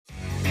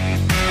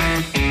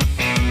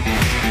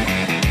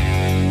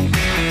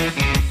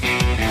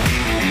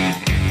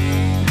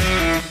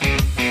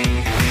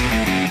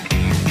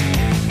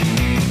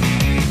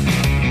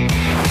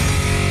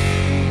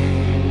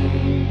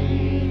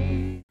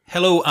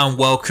Hello and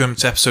welcome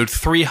to episode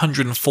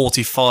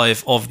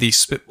 345 of the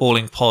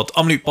Spitballing Pod.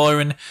 I'm Luke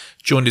Byron,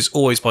 joined as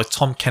always by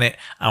Tom Kennett,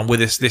 and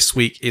with us this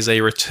week is a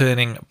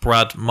returning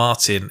Brad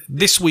Martin.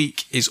 This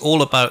week is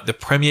all about the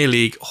Premier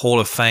League Hall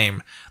of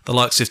Fame. The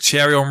likes of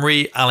Thierry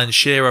Henry, Alan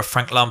Shearer,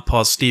 Frank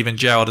Lampard, Steven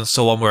Gerrard and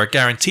so on were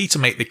guaranteed to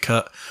make the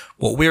cut.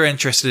 What we're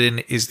interested in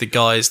is the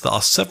guys that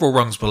are several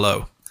rungs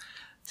below.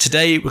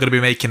 Today we're going to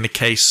be making the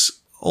case,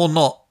 or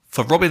not,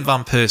 for Robin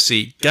van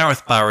Persie,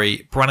 Gareth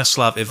Barry,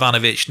 Branislav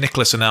Ivanovic,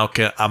 Nicolas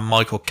Anelka and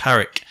Michael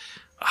Carrick.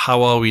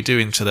 How are we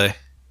doing today?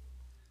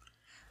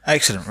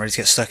 Excellent, ready to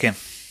get stuck in.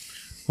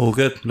 All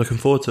good, looking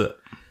forward to it.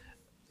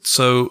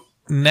 So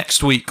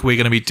next week we're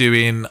going to be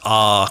doing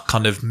our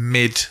kind of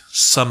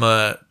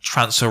mid-summer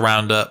transfer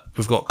roundup.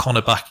 We've got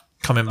Connor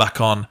coming back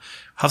on.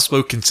 I've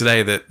spoken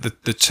today that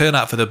the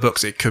turnout for the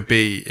books it could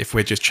be, if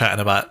we're just chatting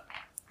about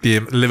the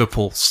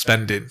Liverpool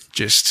spending,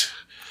 just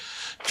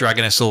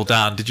dragging us all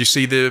down. Did you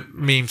see the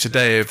meme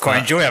today of quite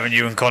enjoy having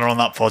you and Connor on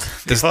that pod?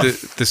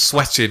 The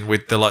sweating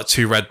with the like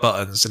two red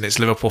buttons, and it's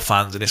Liverpool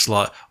fans, and it's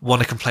like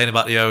want to complain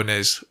about the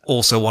owners,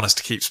 also want us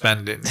to keep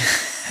spending.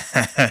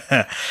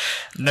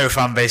 No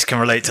fan base can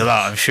relate to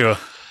that, I'm sure.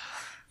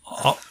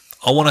 I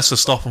want us to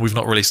stop, and we've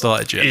not really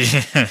started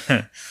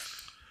yet.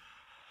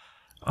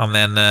 And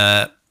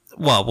then,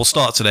 we'll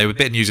start today with a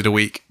bit of news of the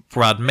week.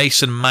 Brad,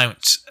 Mason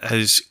Mount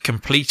has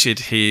completed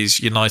his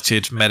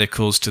United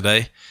medicals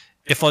today.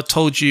 If I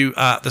told you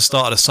at the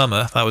start of the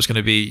summer that was going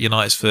to be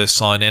United's first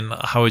sign-in,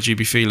 how would you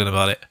be feeling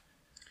about it?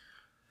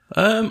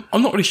 I'm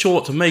not really sure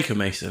what to make of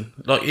Mason.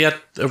 Like, he had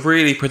a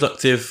really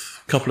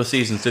productive couple of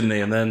seasons, didn't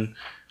he? And then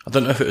I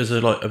don't know if it was a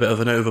bit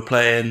of an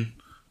overplaying,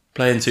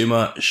 playing too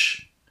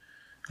much.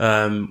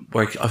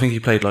 Where I think he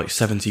played like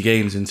 70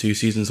 games in 2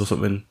 seasons or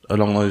something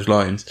along those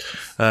lines.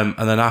 And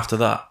then after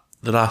that,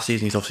 the last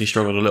season he's obviously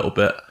struggled a little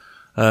bit.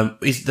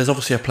 There's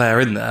obviously a player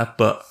in there,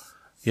 but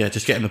yeah,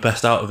 just getting the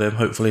best out of him.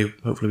 Hopefully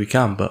we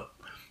can. But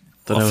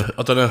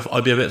I don't know if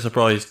I'd be a bit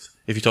surprised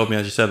if you told me,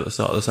 as you said at the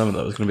start of the summer, that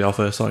it was going to be our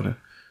first signing.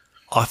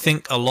 I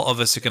think a lot of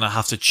us are going to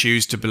have to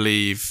choose to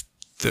believe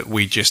that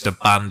we just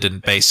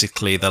abandoned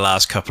basically the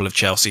last couple of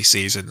Chelsea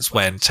seasons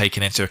when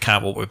taking into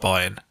account what we're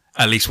buying.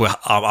 At least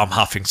I'm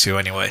having to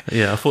anyway.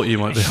 Yeah, I thought you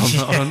might be.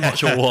 I'm not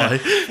sure why.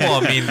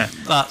 Well, I mean,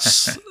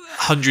 that's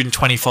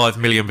 125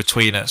 million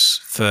between us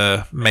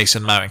for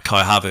Mason Mount and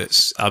Kai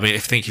Havertz. I mean,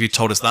 if you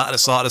told us that at the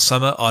start of the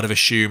summer, I'd have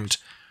assumed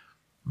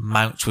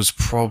Mount was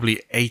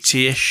probably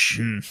 80-ish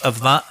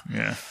of that.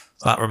 Yeah.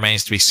 That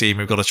remains to be seen.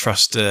 We've got to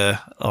trust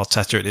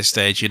Arteta at this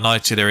stage.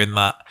 United are in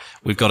that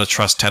we've got to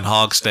trust Ten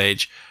Hag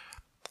stage.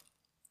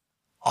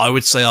 I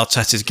would say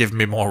Arteta's given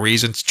me more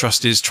reason to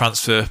trust his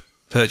transfer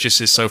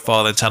purchases so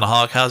far than Ten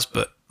Hag has,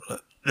 but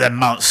then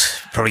Mount's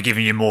probably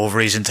giving you more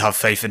reason to have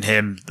faith in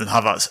him than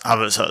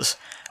Havertz has.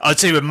 I'd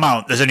say with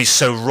Mount, there's only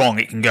so wrong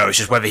it can go. It's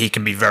just whether he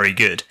can be very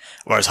good.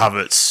 Whereas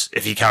Havertz,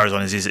 if he carries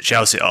on as he is at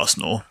Chelsea,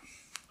 Arsenal,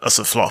 that's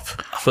a flop.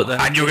 But then,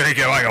 and you're going to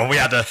go, hang on, we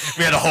had a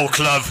whole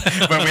club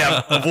where we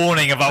had a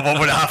warning about what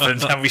would have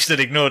happened, and we still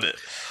ignored it.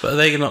 But are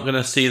they not going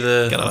to see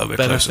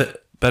the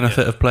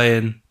benefit of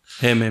playing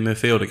him in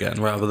midfield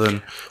again, rather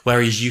than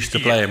where he's used to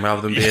playing,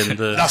 rather than being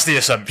that's the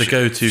assumption, the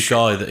go-to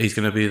guy that he's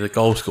going to be the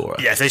goal scorer?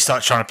 Yeah, if they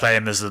start trying to play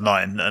him as the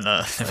 9, then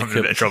they're in a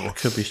bit of trouble.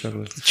 Could be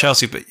struggling.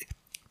 Chelsea, but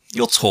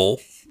you're tall.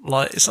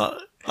 Like, it's not,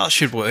 that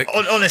should work.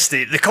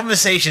 Honestly, the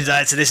conversations I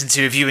had to listen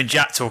to of you and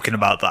Jack talking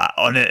about that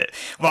on it.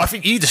 Well, I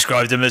think you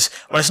described him as,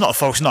 well, it's not a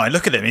false 9.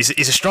 Look at him. He's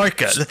a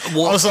striker. I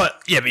was like,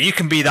 yeah, but you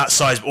can be that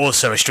size, but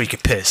also a streak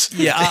of piss.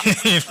 Yeah,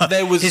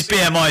 there was his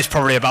BMI is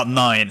probably about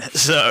 9.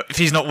 So if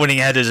he's not winning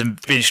headers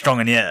and being strong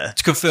in the air,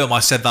 to confirm,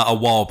 I said that a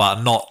while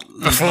back, not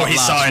before he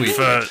signed week.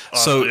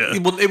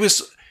 It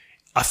was.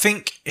 I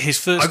think his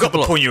first. I got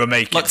the point you were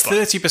making. Like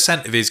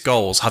 30% of his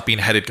goals have been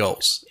headed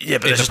goals. Yeah,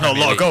 but there's just not a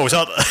lot of goals,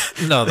 are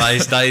there? No,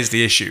 that is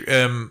the issue.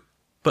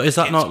 But is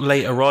that not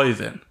late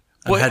arriving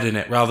and heading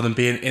it, rather than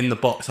being in the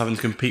box having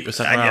to compete with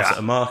someone else that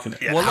are marking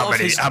it? Yeah, well, how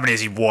many has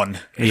he won?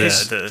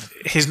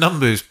 His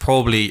numbers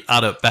probably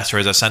add up better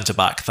as a centre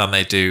back than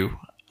they do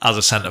as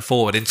a centre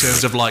forward in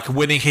terms of like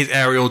winning his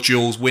aerial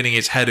duels, winning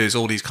his headers,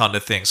 all these kind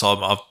of things. So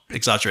I've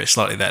exaggerated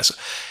slightly there. So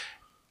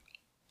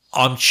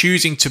I'm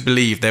choosing to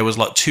believe there was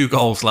like 2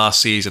 goals last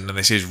season, and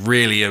this is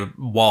really a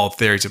wild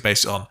theory to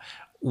base it on,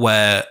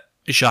 where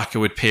Xhaka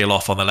would peel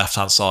off on the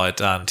left-hand side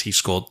and he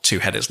scored 2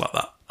 headers like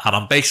that. And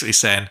I'm basically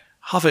saying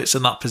Havertz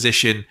in that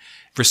position,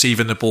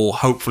 receiving the ball,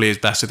 hopefully is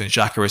better than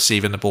Xhaka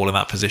receiving the ball in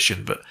that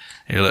position. But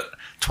you know, look,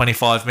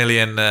 25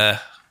 million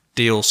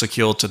deal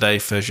secured today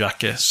for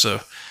Xhaka, so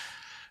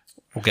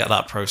we'll get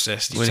that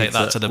processed. You take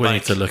that to the bank. We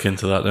need to look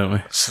into that, don't we?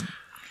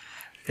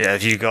 Yeah,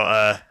 have you got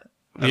a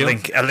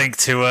link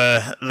to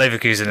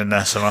Leverkusen in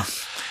there somewhere?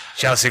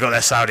 Chelsea got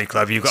their Saudi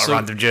club. You've got a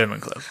random German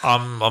club.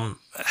 I'm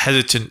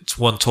hesitant to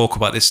want to talk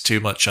about this too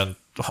much, and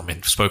I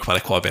mean, spoke about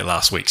it quite a bit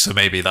last week, so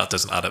maybe that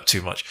doesn't add up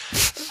too much.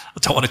 I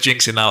don't want to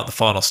jinx it now at the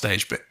final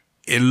stage, but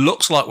it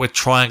looks like we're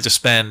trying to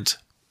spend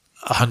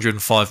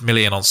 105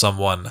 million on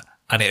someone,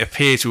 and it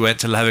appears we went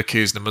to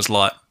Leverkusen and was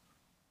like,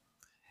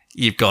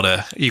 you've got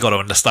to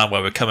understand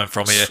where we're coming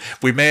from here.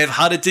 We may have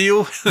had a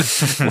deal.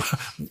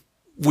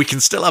 We can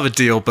still have a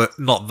deal, but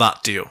not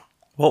that deal.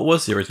 What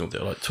was the original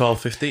deal? Like 12,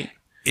 15?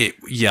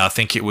 I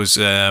think it was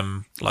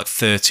like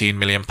 £13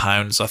 million,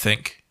 I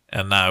think.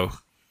 And now,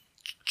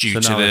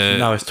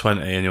 now it's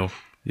 20 and you're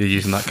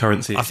using that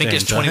currency. I think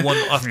it's 21,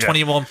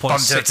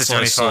 21.6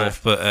 I saw.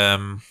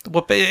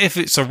 But if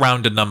it's a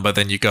rounded number,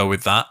 then you go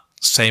with that.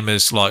 Same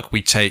as like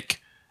we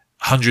take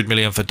 100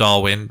 million for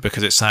Darwin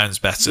because it sounds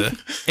better.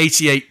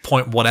 88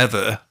 point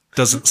whatever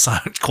doesn't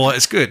sound quite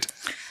as good.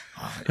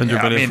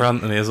 100 million for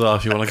Anthony as well,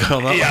 if you want to go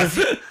on that. Yeah,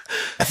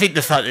 I think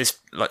the fact that it's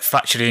like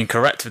factually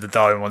incorrect with the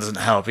Darwin one doesn't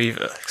help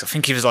either. Because I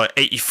think he was like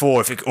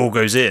 84 if it all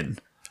goes in.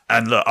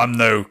 And look, I'm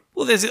no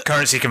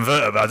currency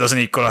converter, but it doesn't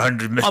equal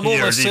 100 million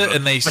euros either.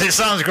 But it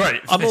sounds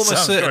great. I'm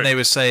almost certain they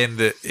were saying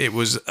that it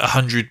was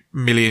 100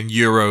 million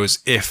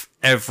euros if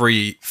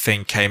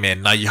everything came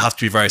in. Now, you have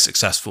to be very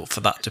successful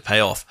for that to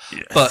pay off.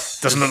 Yeah. But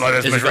doesn't look like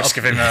there's much risk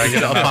of him. You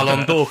got a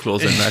Ballon d'Or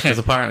clause in there, because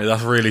apparently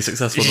that's really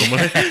successful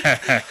normally.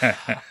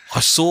 I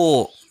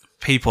saw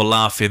people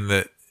laughing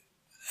that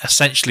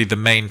essentially the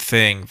main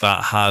thing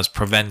that has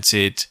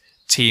prevented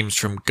teams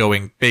from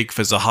going big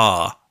for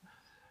Zaha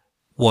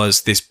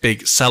was this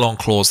big sell-on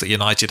clause that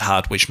United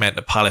had, which meant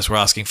that Palace were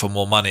asking for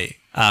more money.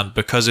 And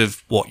because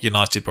of what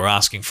United were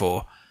asking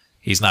for,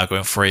 he's now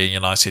going free and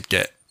United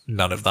get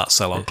none of that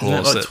sell-on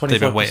clause like that they've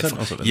been waiting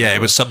for. Yeah,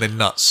 it was something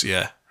nuts,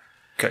 yeah.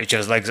 Cut each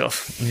other's legs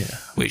off. Yeah.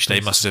 Which they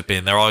must have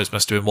been, their eyes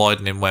must have been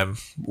widening when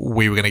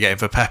we were going to get him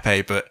for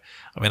Pepe. But,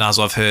 I mean, as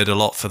I've heard a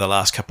lot for the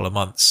last couple of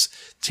months,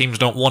 teams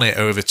don't want it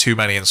over too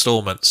many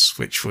instalments,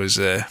 which was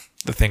the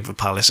thing for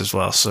Palace as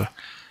well, so...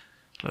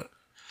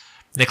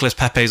 Nicolas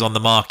Pepe's on the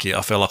market.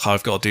 I feel like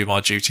I've got to do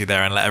my duty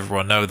there and let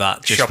everyone know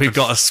that. We've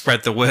got to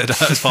spread the word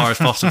out as far as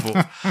possible.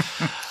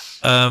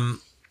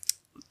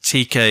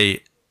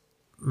 TK,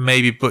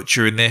 maybe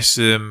butchering this.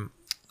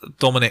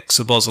 Dominic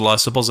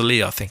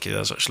Szoboszlai, I think it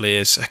is actually,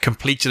 is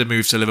completed a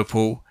move to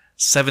Liverpool.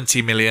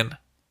 70 million.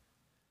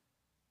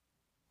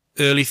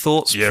 Early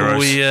thoughts before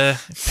we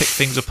pick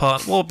things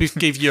apart? Well, we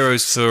gave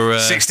euros for...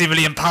 £60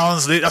 million,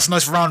 Luke. That's a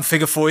nice round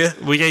figure for you.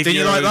 We gave Did euros,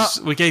 you like that?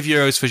 We gave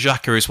euros for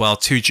Xhaka as well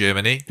to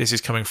Germany. This is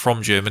coming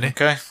from Germany.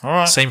 Okay, all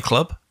right. Same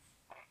club.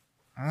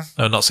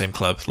 No, not same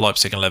club.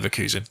 Leipzig and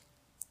Leverkusen.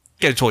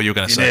 Get into what you were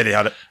going to say. You nearly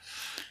had it.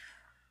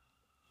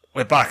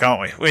 We're back,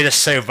 aren't we? We're just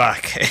so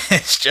back.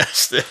 It's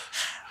just...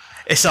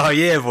 It's our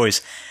year,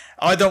 boys.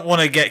 I don't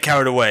want to get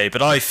carried away,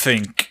 but I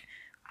think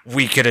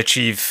we could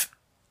achieve...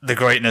 the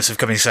greatness of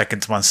coming second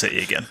to Man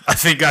City again. I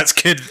think that's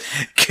could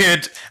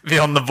be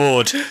on the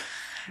board.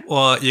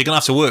 Well, you're going to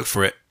have to work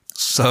for it.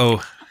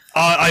 So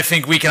I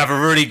think we can have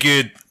a really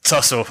good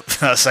tussle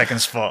for that second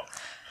spot.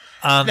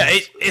 And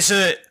it's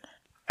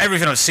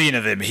everything I've seen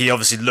of him, he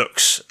obviously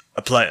looks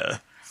a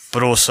player,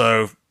 but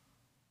also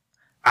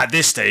at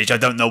this stage, I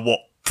don't know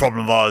what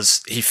problem of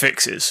ours he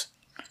fixes.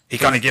 He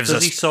kind of gives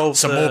us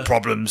some more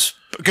problems,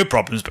 good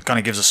problems, but kind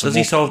of gives us some more. Does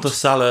he solve the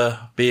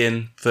Salah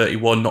being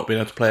 31, not being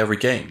able to play every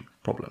game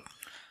problem?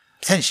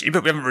 Potentially,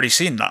 but we haven't really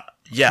seen that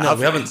yet. No,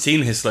 we haven't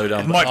seen his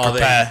slowdown. It might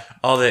prepare.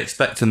 Are they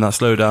expecting that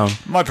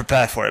slowdown? Might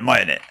prepare for it,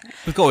 mightn't it?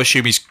 We've got to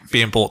assume he's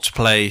being bought to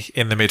play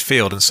in the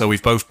midfield, and so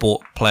we've both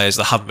bought players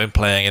that haven't been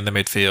playing in the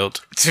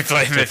midfield. To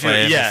play in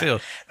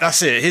midfield.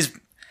 That's it.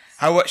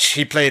 How much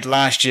he played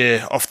last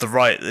year off the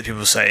right that people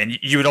were saying,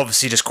 you would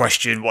obviously just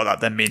question what that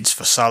then means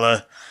for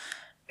Salah.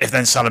 If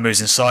then Salah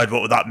moves inside,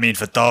 what would that mean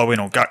for Darwin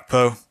or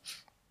Gakpo?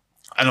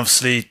 And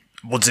obviously,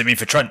 what does it mean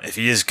for Trent if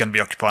he is going to be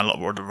occupying a lot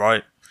more of the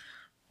right?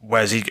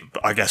 Where's he?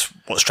 I guess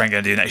what's Trent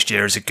going to do next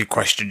year is a good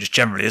question, just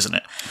generally, isn't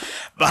it?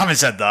 But having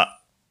said that,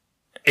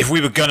 if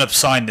we were going to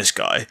sign this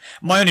guy,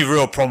 my only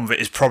real problem with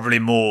it is probably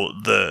more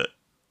the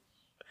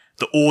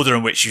order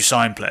in which you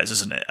sign players,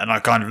 isn't it? And I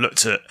kind of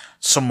looked at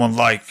someone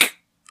like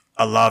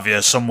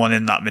Alavia, someone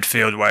in that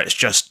midfield where it's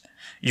just,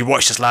 you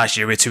watched us last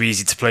year, we're too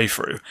easy to play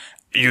through.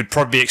 You'd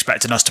probably be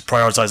expecting us to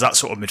prioritise that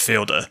sort of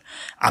midfielder,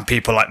 and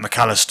people like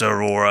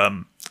McAllister or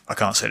I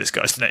can't say this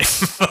guy's name.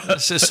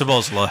 It's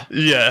Szoboszlai.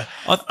 Yeah.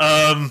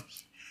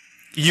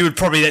 You would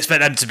probably expect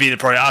them to be the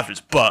priority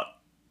afterwards, but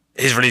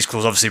his release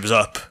clause obviously was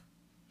up,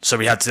 so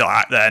we had to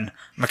act then.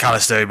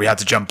 McAllister, we had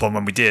to jump on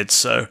when we did.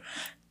 So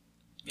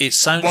it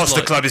sounds whilst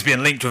the club is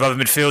being linked with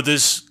other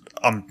midfielders,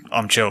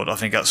 I'm chilled. I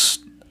think that's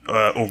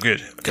all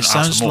good. It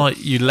sounds like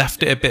you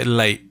left it a bit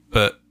late,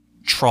 but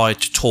tried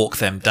to talk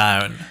them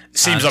down. It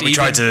seems like we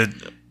tried to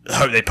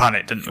hope they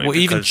panicked, didn't we? Well,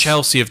 even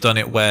Chelsea have done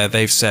it where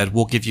they've said,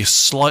 we'll give you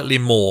slightly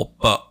more,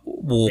 but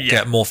we'll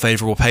get more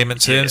favourable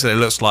payment terms. And it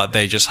looks like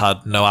they just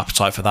had no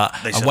appetite for that.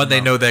 And when they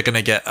know they're going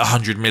to get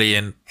 100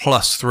 million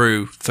plus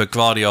through for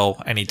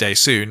Guardiola any day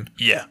soon,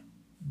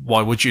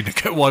 why would you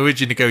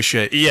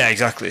negotiate? Yeah,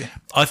 exactly.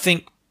 I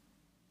think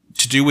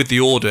to do with the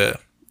order,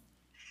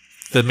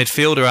 the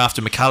midfielder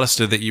after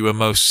McAllister that you were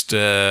most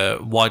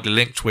widely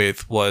linked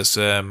with was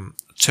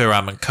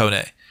Thuram and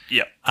Kennett.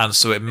 Yeah. And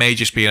so it may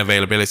just be an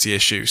availability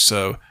issue.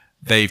 So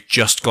they've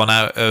just gone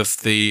out of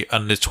the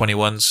under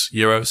 21s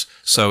Euros.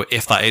 So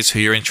if that is who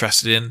you're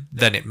interested in,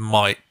 then it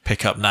might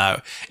pick up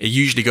now. It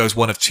usually goes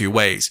one of two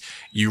ways.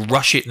 You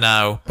rush it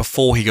now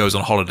before he goes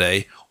on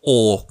holiday,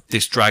 or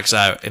this drags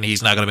out and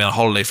he's now going to be on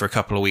holiday for a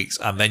couple of weeks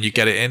and then you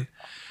get it in.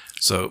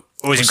 So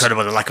always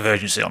incredible the lack of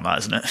urgency on that,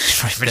 isn't it?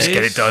 Just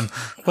get it done.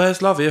 Where's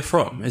Lavia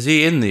from? Is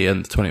he in the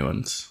under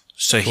 21s?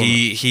 So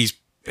he's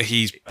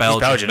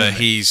Belgian, but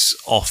he's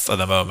off at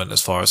the moment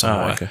as far as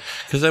I'm aware.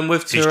 Because then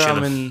with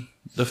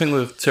the thing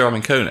with Thuram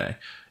and Kone,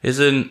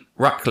 isn't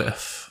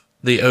Ratcliffe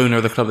the owner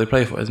of the club they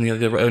play for? Isn't he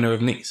the owner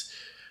of Nice?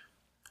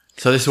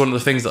 So this is one of the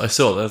things that I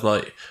saw. There's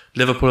like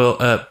Liverpool,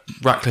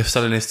 Ratcliffe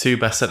selling his 2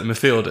 best centre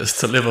midfielders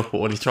to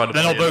Liverpool, and he's trying to.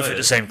 They're not both at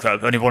the same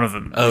club. Only one of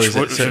them. Oh, is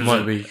it? So it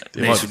might be.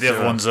 The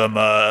other one's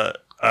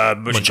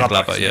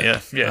Mönchengladbach.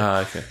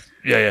 Yeah. Okay.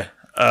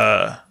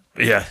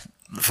 Yeah.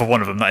 For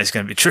one of them, that is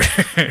going to be true.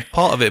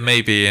 Part of it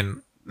may be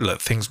in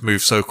things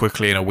move so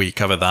quickly in a week,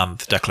 other than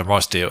the Declan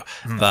Rice deal,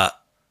 that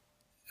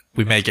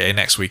we may get in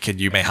next week,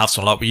 and you may have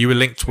someone like you were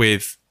linked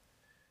with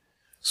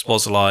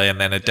Szoboszlai,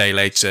 and then a day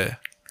later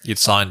you'd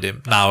signed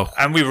him. Now,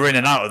 and we were in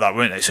and out of that,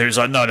 weren't they? So it was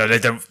like, no, they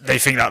don't. They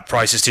think that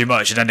price is too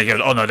much, and then they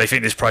go, oh no, they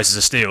think this price is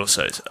a steal.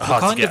 So it's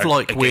hard to get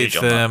a with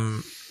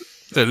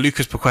the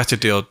Lucas Paqueta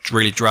deal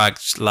really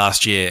dragged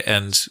last year,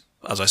 and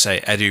as I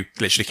say, Edu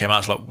literally came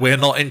out like, we're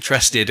not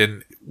interested,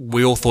 and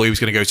we all thought he was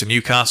going to go to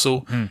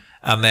Newcastle,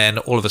 and then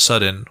all of a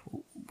sudden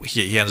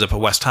he ends up at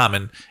West Ham,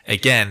 and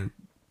again,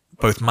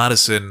 both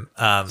Maddison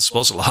and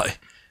Szoboszlai,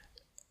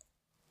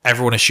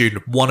 everyone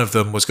assumed one of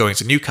them was going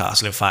to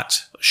Newcastle. In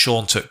fact,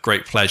 Sean took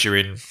great pleasure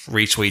in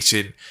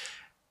retweeting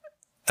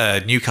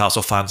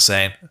Newcastle fans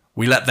saying,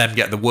 we let them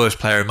get the worst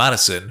player in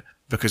Maddison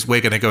because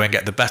we're going to go and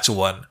get the better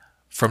one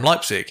from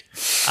Leipzig.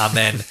 And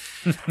then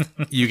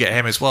you get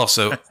him as well.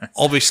 So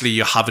obviously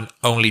you haven't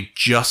only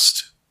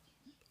just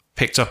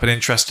picked up an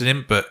interest in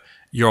him, but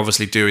you're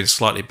obviously doing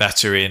slightly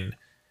better in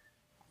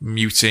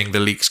muting the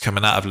leaks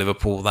coming out of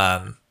Liverpool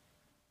than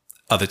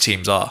other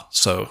teams are.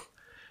 So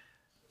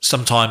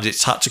sometimes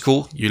it's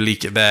tactical. You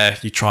leak it there.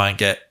 You try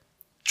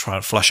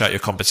and flush out your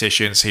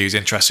competition, see who's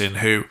interested in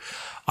who.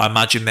 I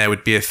imagine there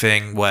would be a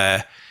thing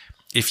where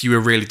if you were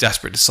really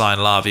desperate to sign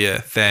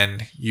Lavia,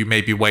 then you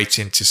may be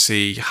waiting to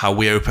see how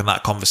we open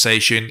that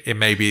conversation. It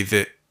may be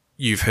that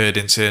you've heard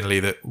internally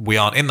that we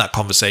aren't in that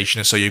conversation,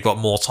 and so you've got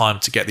more time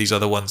to get these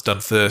other ones done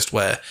first,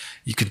 where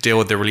you can deal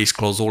with the release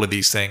clause, all of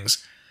these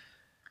things.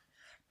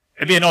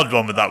 It'd be an odd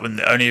one with that, wouldn't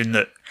it? Only in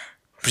that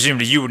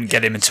presumably you wouldn't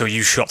get him until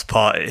you shot the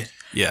party.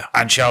 Yeah.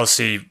 And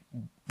Chelsea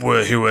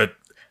who were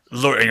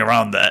loitering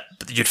around there,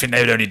 but you'd think they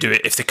would only do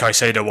it if the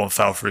Caicedo one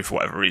fell through for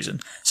whatever reason.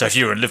 So if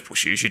you were in Liverpool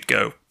shoes, you'd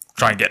go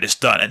try and get this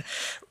done. And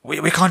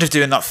we're kind of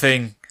doing that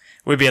thing.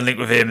 We're being linked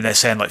with him and they're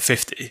saying like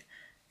 50.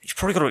 You've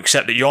probably got to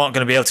accept that you aren't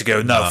going to be able to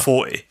go, no,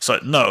 40. It's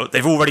like, no,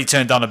 they've already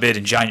turned down a bid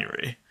in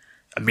January,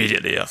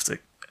 immediately after.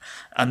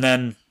 And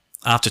then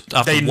after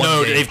they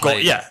know they've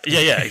played. got,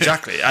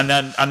 exactly. And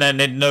then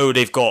they know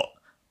they've got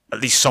at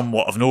least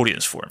somewhat of an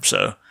audience for him.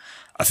 So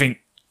I think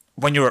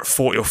when you're at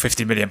 40 or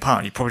 50 million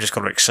pounds, you probably just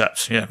got to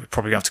accept, we're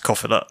probably going to have to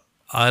cough it up.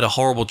 I had a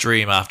horrible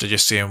dream after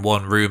just seeing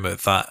one rumour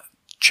that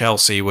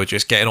Chelsea were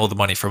just getting all the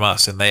money from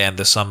us and they end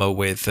the summer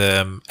with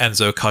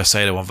Enzo,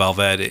 Caicedo and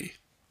Valverde.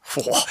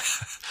 What?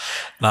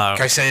 No.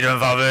 Caicedo and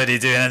Valverde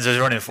doing Enzo's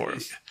running for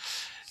him.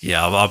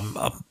 Yeah,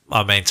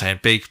 I maintain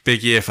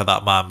big year for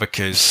that man,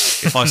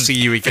 because if I see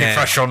you again, big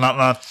pressure on that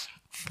man.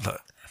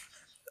 Look,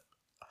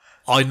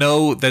 I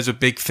know there's a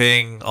big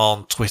thing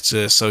on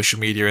Twitter, social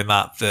media, and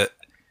that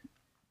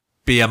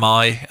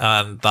BMI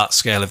and that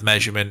scale of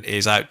measurement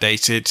is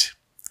outdated.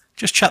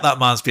 Just check that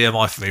man's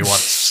BMI for me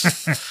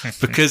once,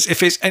 because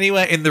if it's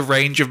anywhere in the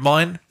range of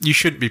mine, you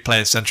shouldn't be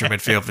playing central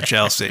midfield for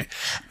Chelsea.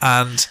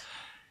 And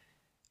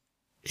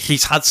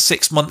he's had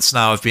 6 months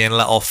now of being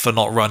let off for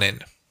not running.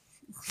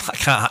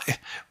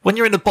 When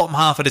you're in the bottom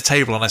half of the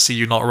table and I see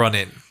you not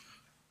running,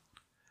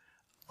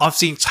 I've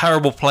seen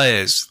terrible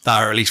players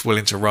that are at least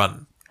willing to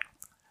run.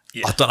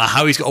 Yeah. I don't know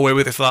how he's got away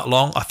with it for that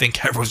long. I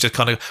think everyone's just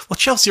kind of, well,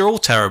 Chelsea are all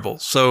terrible,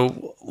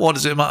 so what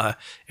does it matter?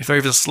 If they're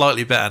even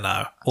slightly better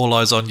now, all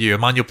eyes on you.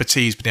 Emmanuel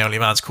Petit's been the only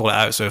man to call it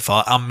out so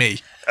far, and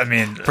me. I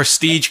mean,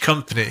 prestige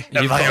company.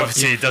 Emmanuel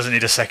Petit doesn't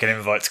need a second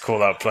invite to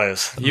call out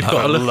players. You've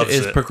got to look at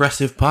his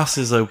progressive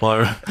passes, though,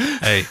 Byron.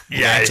 Hey, we'll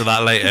get into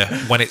that later,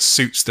 when it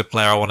suits the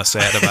player I want to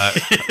say it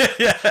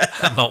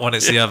about, and not when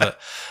it's the other.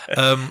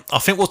 I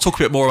think we'll talk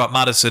a bit more about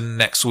Maddison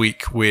next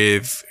week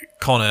with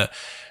Connor.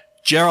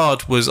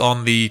 Gerrard was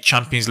on the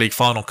Champions League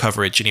final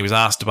coverage and he was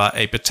asked about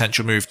a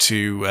potential move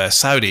to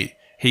Saudi.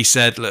 He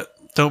said, look,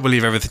 don't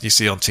believe everything you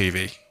see on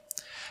TV.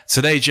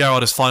 Today,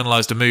 Gerrard has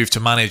finalised a move to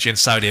manage in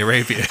Saudi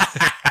Arabia.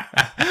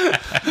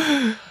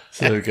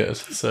 So good.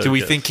 Do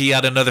we think he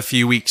had another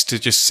few weeks to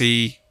just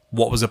see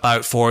what was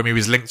about for him? He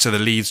was linked to the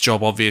Leeds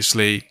job,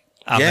 obviously,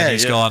 and then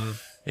he's gone.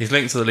 He's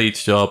linked to the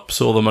Leeds job,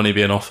 saw the money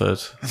being offered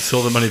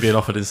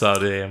in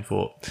Saudi and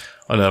thought,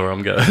 I know where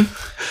I'm going.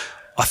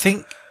 I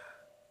think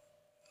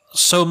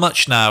so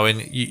much now,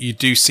 and you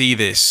do see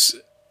this,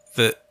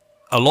 that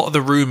a lot of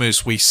the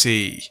rumours we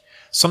see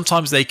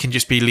sometimes they can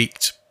just be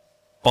leaked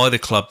by the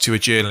club to a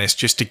journalist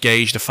just to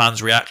gauge the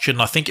fans'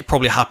 reaction. I think it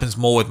probably happens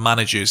more with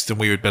managers than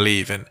we would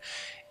believe, and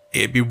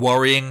it'd be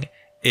worrying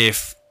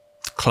if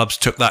clubs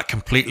took that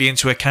completely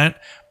into account.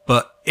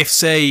 But if,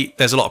 say,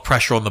 there's a lot of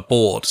pressure on the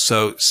board,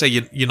 so say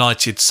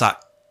United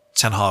sack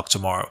Ten Hag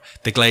tomorrow,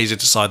 the Glazers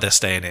decide they're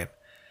staying in,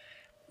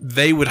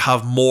 they would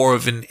have more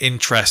of an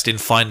interest in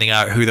finding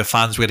out who the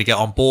fans were going to get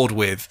on board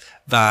with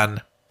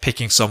than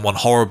picking someone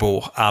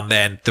horrible, and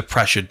then the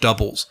pressure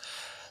doubles.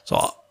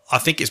 So I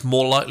think it's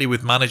more likely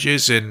with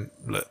managers, and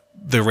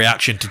the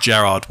reaction to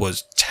Gerrard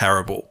was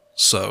terrible.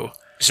 So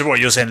what,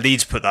 you're saying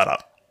Leeds put that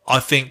up? I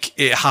think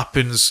it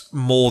happens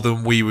more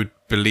than we would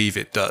believe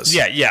it does.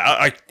 Yeah,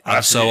 I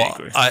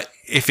absolutely agree.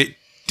 If it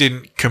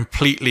didn't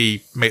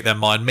completely make their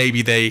mind,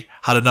 maybe they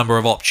had a number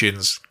of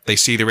options. They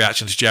see the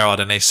reaction to Gerrard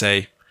and they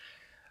say,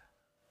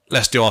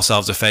 let's do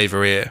ourselves a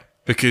favour here.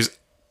 Because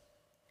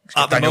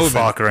at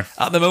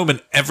the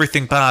moment,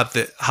 everything bad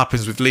that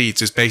happens with Leeds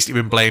has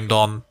basically been blamed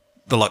on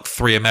the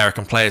 3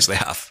 American players they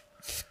have.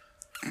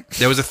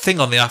 There was a thing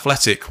on The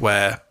Athletic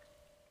where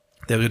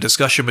there was a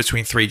discussion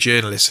between 3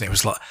 journalists, and it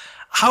was like,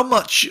 how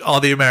much are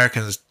the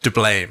Americans to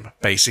blame,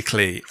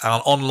 basically?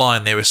 And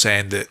online they were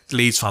saying that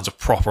Leeds fans are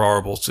proper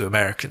horrible to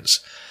Americans.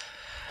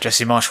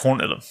 Jesse Marsh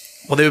haunted them.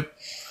 Well,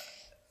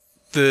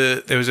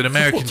 there was an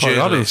American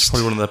journalist,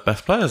 probably one of their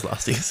best players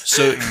last season.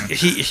 So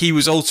he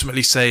was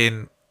ultimately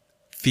saying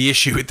the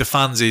issue with the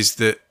fans is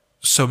that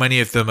so many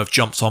of them have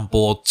jumped on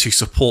board to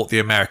support the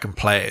American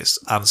players,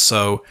 and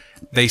so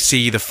they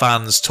see the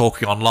fans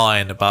talking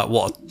online about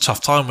what a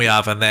tough time we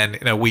have, and then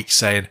in a week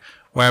saying,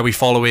 where are we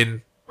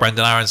following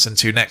Brendan Aronson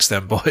to next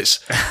then, boys?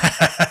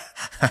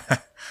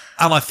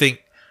 And I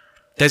think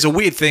there's a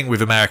weird thing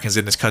with Americans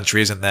in this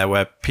country, isn't there,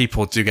 where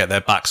people do get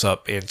their backs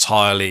up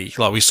entirely.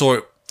 Like we saw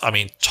it,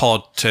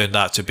 Todd turned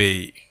out to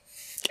be...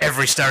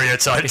 Every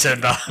stereotype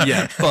turned out.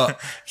 Yeah, but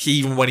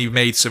even when he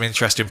made some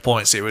interesting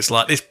points, it was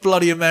like, this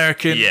bloody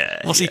American,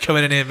 what's he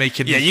coming in here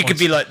making you points? Could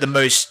be like the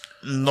most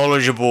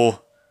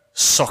knowledgeable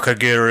soccer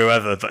guru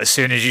ever, but as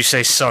soon as you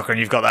say soccer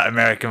and you've got that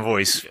American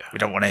voice, we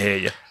don't want to hear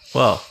you.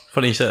 Well,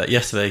 funny you said that.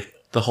 Yesterday,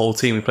 the whole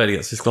team we played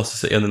against is Gloucester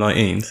City under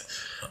 19s.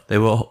 They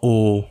were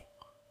all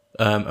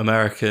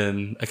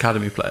American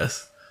academy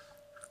players.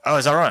 Oh,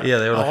 is that right? Yeah,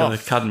 they were an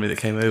academy that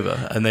came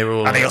over, and they were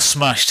all... And they got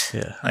smashed.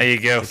 Yeah. There you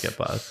go. They get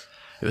battered.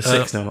 It was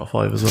 6-0, not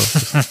 5 as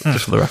well,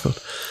 just for the record.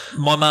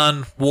 My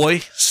man,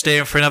 Woy,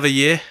 staying for another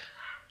year.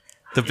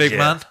 The big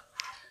man.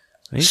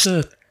 He's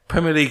a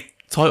Premier League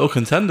title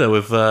contender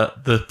with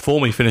the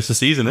form he finished the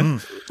season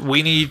in.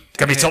 We need...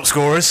 Going to be top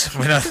scorers.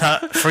 We know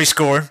that. Free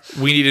scoring.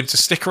 We need him to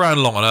stick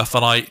around long enough,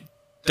 and I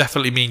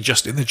definitely mean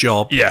just in the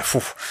job. Yeah.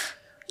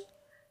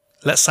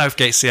 Let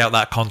Southgate see out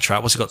that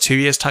contract. What's he got, 2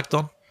 years tagged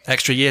on?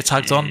 Extra year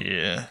tagged on?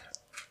 Yeah.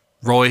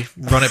 Roy,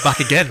 run it back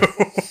again.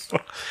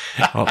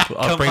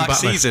 I'll bring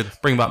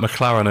back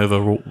McLaren over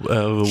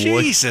Woy.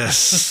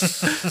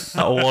 Jesus.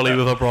 That'll Wally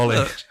with a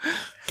brolly.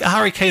 Get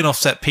Harry Kane off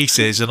set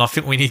pieces, and I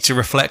think we need to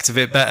reflect a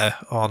bit better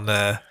on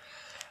that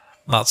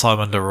time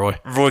under Roy.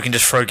 Roy can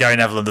just throw Gary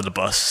Neville under the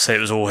bus, say it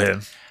was all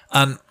him.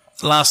 And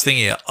last thing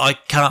here, I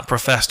can't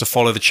profess to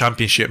follow the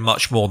Championship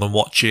much more than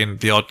watching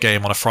the odd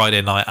game on a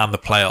Friday night and the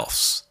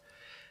playoffs.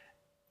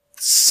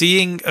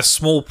 Seeing a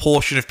small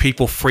portion of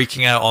people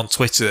freaking out on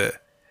Twitter...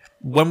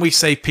 When we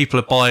say people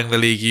are buying the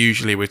league,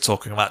 usually we're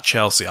talking about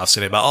Chelsea. I've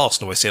seen it about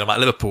Arsenal. We're seeing it about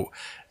Liverpool.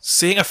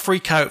 Seeing a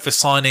freak out for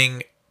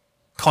signing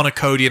Conor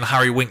Cody and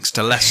Harry Winks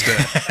to Leicester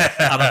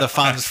and other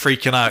fans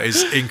freaking out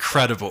is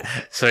incredible.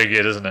 So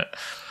good, isn't it?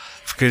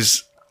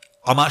 Because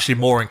I'm actually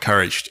more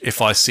encouraged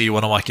if I see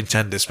one of my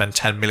contenders spend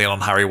 10 million on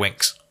Harry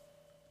Winks.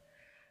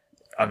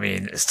 I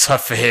mean, it's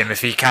tough for him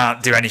if he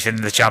can't do anything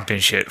in the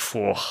Championship.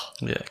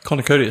 Yeah,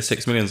 Conor Cody at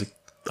 6 million is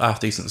a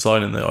half-decent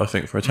signing there, I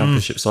think, for a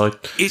Championship side.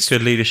 It's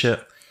good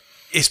leadership.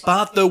 It's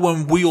bad, though,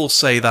 when we all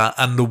say that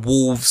and the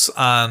Wolves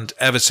and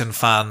Everton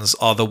fans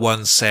are the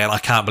ones saying, I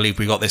can't believe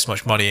we got this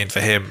much money in for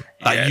him.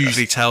 That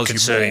usually tells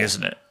you more.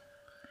 Isn't it?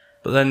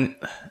 But then...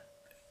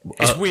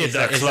 It's weird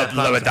that a club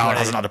lower down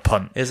hasn't had a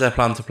punt. Is there a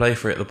plan to play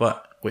for it at the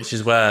back? Which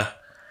is where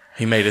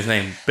he made his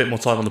name. A bit more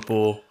time on the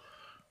ball.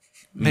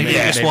 Maybe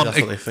just want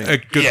a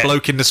good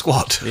bloke in the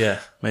squad.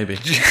 Yeah, maybe.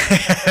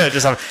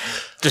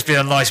 just being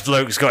a nice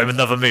bloke who's got him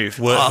another move.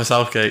 Work for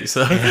Southgate,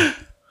 so...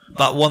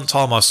 That one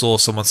time I saw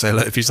someone say,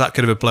 look, if he's that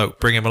good of a bloke,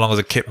 bring him along as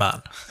a kit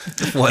man.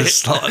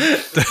 Was like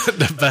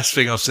the best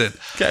thing I've seen.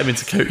 Get him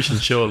into coaching,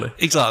 surely.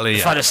 Exactly,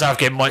 The fact that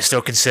Southgate might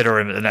still consider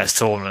him at the next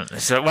tournament.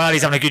 So, well,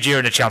 he's having a good year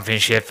in the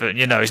Championship, but,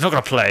 he's not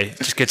going to play. It's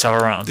just good to have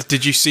around.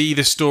 Did you see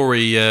the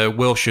story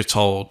Wilshere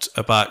told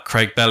about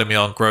Craig Bellamy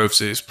on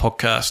Groves'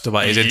 podcast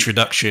about his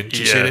introduction? Did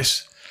you see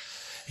this?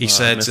 He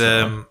said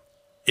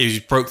he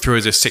broke through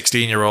as a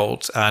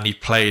 16-year-old and he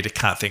played, I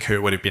can't think who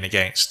it would have been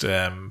against,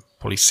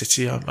 probably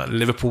City,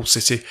 Liverpool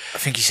City. I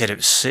think he said it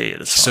was City at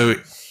the time. So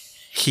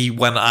he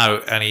went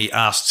out and he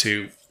asked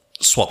to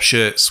swap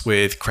shirts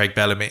with Craig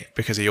Bellamy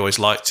because he always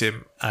liked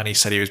him, and he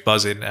said he was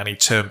buzzing, and he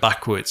turned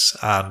backwards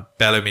and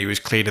Bellamy was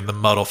cleaning the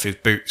mud off his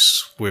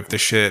boots with the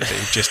shirt that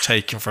he'd just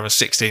taken from a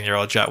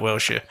 16-year-old Jack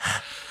Wilshere.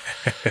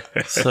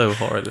 So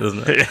horrid,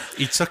 isn't it?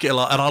 He took it a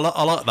lot, and I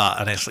like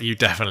that. And it's you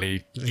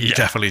definitely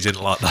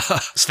didn't like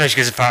that. Especially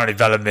because apparently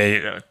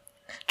Bellamy,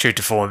 true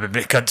to form,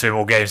 had come to him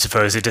all game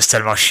supposedly, just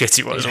tell him how shit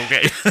he was all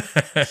game.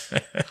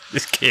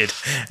 This kid,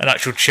 an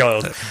actual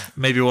child.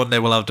 Maybe one day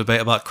we'll have a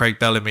debate about Craig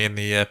Bellamy in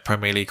the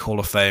Premier League Hall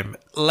of Fame.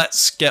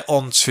 Let's get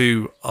on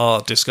to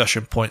our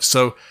discussion points.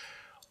 So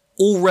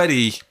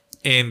already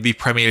in the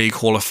Premier League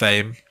Hall of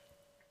Fame,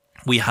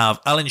 we have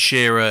Alan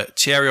Shearer,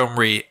 Thierry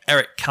Henry,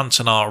 Eric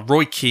Cantona,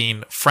 Roy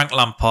Keane, Frank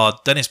Lampard,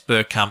 Dennis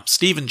Bergkamp,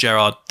 Steven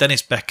Gerrard,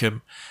 Dennis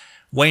Beckham,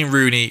 Wayne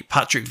Rooney,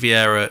 Patrick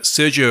Vieira,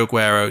 Sergio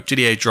Aguero,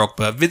 Didier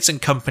Drogba,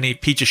 Vincent Kompany,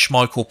 Peter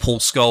Schmeichel, Paul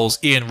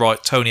Scholes, Ian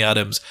Wright, Tony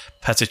Adams,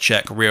 Petr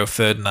Cech, Rio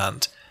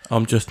Ferdinand.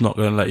 I'm just not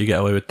going to let you get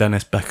away with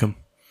Dennis Beckham.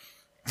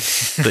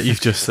 That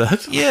you've just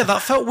said. Yeah,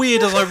 that felt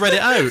weird as I read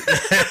it out.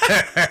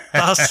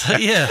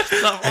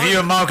 Have you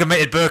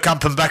amalgamated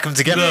Bergkamp and Beckham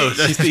together? No,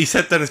 he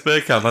said Dennis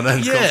Bergkamp and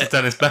then gone to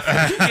Dennis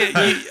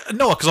Beckham.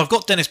 No, because I've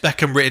got Dennis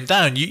Beckham written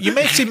down. You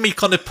making me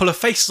kind of pull a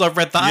face as I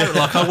read that out,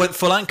 like I went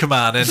full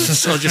Anchorman, and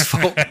so I just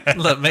thought,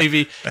 look,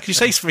 maybe could you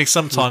say something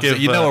sometimes that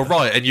you know are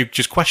right, and you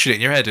just question it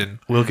in your head. And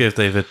we'll give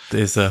David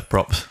his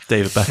props.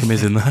 David Beckham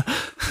is in there.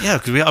 Yeah,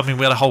 because we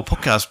had a whole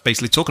podcast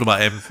basically talking about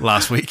him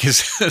last week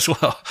as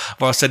well,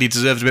 where I said he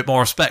deserved a bit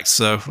more respect.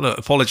 So look,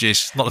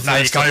 apologies. Not the now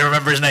first you can't time. even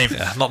remember his name.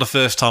 Yeah, not the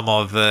first time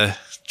I've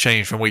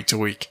changed from week to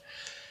week.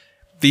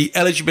 The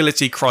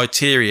eligibility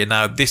criteria.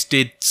 Now, this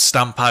did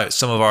stamp out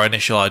some of our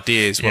initial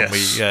ideas when we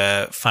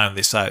found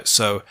this out.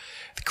 So,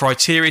 the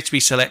criteria to be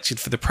selected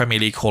for the Premier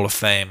League Hall of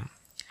Fame: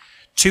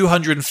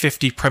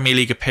 250 Premier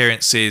League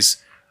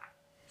appearances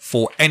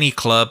for any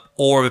club,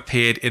 or have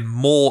appeared in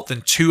more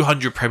than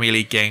 200 Premier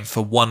League games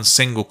for one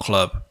single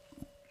club.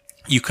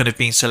 You can have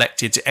been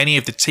selected to any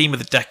of the Team of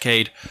the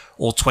Decade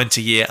or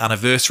 20-year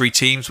anniversary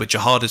teams, which are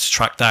harder to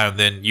track down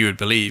than you would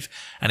believe.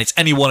 And it's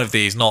any one of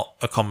these, not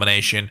a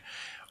combination.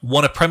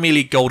 Won a Premier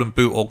League Golden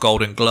Boot or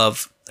Golden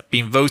Glove.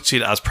 Been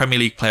voted as Premier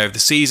League Player of the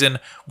Season.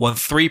 Won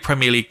 3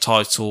 Premier League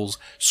titles.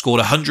 Scored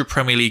 100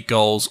 Premier League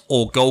goals.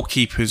 Or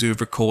goalkeepers who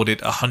have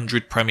recorded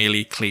 100 Premier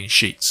League clean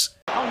sheets.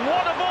 And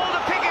what a ball to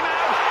pick him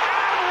out.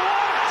 And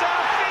what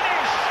a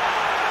finish.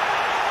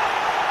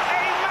 A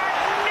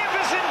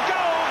magnificent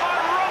goal by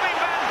Robin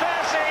van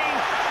Persie.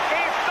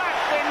 If that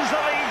wins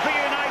the league for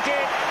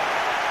United,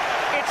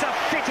 it's a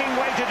fitting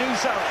way to do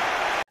so.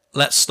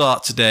 Let's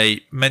start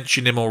today.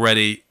 Mentioned him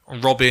already.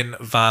 Robin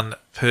van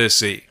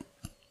Persie.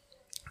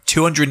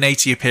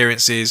 280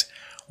 appearances,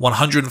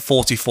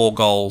 144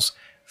 goals,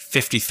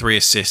 53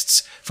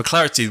 assists. For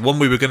clarity, the one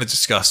we were going to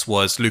discuss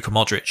was Luka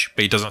Modric,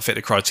 but he doesn't fit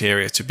the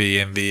criteria to be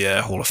in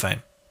the Hall of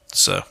Fame.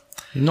 So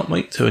Did not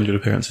make 200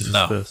 appearances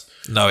for Spurs.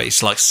 No,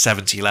 it's like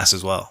 70 less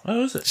as well.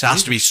 Oh, is it? So it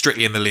has to be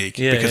strictly in the league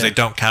because they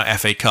don't count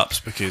FA Cups.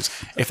 Because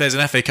if there's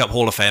an FA Cup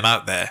Hall of Fame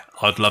out there,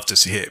 I'd love to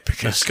see it.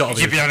 Because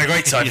You'd be having a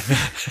great time.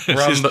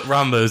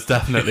 Rambo's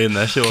definitely in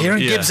there, sure. Kieran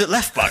Gibbs at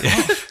left back.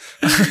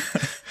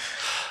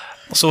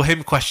 I saw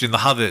him questioning the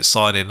Havertz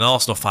signing, and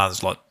Arsenal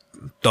fans like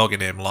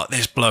dogging him, like,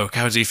 this bloke,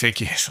 how does he think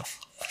he is?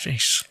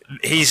 Jeez.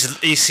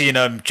 He's seen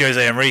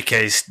Jose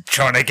Enrique's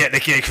trying to get the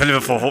gig for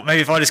Liverpool. Thought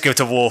maybe if I just go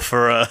to war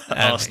for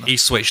Arsenal. He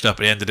switched up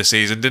at the end of the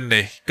season, didn't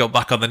he? Got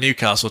back on the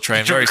Newcastle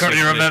train very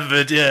Currently quickly.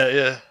 remembered,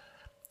 yeah.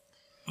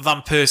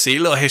 Van Persie, a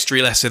little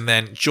history lesson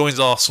then, joins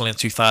Arsenal in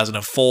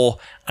 2004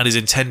 and is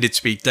intended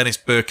to be Dennis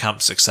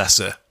Bergkamp's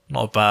successor.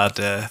 Not a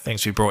bad thing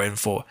to be brought in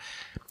for.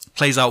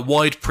 Plays out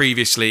wide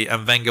previously,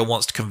 and Wenger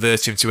wants to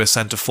convert him to a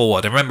centre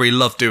forward. And remember, he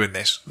loved doing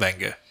this,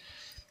 Wenger.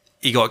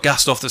 He got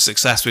gassed off the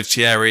success with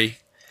Thierry.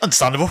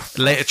 Understandable.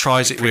 Later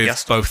tries it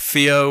with both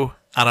Theo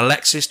and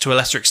Alexis to a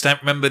lesser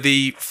extent. Remember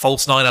the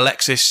false 9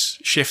 Alexis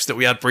shifts that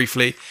we had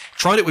briefly?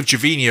 Tried it with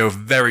Gervinho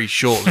very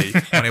shortly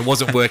when it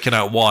wasn't working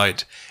out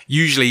wide.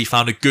 Usually he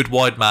found a good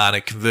wide man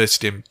and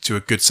converted him to a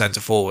good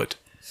centre forward.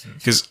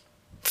 Because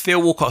Theo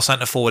Walcott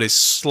centre forward is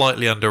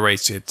slightly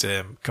underrated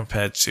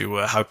compared to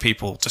how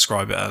people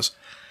describe it as.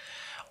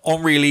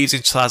 Henry leaves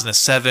in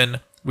 2007.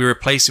 We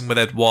replace him with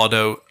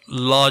Eduardo,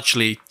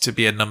 largely to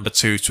be a number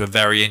 2 to a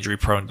very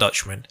injury-prone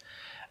Dutchman.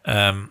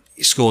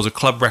 He scores a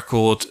club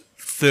record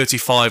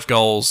 35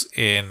 goals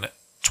in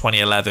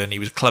 2011. He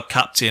was club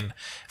captain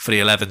for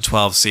the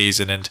 11-12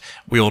 season, and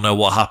we all know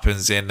what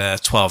happens in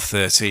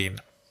 12-13.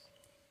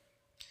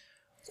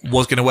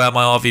 Was going to wear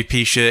my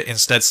RVP shirt,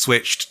 instead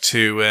switched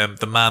to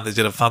the man that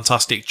did a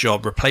fantastic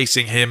job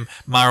replacing him,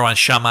 Marouane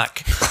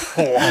Chamakh,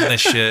 on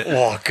this shirt.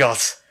 Oh, God.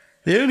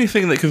 The only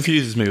thing that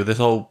confuses me with this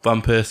whole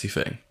Van Persie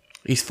thing,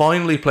 he's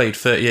finally played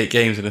 38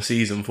 games in a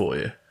season for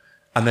you,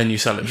 and then you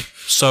sell him.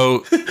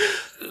 So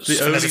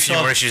There's a few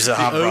more issues at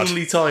hand, Brad.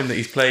 only time that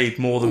he's played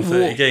more than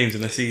 30 games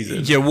in a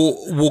season. yeah,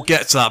 we'll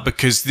get to that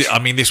because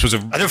this was a.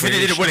 I don't think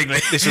they did it willingly.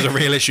 This was a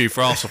real issue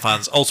for Arsenal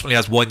fans. Ultimately,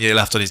 has 1 year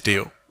left on his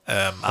deal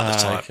at the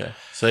time. Okay.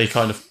 So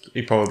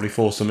he probably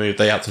forced a move.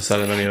 They had to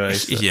sell him anyway.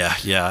 So.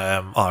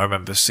 Yeah. I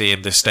remember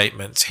seeing the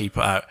statement he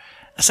put out.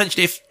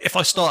 Essentially, if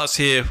I start us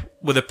here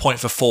with a point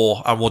for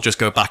 4, and we'll just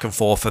go back and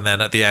forth, and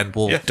then at the end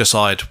we'll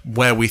decide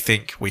where we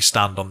think we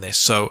stand on this.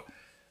 So,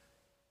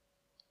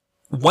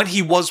 when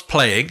he was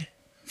playing,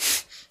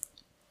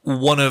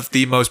 one of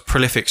the most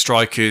prolific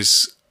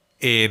strikers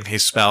in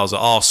his spells at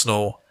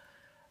Arsenal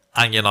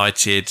and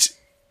United,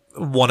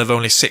 one of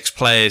only 6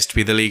 players to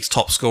be the league's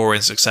top scorer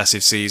in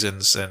successive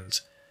seasons, and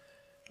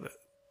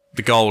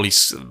the goal,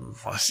 he's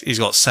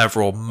got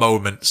several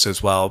moments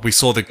as well. We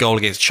saw the goal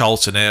against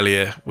Charlton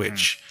earlier,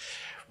 which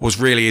was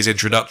really his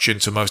introduction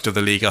to most of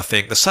the league, I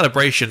think. The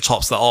celebration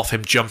tops that off,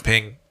 him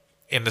jumping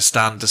in the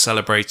stand to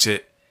celebrate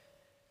it.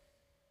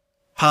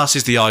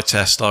 Passes the eye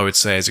test, I would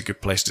say, is a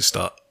good place to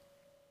start.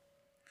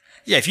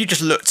 Yeah, if you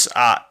just looked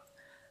at,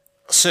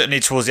 certainly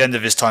towards the end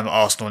of his time at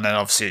Arsenal and then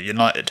obviously at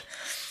United,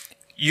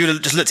 you'd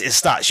have just looked at his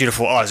stats, you'd have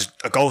thought, oh, he's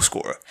a goal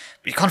scorer.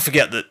 But you can't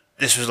forget that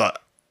this was like,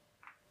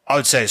 I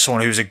would say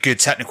someone who was a good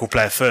technical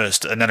player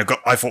first, and then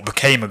I thought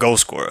became a goal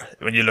scorer.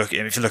 When you look at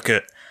him, if you look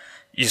at,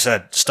 you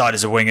said started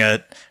as a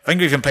winger. I think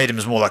we even played him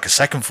as more like a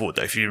second forward,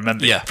 though. If you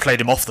remember, played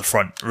him off the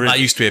front. Really. That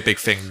used to be a big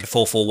thing. The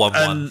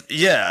 4-4-1-1.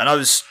 And I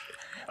was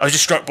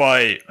just struck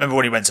by. Remember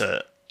when he went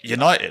to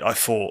United? I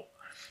thought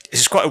it's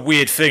just quite a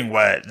weird thing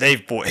where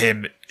they've bought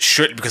him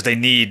strictly because they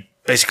need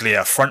basically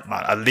a front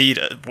man, a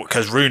leader.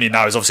 Because Rooney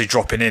now is obviously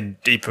dropping in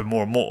deeper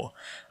more and more.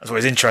 That's why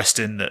it's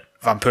interesting that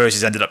Van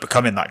Persie's ended up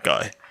becoming that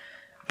guy.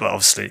 But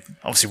obviously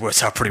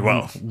worked out pretty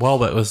well.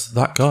 Welbeck was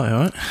that guy,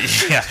 right?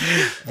 Yeah.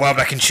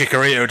 Welbeck and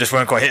Chicharito just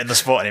weren't quite hitting the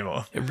spot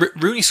anymore.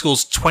 Rooney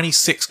scores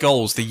 26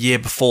 goals the year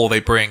before they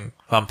bring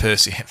Van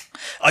Persie in.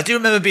 I do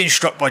remember being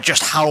struck by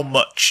just how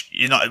much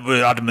United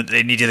were adamant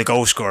they needed a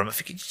goal scorer. I'm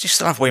thinking, you just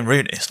still have Wayne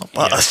Rooney. It's not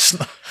bad.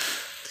 Yeah.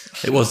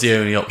 It was the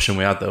only option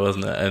we had, though,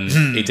 wasn't it? And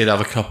he did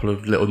have a couple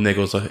of little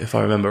niggles, if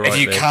I remember right. If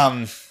you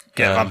can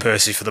get Van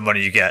Persie for the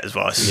money you get as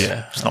well,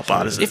 it's not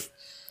bad, is it?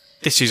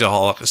 This is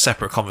a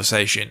separate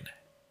conversation.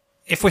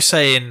 If we're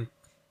saying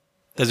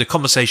there's a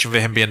conversation for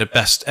him being the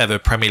best ever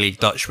Premier League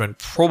Dutchman,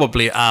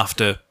 probably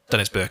after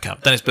Dennis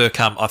Bergkamp. Dennis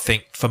Bergkamp, I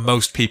think, for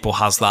most people,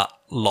 has that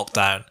locked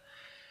down.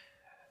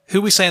 Who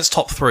are we saying is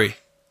top 3?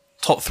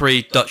 Top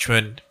 3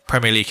 Dutchman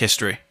Premier League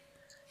history?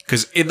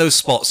 Because in those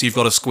spots, you've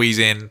got to squeeze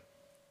in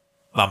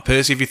Van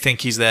Persie if you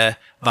think he's there,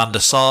 Van der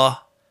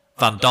Sar,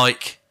 Van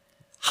Dijk,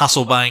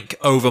 Hasselbank,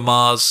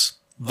 Overmars,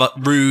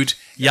 Ruud,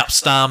 Jaap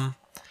Stam.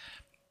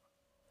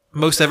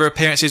 Most ever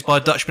appearances by a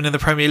Dutchman in the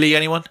Premier League,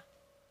 anyone?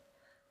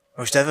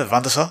 Most ever?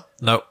 Van der Sar?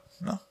 No.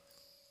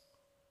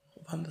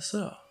 Van der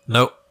Sar?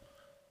 No.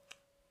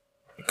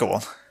 Go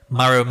on.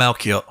 Mario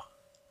Melchiot.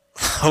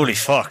 Holy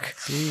fuck.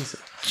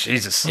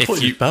 Jesus. I thought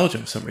he was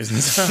Belgium for some reason.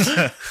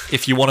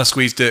 If you want to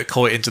squeeze Dirk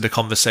Kuyt into the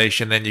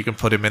conversation, then you can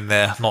put him in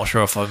there. Not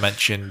sure if I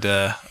mentioned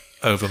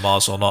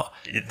Overmars or not.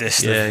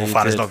 This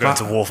fan is not going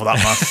to war for that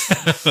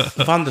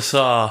man. Van der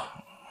Sar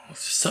was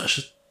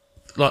such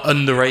a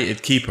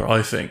underrated keeper,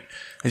 I think.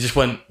 He just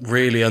went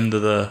really under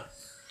the...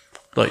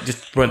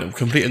 just went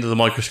completely under the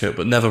microscope,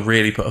 but never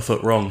really put a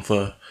foot wrong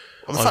for...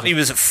 Well, the fact he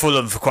was at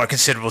Fulham for quite a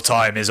considerable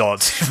time is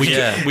odd.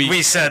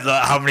 We said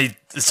how many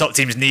the top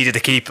teams needed a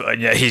keeper,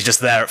 and yet he's just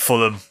there at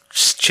Fulham,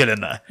 just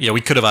chilling there. Yeah,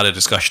 we could have had a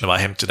discussion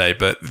about him today,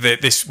 but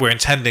we're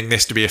intending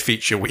this to be a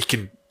feature we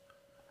can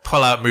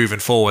pull out moving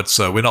forward,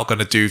 so we're not going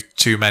to do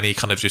too many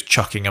kind of just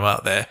chucking him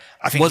out there.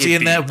 Was he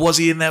in there? Was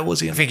he in there? I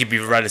think he'd be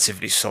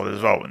relatively solid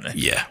as well, wouldn't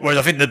he? Yeah. Whereas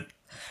I think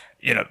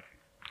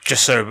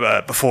just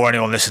so before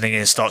anyone listening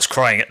in starts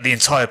crying, the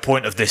entire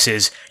point of this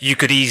is you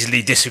could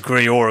easily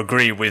disagree or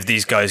agree with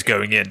these guys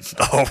going in.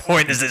 The whole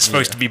point is it's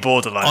supposed to be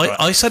borderline.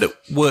 I said at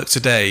work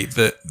today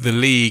that the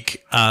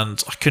league,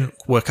 and I couldn't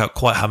work out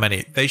quite how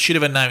many, they should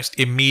have announced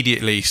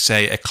immediately,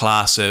 say, a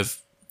class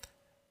of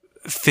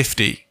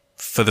 50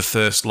 for the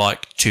first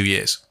 2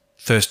 years.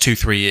 First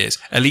 2-3 years.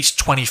 At least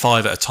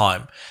 25 at a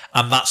time.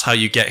 And that's how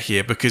you get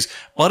here, because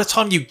by the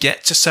time you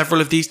get to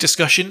several of these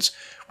discussions,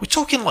 we're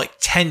talking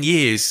 10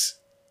 years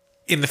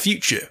in the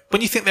future.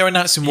 When you think they're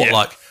announcing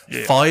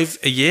 5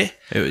 a year?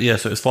 So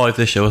it was 5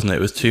 this year, wasn't it?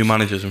 It was 2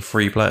 managers and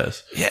 3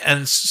 players. Yeah,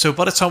 and so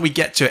by the time we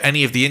get to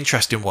any of the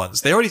interesting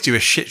ones, they already do a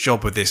shit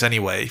job with this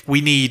anyway. We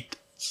need...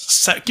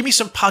 give me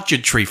some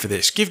pageantry for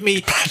this. Give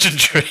me...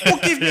 Pageantry? Well,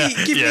 give me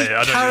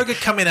Carragher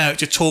coming out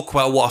to talk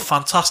about what a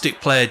fantastic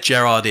player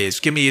Gerrard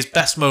is. Give me his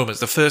best moments,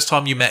 the first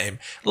time you met him.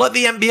 Like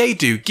the NBA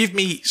do. Give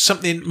me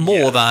something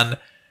more than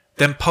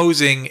them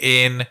posing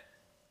in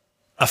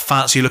a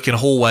fancy-looking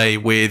hallway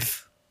with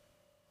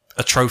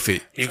a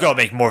trophy. You've got to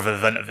make more of an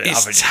event of it,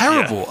 haven't you? It's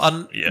terrible.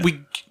 Yeah.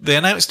 And they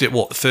announced it,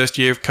 the first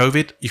year of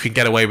COVID? You can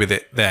get away with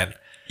it then.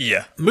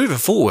 Yeah. Moving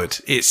forward,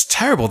 it's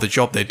terrible the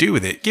job they do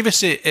with it. Give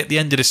us it at the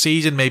end of the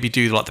season, maybe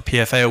do the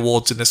PFA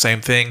Awards and the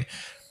same thing,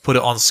 put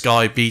it on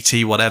Sky,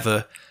 BT,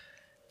 whatever.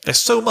 There's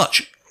so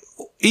much.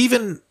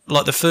 Even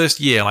the first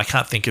year, and I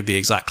can't think of the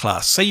exact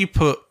class, say you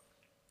put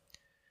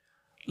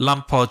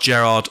Lampard,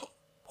 Gerrard,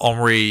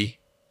 Henry,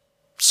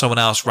 someone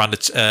else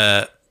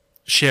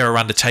Shearer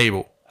around the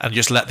table, and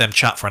just let them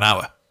chat for an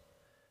hour.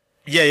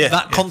 Yeah.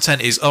 That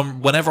content is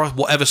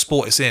whatever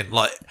sport it's in.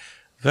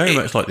 Very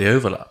much like the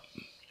overlap,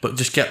 but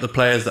just get the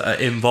players that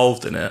are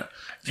involved in it.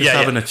 Just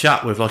having a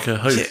chat with a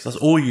host. Yeah. That's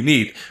all you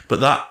need.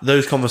 But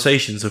those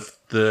conversations of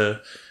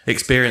the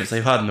experience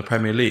they've had in the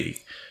Premier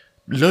League,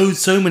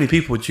 so many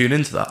people would tune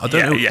into that. I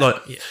don't know,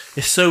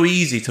 it's so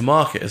easy to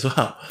market as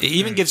well. It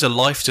even gives a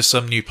life to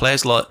some new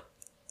players. Like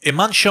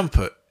Iman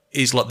Shumpert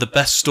is like the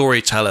best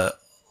storyteller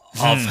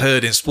I've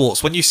heard in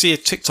sports. When you see a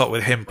TikTok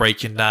with him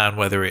breaking down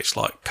whether it's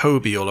like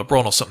Kobe or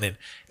LeBron or something,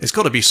 there's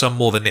got to be some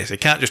more than this. It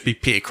can't just be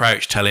Peter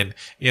Crouch telling,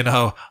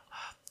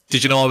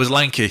 did you know I was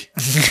lanky?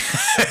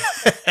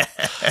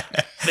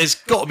 There's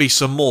got to be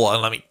some more.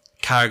 And I mean,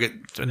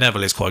 Carrick,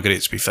 Neville is quite good at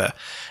it, to be fair.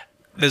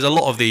 There's a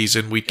lot of these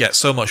and we'd get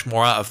so much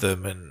more out of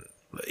them. And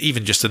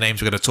even just the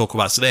names we're going to talk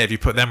about today, if you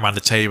put them around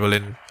the table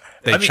and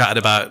they chatted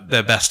about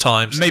their best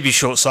times. Maybe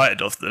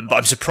short-sighted of them, but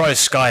I'm surprised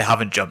Sky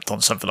haven't jumped on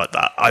something like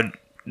that.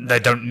 They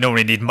don't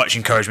normally need much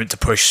encouragement to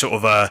push sort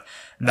of a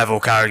Neville,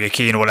 Carrick,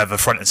 Keane or whatever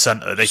front and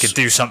centre. They could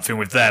do something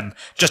with them.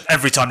 Just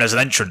every time there's an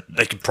entrant,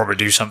 they could probably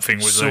do something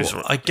with those.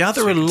 I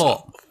gather a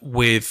lot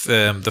with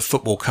the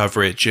football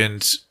coverage,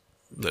 and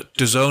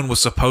DAZN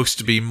was supposed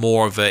to be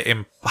more of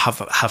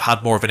have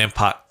had more of an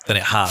impact than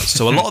it has.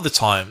 So a lot of the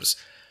times,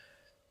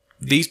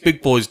 these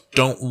big boys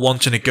don't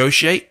want to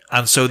negotiate,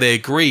 and so they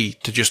agree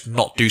to just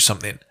not do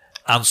something.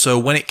 And so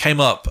when it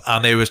came up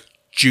and they were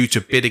due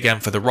to bid again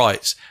for the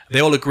rights, they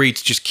all agreed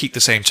to just keep the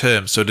same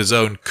terms, so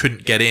DAZN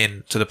couldn't get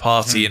in to the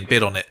party and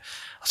bid on it.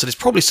 So there's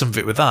probably some of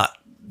it with that.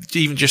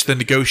 Even just the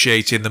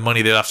negotiating, the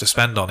money they'll have to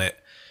spend on it,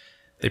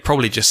 they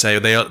probably just say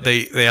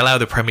they allow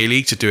the Premier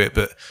League to do it,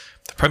 but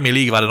the Premier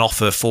League have had an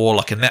offer for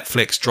like a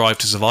Netflix Drive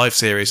to Survive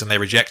series and they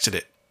rejected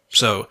it.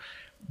 So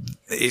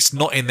it's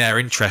not in their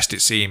interest,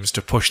 it seems,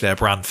 to push their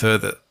brand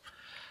further.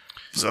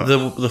 So.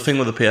 The thing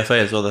with the PFA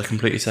as well, they're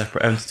completely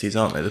separate entities,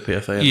 aren't they? The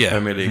PFA and the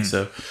Premier League.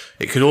 So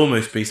it could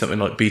almost be something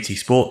like BT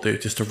Sport do,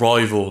 just to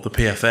rival the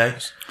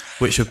PFA,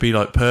 which would be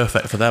like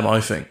perfect for them,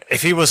 I think.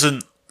 If he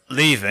wasn't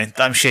leaving,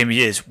 damn shame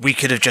he is, we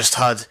could have just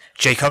had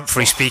Jake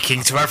Humphrey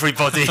speaking to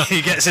everybody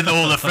who gets in the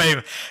Hall of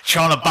Fame,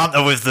 trying to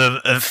banter with them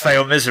and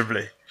fail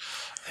miserably.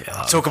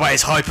 Talk about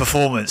his high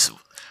performance.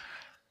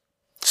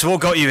 So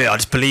what got you here? I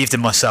just believed in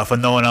myself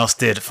and no one else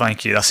did.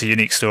 Thank you. That's a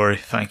unique story.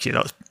 Thank you.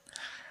 That was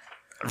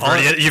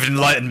really, you've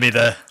enlightened me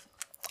there.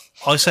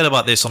 I said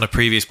about this on a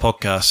previous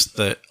podcast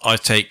that I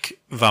take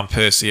Van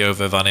Persie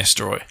over Van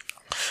Nistelrooy.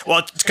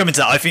 Well, to come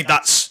into that, I think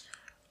that's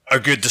a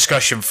good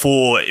discussion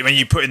for when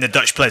you put in the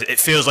Dutch players. It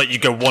feels like you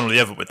go one or the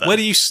other with that. Where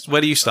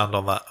do you stand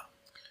on that?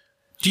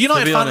 Do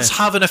United fans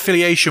have an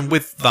affiliation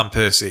with Van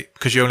Persie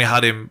because you only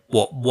had him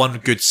one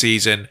good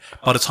season?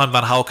 By the time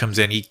Van Gaal comes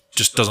in, he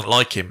just doesn't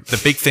like him. The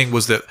big thing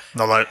was that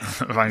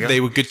they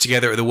were good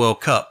together at the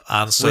World Cup,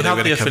 and so we they were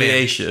had going the to come in.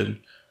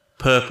 affiliation.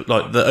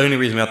 Like the only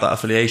reason we had that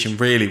affiliation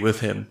really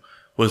with him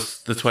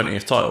was the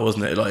 20th title,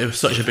 wasn't it? Like it was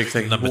such a big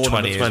thing. Number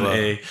 20 as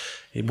well.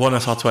 He won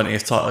us our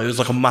 20th title. It was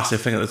like a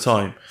massive thing at the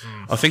time.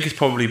 I think it's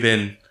probably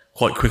been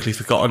quite quickly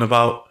forgotten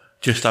about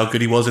just how good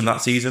he was in that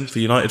season for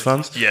United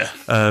fans. Yeah.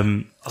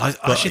 I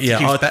actually think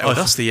he was better with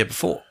us the year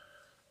before.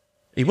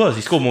 He was.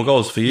 He scored more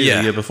goals for you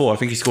the year before. I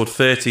think he scored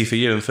 30 for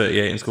you and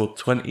 38 and scored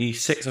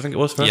 26, I think it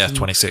was for us. Yeah,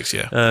 26,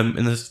 yeah.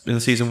 In the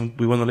season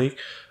we won the league.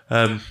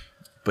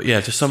 But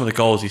yeah, just some of the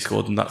goals he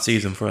scored in that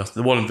season for us.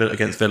 The one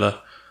against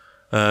Villa,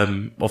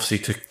 obviously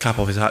to cap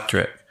off his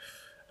hat-trick.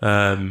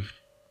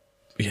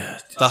 Yeah.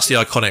 That's the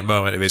iconic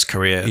moment of his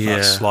career. Yeah.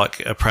 That's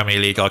like a Premier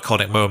League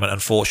iconic moment,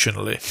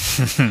 unfortunately.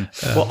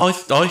 Well,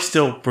 I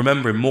still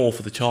remember him more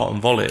for the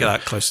Charlton volley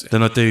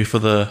than I do for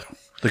the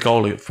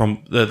goal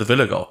from the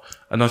Villa goal.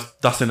 And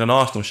that's in an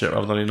Arsenal shirt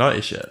rather than a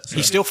United shirt. So.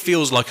 He still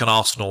feels like an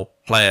Arsenal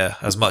player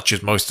as much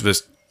as most of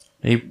us.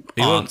 He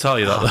won't tell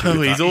you that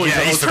though. He's always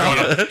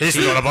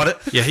forgotten about it.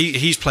 Yeah,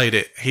 he's played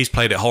it. He's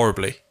played it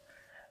horribly.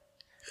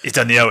 He's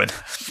done the Owen.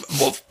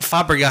 Well,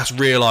 Fabregas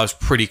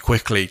realised pretty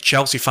quickly.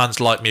 Chelsea fans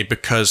like me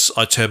because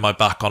I turned my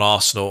back on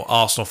Arsenal.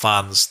 Arsenal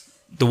fans,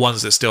 the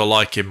ones that still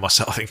like him,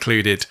 myself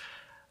included,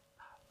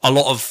 a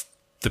lot of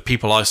the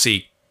people I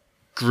see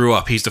grew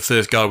up. He's the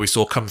first guy we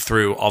saw come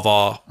through of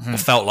our,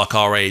 felt like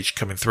our age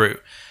coming through.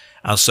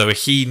 And so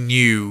he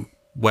knew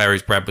where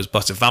his bread was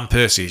buttered. Van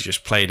Persie's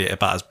just played it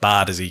about as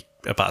bad as he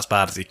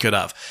could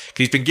have. Because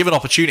he's been given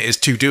opportunities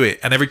to do it,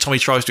 and every time he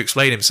tries to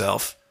explain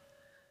himself,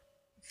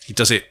 he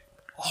does it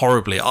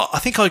horribly. I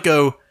think I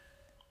go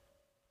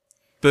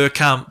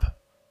Bergkamp,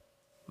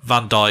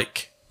 Van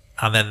Dijk,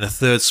 and then the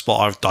third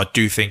spot I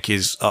do think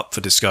is up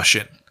for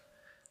discussion.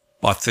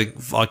 I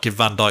think I give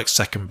Van Dijk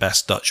second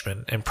best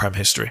Dutchman in Prem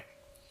history.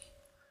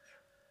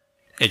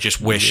 I just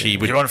wish he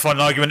would. You want to find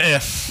an argument here?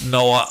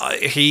 No,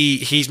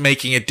 he's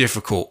making it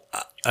difficult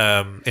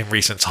in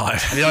recent time.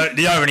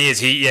 The irony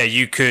is,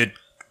 you could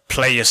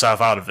play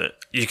yourself out of it.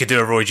 You could do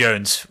a Roy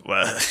Jones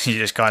where you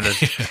just kind of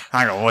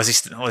hang on. Was he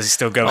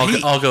still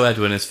going? I'll go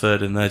Edwin as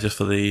third in there just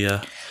for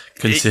the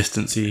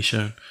consistency he's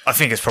shown. I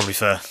think it's probably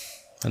fair.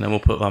 And then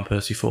we'll put Van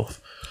Persie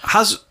fourth.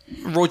 Has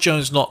Roy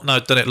Jones not now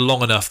done it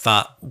long enough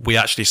that we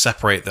actually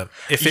separate them?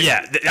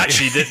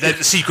 Actually, the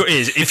secret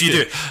is if you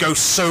do it, go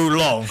so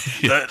long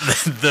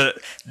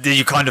that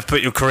you kind of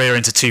put your career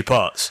into two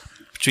parts.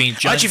 I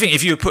actually think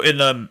if you were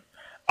putting,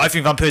 I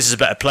think Van Persie is a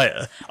better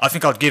player. I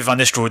think I'd give Van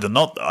Nistelrooy the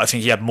nod. I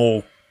think he had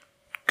more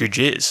good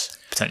years.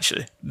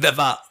 potentially. That's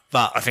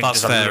think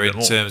just have a fair little in bit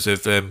more. terms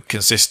of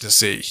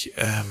consistency.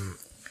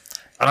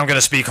 And I'm going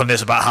to speak on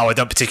this about how I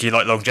don't particularly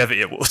like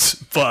longevity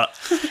awards, but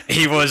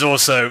he was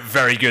also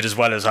very good as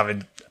well as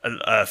having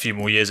a few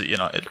more years at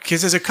United.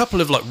 Because there's a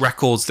couple of like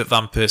records that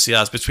Van Persie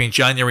has. Between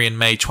January and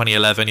May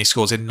 2011, he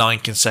scores in 9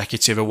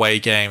 consecutive away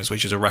games,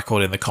 which is a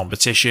record in the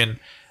competition.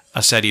 I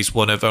said he's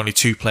one of only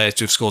 2 players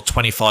to have scored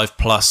 25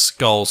 plus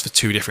goals for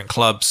 2 different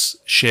clubs.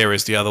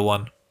 Shearer's the other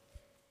one.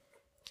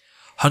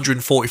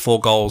 144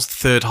 goals,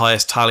 third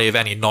highest tally of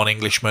any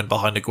non-Englishman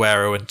behind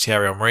Aguero and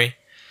Thierry Henry.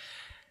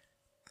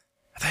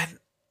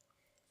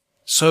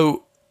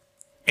 So,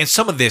 in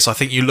some of this, I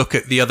think you look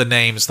at the other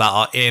names that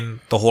are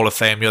in the Hall of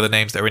Fame, the other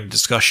names that are in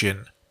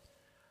discussion.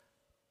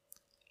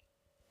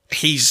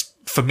 He's,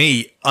 for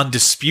me,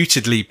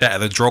 undisputedly better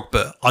than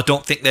Drogba. I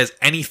don't think there's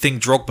anything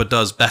Drogba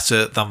does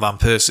better than Van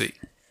Persie.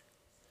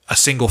 A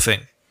single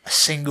thing. A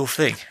single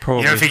thing.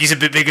 Probably. You don't think he's a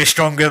bit bigger,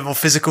 stronger, more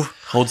physical?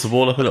 Holds the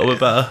ball up a little bit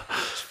better.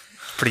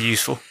 Pretty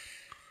useful.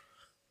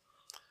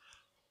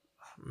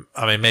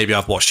 I mean, maybe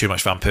I've watched too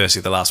much Van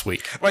Persie the last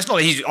week. Well, it's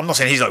not. I'm not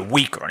saying he's like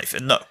weak or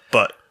anything. No,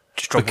 but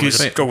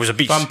Drogba was a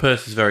beast. Van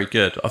Persie's very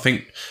good. I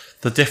think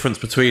the difference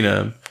between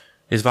them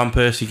is Van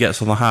Persie gets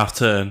on the half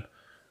turn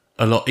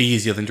a lot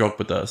easier than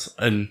Drogba does,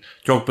 and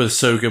Drogba's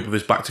so good with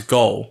his back to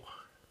goal,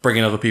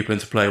 bringing other people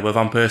into play. Where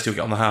Van Persie will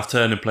get on the half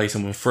turn and play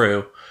someone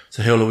through,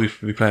 so he'll always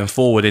be playing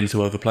forward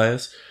into other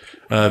players.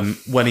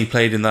 When he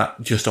played in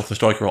that just off the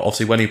striker role,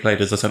 obviously when he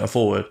played as a centre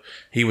forward,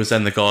 he was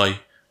then the guy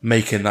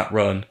making that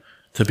run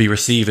to be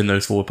receiving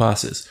those forward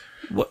passes.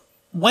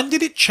 When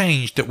did it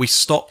change that we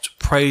stopped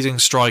praising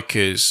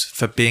strikers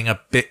for being a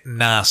bit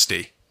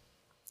nasty?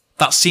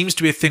 That seems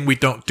to be a thing we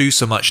don't do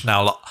so much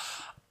now. Like,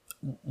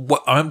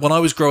 when I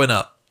was growing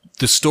up,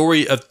 the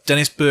story of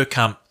Dennis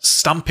Bergkamp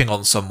stamping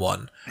on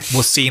someone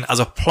was seen as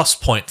a plus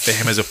point for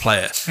him as a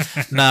player.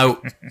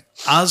 Now,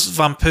 as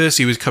Van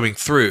Persie was coming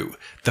through,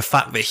 the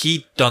fact that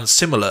he'd done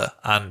similar,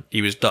 and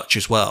he was Dutch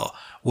as well,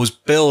 was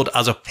billed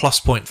as a plus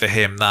point for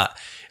him that,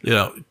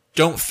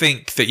 don't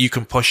think that you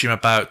can push him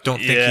about. Don't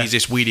think he's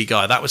this weedy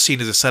guy. That was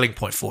seen as a selling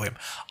point for him.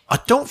 I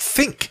don't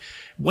think,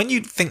 when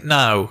you think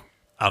now,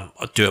 and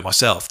I do it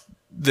myself,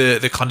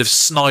 the kind of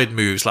snide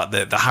moves, like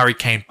the Harry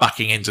Kane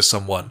backing into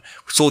someone.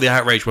 We saw the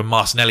outrage when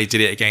Martinelli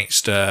did it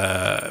against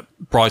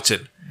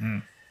Brighton.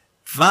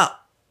 That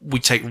we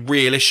take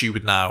real issue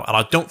with now. And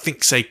I don't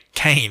think, say,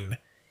 Kane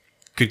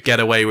could get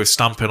away with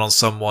stamping on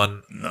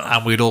someone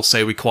and we'd all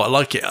say we quite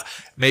like it.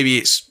 Maybe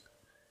it's...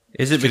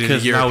 Is it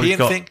because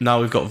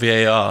now we've got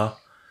VAR?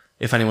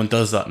 If anyone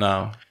does that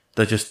now,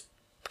 they're just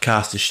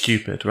cast as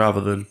stupid rather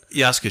than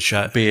that's a good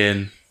shout.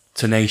 Being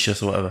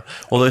tenacious or whatever.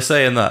 Although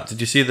saying that, did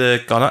you see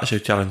the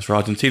Garnacho challenge for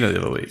Argentina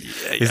the other week?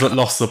 He's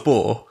lost the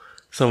ball.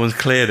 Someone's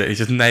cleared it. He's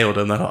just nailed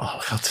it. And they're like, oh,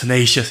 look how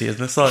tenacious he is.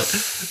 And it's like,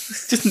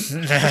 it's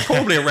just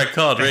probably a red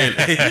card, really.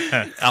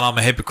 And I'm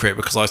a hypocrite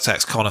because I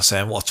text Connor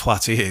saying what a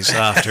twat he is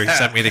after he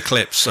sent me the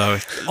clips. So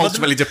it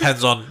ultimately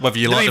depends on whether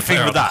you like the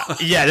player or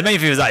not. Yeah, the main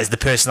thing with that is the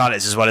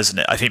personalities as well, isn't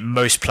it? I think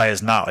most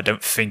players now, I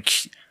don't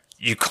think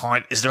you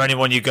can't... Is there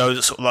anyone you go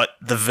that's sort of like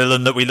the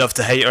villain that we love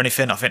to hate or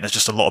anything? I think there's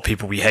just a lot of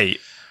people we hate.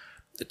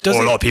 A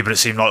lot of people that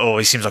seem like,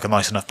 he seems like a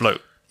nice enough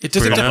bloke.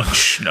 Does it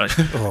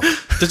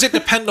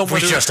depend on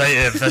whether... We just hate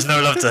him. There's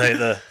no love to hate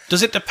there.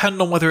 Does it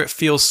depend on whether it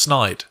feels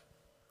snide?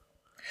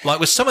 Like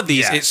with some of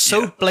these, it's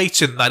so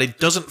blatant that it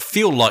doesn't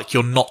feel like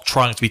you're not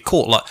trying to be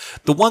caught. Like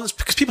the ones...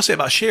 Because people say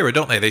about Shearer,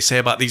 don't they? They say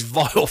about these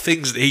vile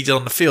things that he did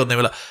on the field, and they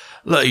were like,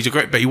 look, he's a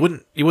great... But he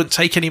wouldn't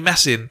take any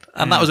messing.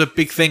 And that was a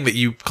big thing that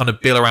you kind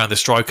of bill around the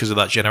strikers of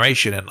that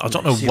generation. And I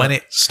don't know when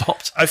it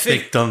stopped. I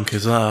think... Big dunk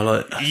as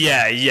well.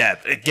 Yeah.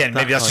 Again,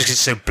 maybe that's just 'cause it's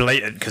so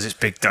blatant because it's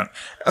big dunk.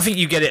 I think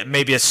you get it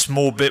maybe a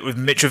small bit with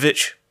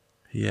Mitrovic.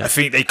 Yeah. I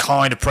think they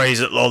kind of praise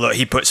it, that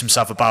he puts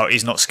himself about.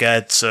 He's not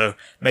scared. So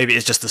maybe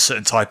it's just a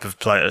certain type of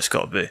player it's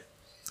got to be.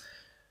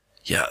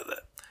 Yeah.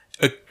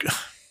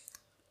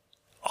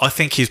 I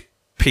think his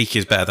peak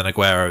is better than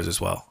Aguero's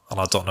as well. And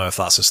I don't know if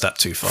that's a step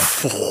too far.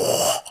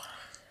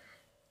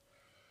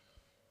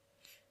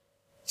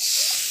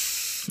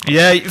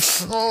 Yeah.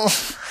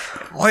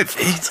 Might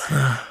be.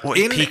 What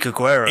peak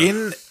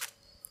Aguero?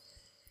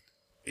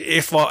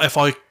 If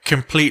I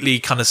completely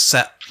kind of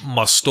set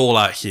my stall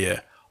out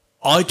here,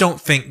 I don't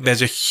think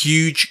there's a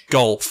huge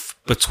gulf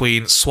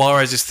between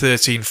Suarez's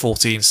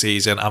 13-14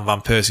 season and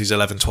Van Persie's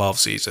 11-12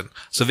 season.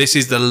 So this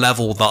is the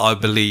level that I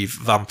believe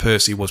Van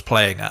Persie was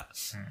playing at.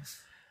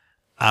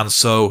 And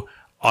so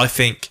I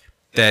think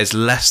there's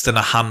less than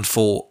a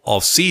handful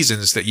of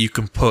seasons that you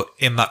can put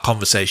in that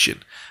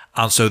conversation.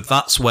 And so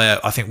that's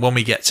where I think when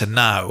we get to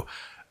now,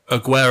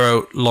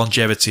 Aguero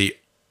longevity,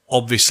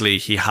 obviously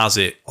he has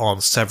it on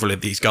several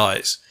of these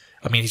guys.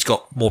 I mean, he's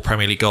got more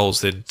Premier League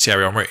goals than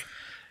Thierry Henry.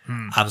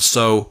 And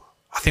so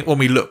I think when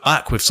we look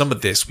back with some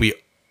of this, we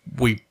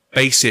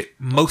base it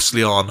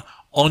mostly on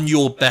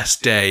your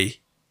best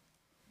day,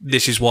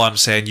 this is why I'm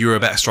saying you're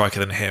a better striker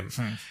than him.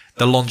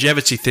 The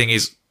longevity thing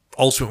is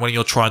ultimately when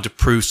you're trying to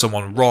prove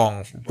someone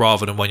wrong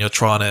rather than when you're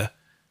trying to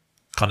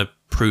kind of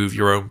prove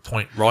your own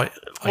point right,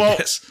 I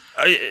guess.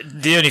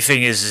 The only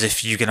thing is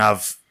if you can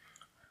have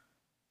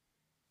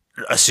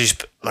a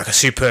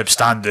superb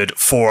standard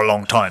for a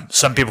long time.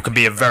 Some people can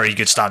be a very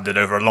good standard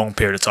over a long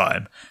period of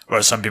time,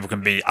 whereas some people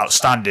can be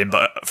outstanding,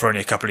 but for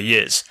only a couple of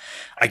years.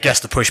 I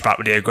guess the pushback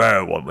with the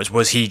Aguero one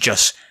was he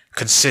just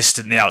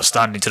consistently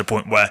outstanding to the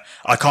point where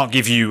I can't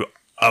give you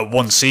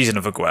one season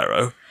of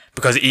Aguero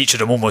because each of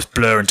them almost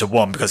blur into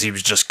one because he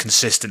was just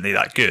consistently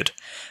that good.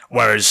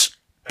 Whereas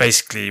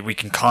basically we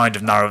can kind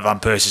of narrow Van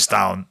Persie's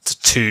down to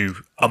 2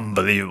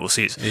 unbelievable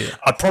seasons. Yeah.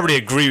 I'd probably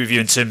agree with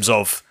you in terms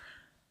of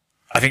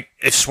I think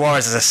if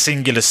Suarez as a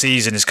singular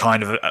season is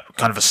kind of a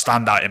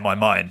standout in my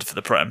mind for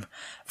the Prem,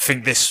 I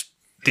think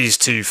these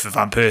 2 for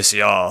Van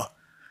Persie are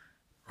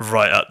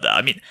right up there.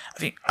 I mean, I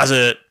think as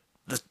the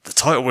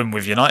title win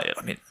with United,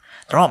 I mean,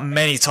 there aren't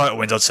many title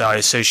wins I'd say I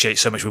associate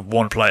so much with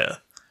one player.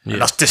 Yeah.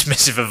 And that's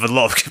dismissive of a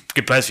lot of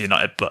good players for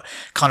United, but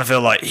kind of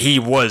feel like he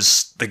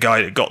was the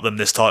guy that got them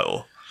this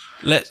title.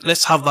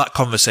 Let's have that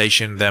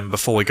conversation then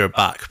before we go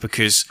back,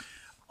 because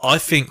I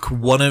think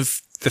one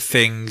of the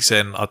things,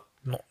 and I'm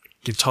not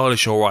entirely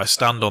sure where I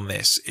stand on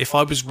this, if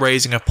I was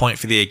raising a point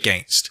for the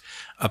against,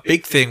 a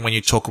big thing when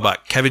you talk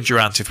about Kevin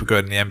Durant, if we go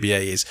in the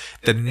NBA, is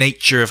the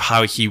nature of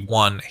how he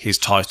won his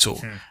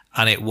title.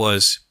 And it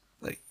was,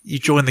 you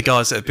join the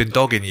guys that have been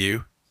dogging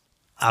you,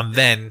 and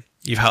then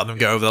you've helped them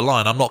get over the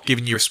line. I'm not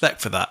giving you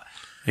respect for that.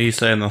 Are you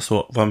saying that's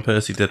what Van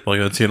Persie did by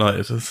going to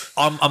United?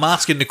 I'm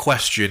asking the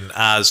question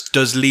as,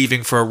 does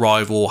leaving for a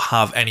rival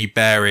have any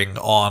bearing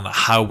on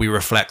how we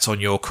reflect on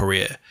your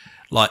career?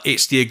 Like,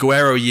 it's the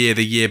Aguero year,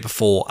 the year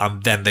before,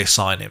 and then they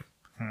sign him.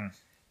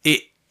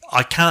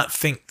 I can't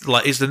think,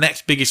 like, is the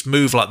next biggest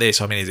move like this?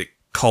 I mean, is it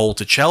Cole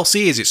to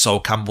Chelsea? Is it Sol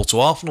Campbell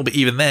to Arsenal? But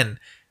even then,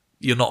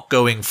 you're not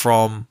going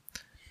from,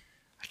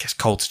 I guess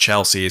Cole to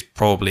Chelsea is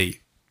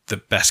probably the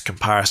best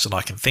comparison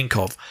I can think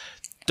of.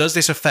 Does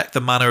this affect the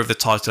manner of the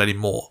title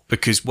anymore?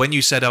 Because when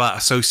you said about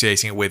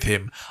associating it with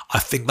him, I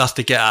think that's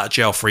the get out of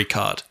jail free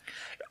card.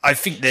 I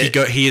think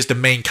that he is the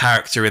main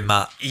character in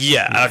that.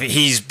 Yeah, I think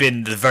he's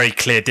been the very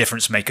clear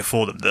difference maker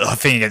for them. The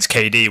thing against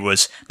KD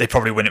was they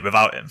probably win it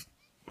without him.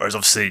 Whereas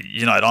obviously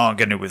United aren't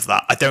going to with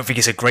that. I don't think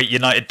it's a great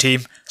United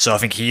team, so I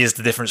think he is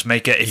the difference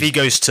maker. If he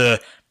goes to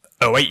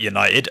 08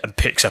 United and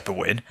picks up a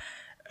win,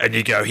 and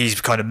you go,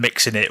 he's kind of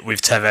mixing it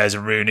with Tevez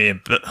and Rooney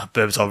and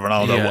Berbatov,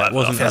 Ronaldo. Yeah, whatever. it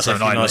wasn't as if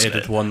 09, United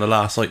had won the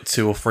last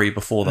 2 or 3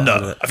 before that.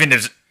 No, I think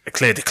there's a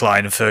clear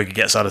decline and Fergie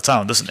gets out of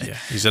town, doesn't he? Yeah,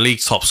 he's a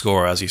league top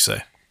scorer, as you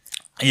say.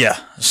 Yeah,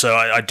 so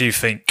I do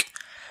think,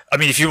 I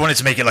mean, if you wanted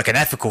to make it like an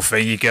ethical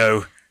thing, you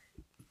go,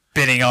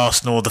 binning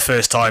Arsenal the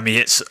first time he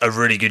hits a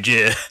really good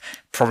year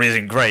probably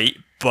isn't great,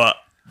 but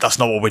that's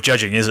not what we're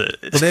judging, is it?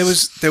 Well,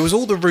 there was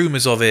all the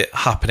rumours of it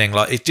happening.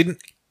 Like, it didn't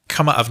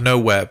come out of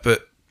nowhere,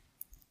 but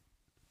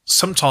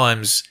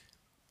sometimes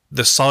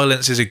the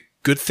silence is a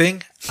good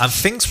thing, and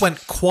things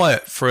went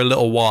quiet for a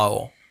little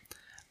while.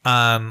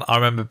 And I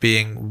remember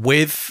being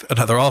with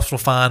another Arsenal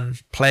fan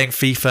playing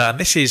FIFA, and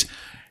this is,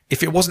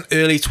 if it wasn't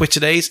early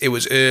Twitter days, it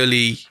was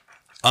early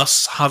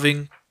us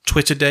having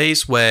Twitter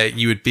days where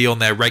you would be on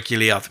there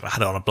regularly. I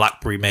had it on a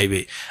BlackBerry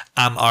maybe.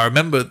 And I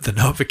remember the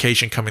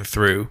notification coming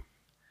through.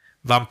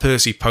 Van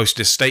Persie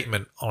posted a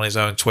statement on his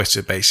own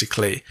Twitter,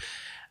 basically.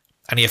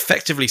 And he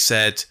effectively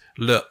said,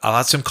 look, I've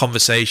had some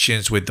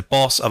conversations with the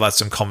boss. I've had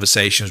some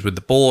conversations with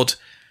the board.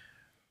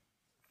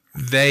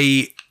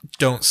 They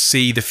don't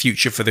see the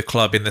future for the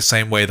club in the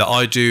same way that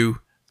I do.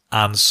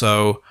 And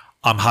so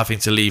I'm having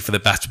to leave for the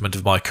betterment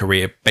of my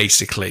career,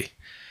 basically.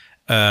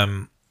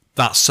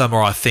 That summer,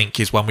 I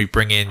think, is when we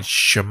bring in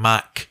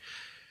Shamak,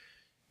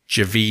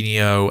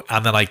 Gervinho,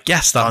 and then I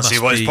guess that must see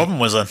what his problem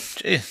was then.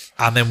 Gee.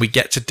 And then we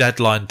get to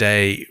deadline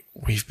day.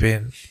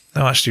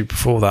 No, actually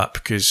before that,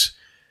 because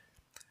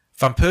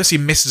Van Persie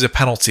misses a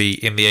penalty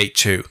in the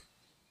 8-2.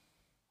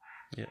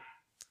 Yeah.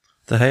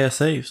 De Gea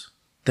saves.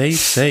 Dave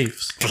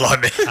saves.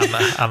 Blimey.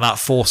 And that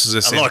forces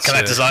us a lot of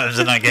collector's items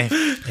in that game.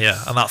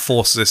 Yeah, and that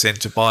forces us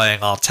into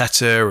buying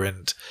Arteta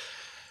and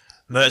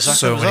Mertesacker,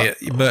 so many.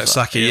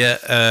 Mertesacker,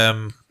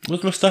 yeah.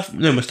 Was Mustafi?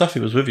 No,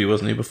 Mustafi was with you,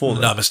 wasn't he? Before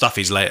that. No,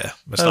 Mustafi's later.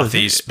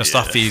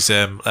 Mustafi's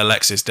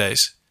Alexis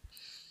days.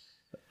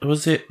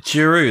 Was it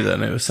Giroud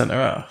then? It was centre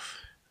half.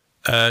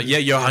 Yeah,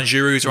 Johan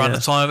Giroud's around the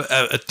time.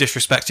 A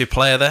disrespected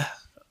player there.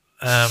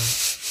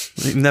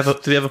 Did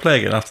he ever play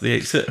again after the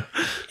 8-2?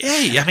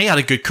 Yeah, I mean, he had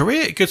a good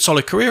career, good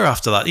solid career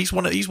after that. He's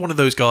one of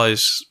those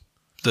guys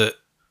that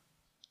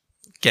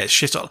gets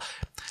shit on.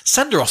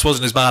 Senderos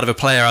wasn't as bad of a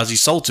player as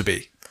he's sold to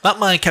be. That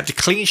man kept a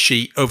clean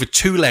sheet over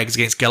 2 legs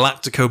against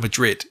Galactico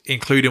Madrid,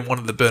 including one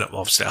of the Bernabeu.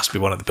 Obviously, it has to be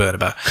one of the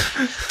Bernabeu.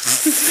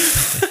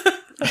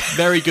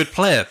 Very good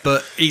player,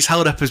 but he's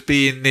held up as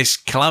being this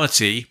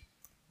calamity.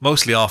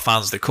 Mostly our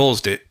fans that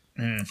caused it.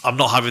 I'm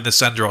not having the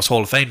Senderos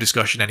Hall of Fame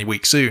discussion any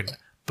week soon,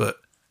 but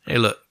hey,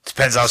 look.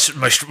 Depends how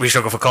much we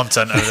struggle for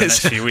content over the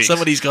next few weeks.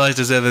 Some of these guys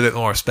deserve a bit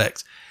more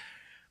respect.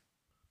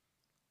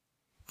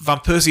 Van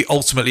Persie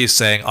ultimately is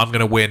saying, I'm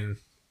going to win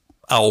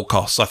at all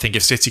costs. I think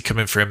if City come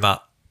in for him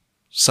that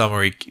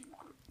summer,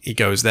 he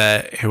goes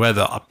there.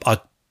 Whoever,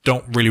 I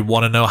don't really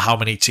want to know how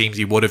many teams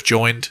he would have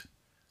joined.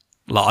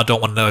 Like, I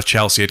don't want to know if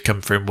Chelsea had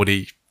come for him. Would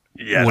he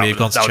have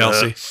gone to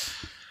Chelsea?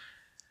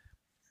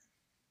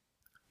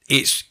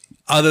 It's,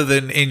 other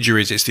than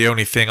injuries, it's the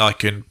only thing I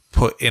can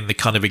put in the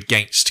kind of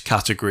against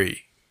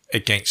category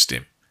against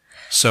him.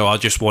 So I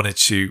just wanted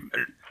to...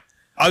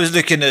 I was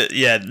looking at,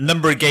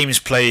 number of games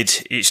played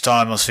each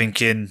time. I was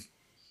thinking,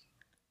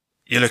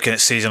 you're looking at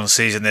season on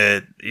season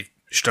there, you're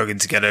struggling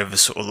to get over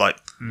sort of like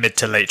mid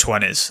to late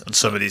 20s on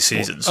some of these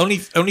seasons. Only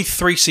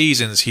 3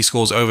 seasons he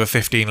scores over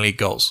 15 league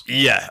goals.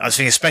 Yeah, I was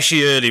thinking,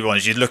 especially early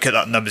ones, you look at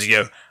that numbers,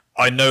 you go,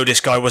 I know this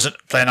guy wasn't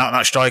playing out in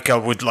that striker. I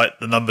would like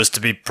the numbers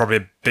to be probably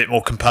a bit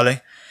more compelling.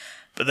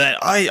 But then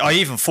I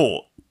even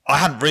thought, I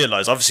hadn't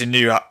realised, obviously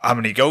knew how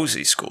many goals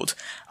he scored.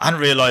 I hadn't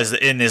realised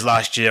that in his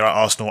last year at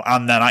Arsenal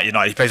and then at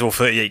United, he plays all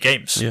 38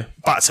 games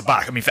back to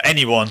back. I mean, for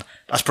anyone,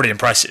 that's pretty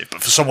impressive.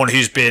 But for someone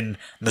who's been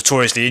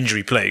notoriously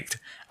injury plagued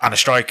and a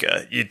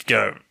striker, you'd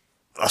go,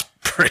 that's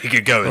pretty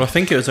good going. Well, I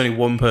think it was only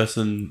one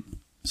person.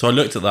 So I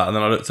looked at that and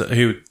then I looked at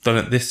who had done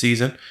it this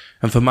season.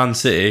 And for Man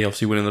City,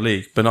 obviously winning the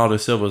league, Bernardo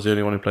Silva was the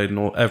only one who played in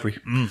all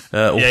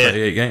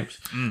 38 games.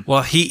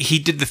 Well, he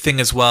did the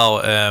thing as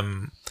well.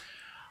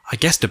 I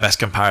guess the best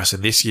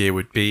comparison this year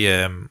would be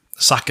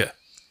Saka.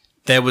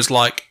 There was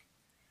like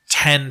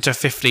 10 to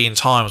 15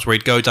 times where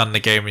he'd go down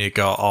the game and you'd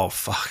go, oh,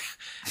 fuck,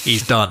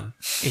 he's done.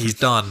 He's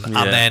done.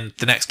 Yeah. And then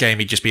the next game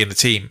he'd just be in the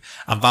team.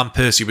 And Van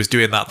Persie was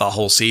doing that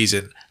whole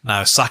season.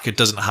 Now, Saka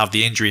doesn't have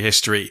the injury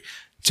history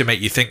to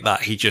make you think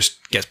that. He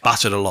just gets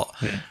battered a lot.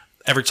 Yeah.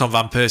 Every time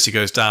Van Persie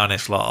goes down,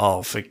 it's like,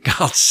 oh, for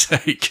God's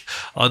sake,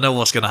 I know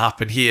what's going to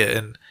happen here.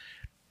 And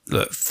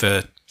look,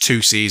 for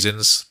 2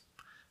 seasons...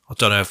 I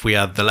don't know if we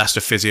had the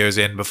Leicester physios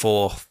in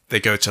before they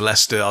go to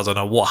Leicester. I don't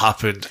know what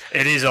happened.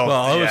 It is on.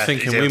 Well, I was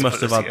thinking we must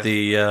have had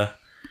the...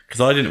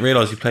 Because I didn't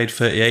realise he played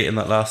 38 in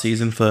that last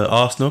season for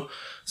Arsenal.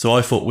 So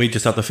I thought we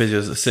just had the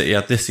physios that City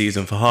had this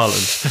season for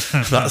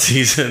Haaland. That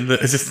season.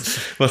 That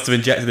just must have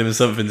injected him in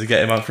something to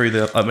get him out through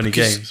that many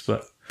games.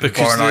 But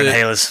because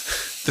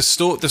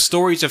the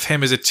stories of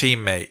him as a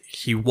teammate,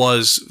 he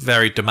was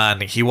very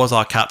demanding. He was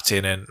our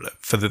captain, and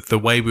for the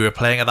way we were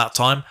playing at that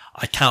time,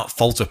 I can't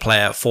fault a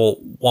player for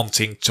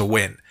wanting to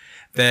win.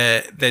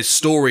 There's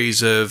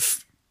stories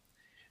of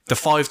the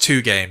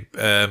 5-2 game,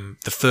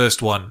 the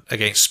first one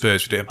against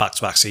Spurs. We're doing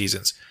back-to-back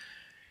seasons.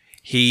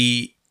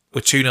 We're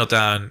 2-0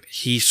 down.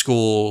 He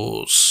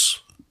scores...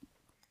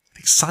 I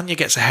think Sanya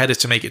gets a header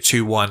to make it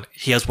 2-1.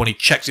 He has one. He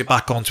checks it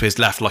back onto his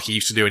left like he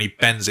used to do, and he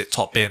bends it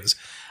top bins.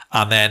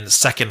 And then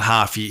second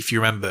half, if you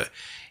remember,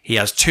 he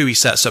has 2 he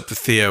sets up for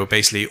Theo.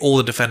 Basically, all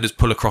the defenders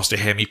pull across to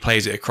him. He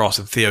plays it across,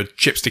 and Theo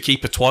chips the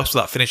keeper twice for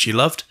that finish he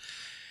loved.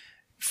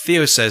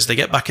 Theo says they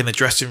get back in the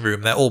dressing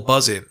room. They're all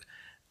buzzing.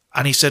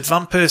 And he said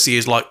Van Persie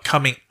is like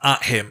coming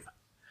at him.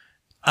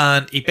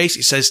 And he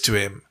basically says to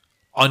him,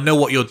 I know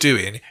what you're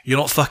doing. You're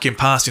not fucking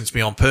passing to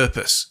me on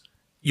purpose.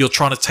 You're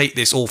trying to take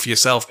this all for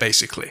yourself,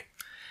 basically.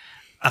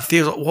 And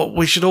Theo's like, well,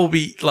 we should all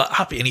be like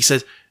happy. And he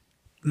says,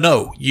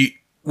 no,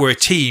 we're a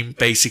team,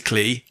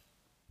 basically.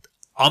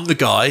 I'm the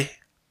guy.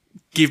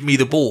 Give me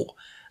the ball.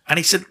 And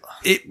he said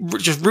it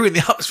just ruined the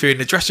atmosphere in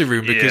the dressing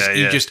room because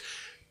he just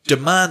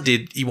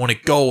demanded, he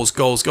wanted goals.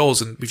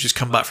 And we've just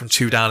come back from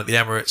 2 down at the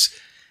Emirates.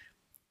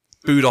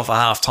 Booed off at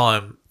half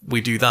time.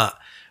 We do that.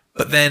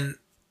 But then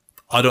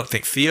I don't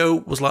think Theo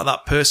was like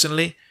that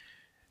personally.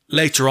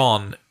 Later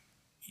on,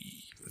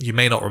 you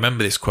may not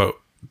remember this quote.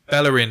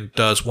 Bellerin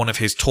does one of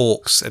his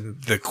talks,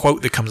 and the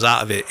quote that comes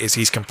out of it is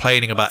he's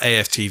complaining about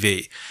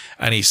AFTV,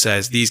 and he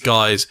says these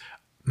guys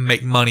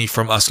make money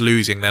from us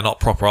losing. They're not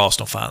proper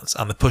Arsenal fans.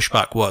 And the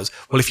pushback was,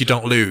 well, if you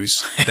don't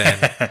lose,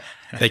 then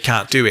they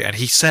can't do it. And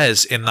he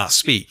says in that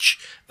speech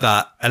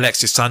that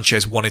Alexis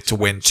Sanchez wanted to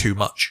win too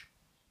much,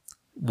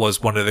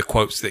 was one of the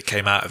quotes that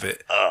came out of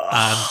it.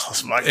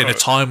 And in a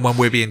time when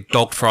we're being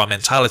dogged for our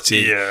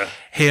mentality,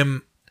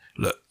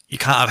 look, you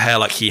can't have hair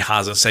like he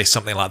has and say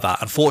something like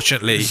that.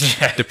 Unfortunately,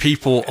 the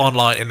people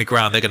online in the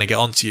ground, they're going to get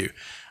onto you.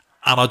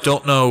 And I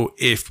don't know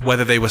if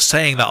whether they were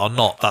saying that or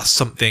not, that's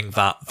something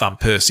that Van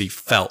Persie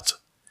felt.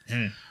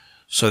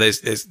 So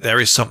there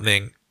is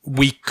something.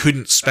 We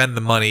couldn't spend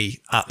the money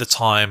at the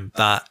time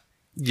that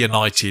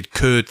United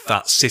could,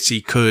 that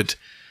City could.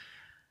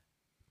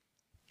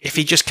 If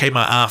he just came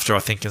out after, I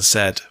think, and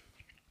said,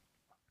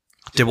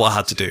 did what I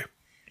had to do.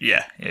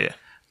 Yeah.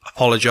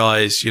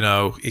 Apologise,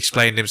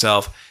 explained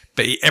himself.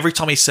 But every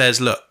time he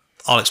says, look,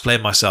 I'll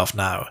explain myself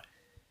now,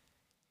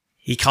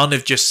 he kind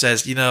of just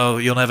says,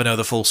 you'll never know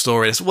the full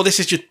story. And I said, well, this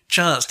is your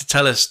chance to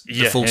tell us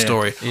the full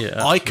story.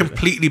 Yeah, I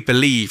completely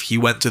believe he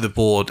went to the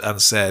board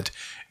and said,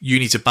 you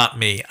need to back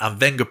me. And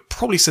Wenger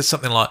probably said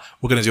something like,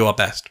 we're going to do our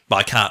best, but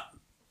I can't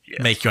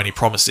make you any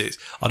promises.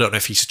 I don't know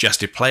if he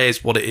suggested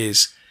players, what it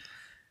is.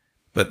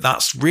 But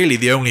that's really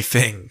the only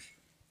thing.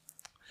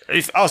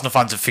 If Arsenal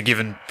fans have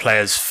forgiven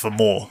players for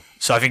more.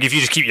 So I think if you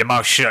just keep your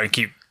mouth shut and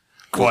keep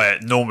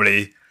quiet,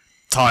 normally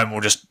time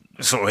will just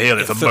sort of heal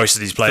it for most of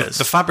these players.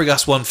 The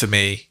Fabregas one for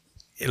me,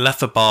 it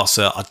left for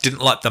Barca. I didn't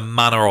like the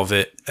manner of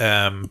it.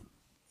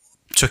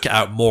 Took it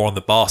out more on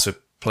the Barca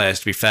players,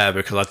 to be fair,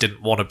 because I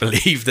didn't want to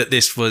believe that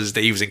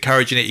he was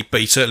encouraging it, but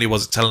he certainly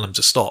wasn't telling them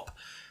to stop.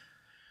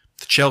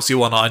 The Chelsea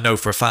one, I know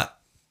for a fact.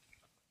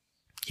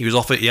 He was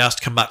offered. He asked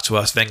to come back to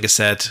us. Wenger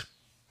said,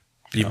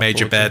 "You made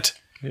your bed."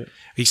 Yeah.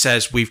 He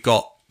says, "We're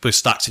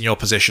stacked in your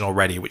position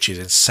already," which is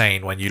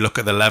insane when you look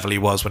at the level he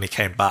was when he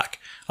came back.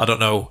 I don't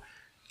know.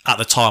 At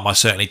the time, I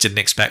certainly didn't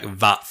expect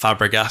that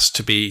Fabregas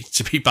to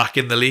be back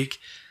in the league,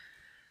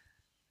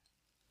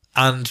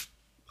 and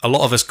a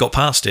lot of us got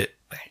past it.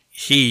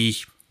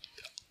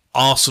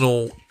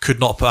 Arsenal could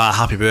not put a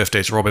happy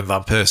birthday to Robin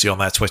van Persie on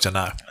their Twitter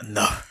now.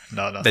 No.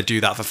 They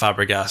do that for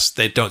Fabregas.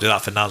 They don't do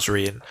that for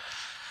Nasri. And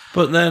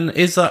But then,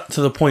 is that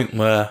to the point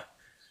where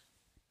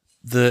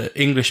the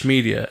English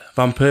media,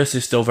 Van Persie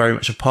is still very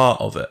much a part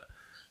of it?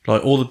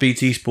 Like all the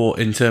BT Sport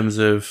in terms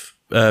of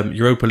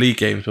Europa League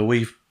games where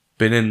we've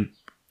been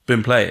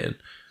playing,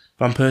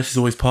 Van Persie's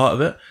always part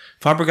of it.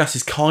 Fabregas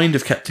has kind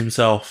of kept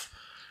himself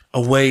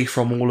away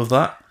from all of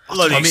that.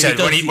 Like you said,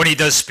 when he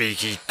does speak,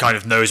 he kind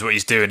of knows what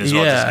he's doing as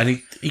well. Yeah,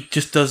 and he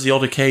just does the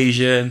odd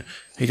occasion.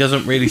 He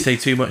doesn't really say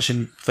too much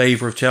in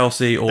favour of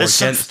Chelsea or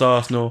against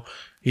Arsenal.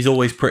 He's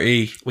always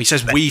pretty... he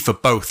says "we" for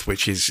both,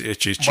 which is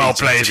cheating, well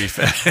played. to be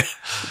fair.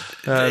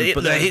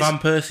 but then Van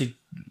Persie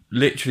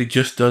literally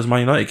just does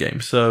Man United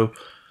games, so...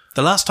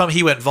 The last time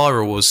he went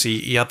viral was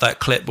he had that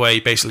clip where he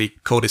basically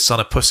called his son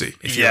a pussy.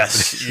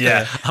 Yes,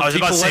 yeah. I was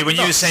about to say, when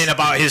you were saying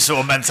about his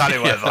sort of mentality,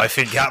 whatever, I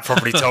think that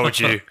probably told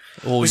you.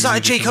 Was that a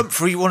Jake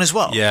Humphrey one as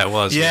well? Yeah, it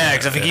was. Yeah,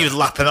 because I think he was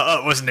lapping it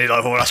up, wasn't he?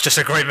 Like, that's just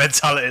a great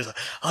mentality. It's like,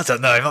 I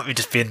don't know, he might be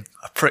just being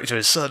a prick to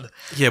his son.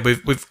 Yeah,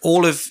 with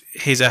all of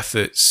his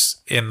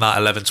efforts in that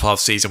 11-12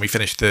 season, we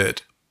finished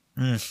third.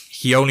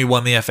 He only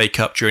won the FA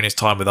Cup during his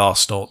time with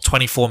Arsenal,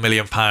 £24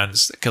 million,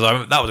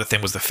 because that was the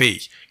thing, was the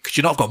fee. Could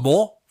you not have got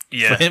more?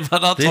 Yeah. For him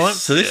at that time?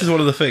 So this is one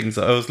of the things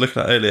that I was looking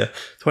at earlier.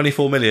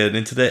 24 million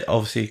in today,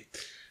 obviously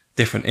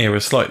different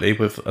eras slightly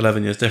with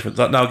 11 years difference.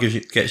 That now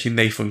gets you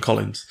Nathan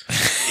Collins.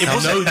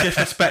 No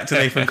disrespect to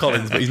Nathan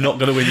Collins, but he's not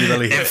going to win you the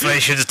league.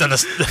 Inflation's done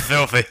us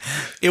filthy.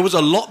 It was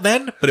a lot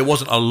then, but it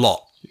wasn't a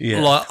lot.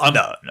 Yeah.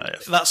 No.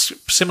 That's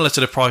similar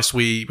to the price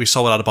we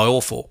sold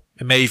Adebayor for.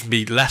 It may even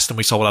be less than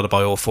we sold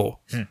Adebayor for.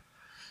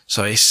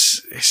 So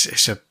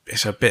it's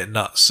a bit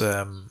nuts.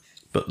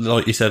 But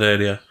like you said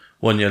earlier,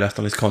 1 year left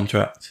on his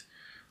contract.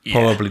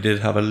 Probably did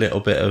have a little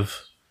bit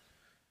of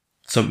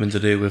something to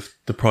do with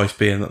the price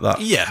being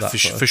that.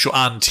 For sure.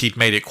 And he'd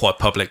made it quite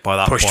public by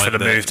that Pushed point for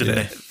the move,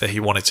 didn't he? That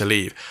he wanted to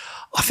leave.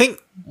 I think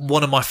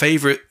one of my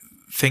favourite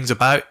things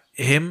about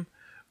him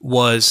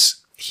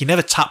was he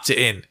never tapped it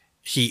in.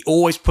 He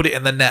always put it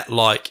in the net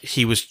like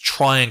he was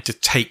trying to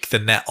take the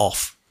net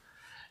off.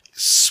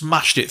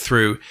 Smashed it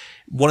through.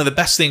 One of the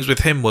best things with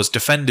him was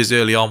defenders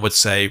early on would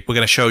say, "We're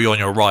going to show you on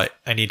your right,"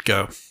 and he'd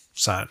go,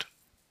 "Sound.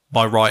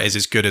 My right is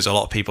as good as a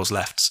lot of people's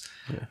lefts."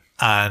 Yeah.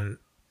 And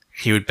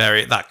he would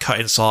bury it. That cut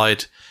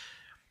inside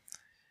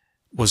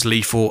was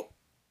lethal.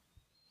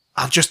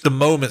 And just the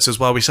moments as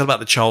well. We said about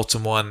the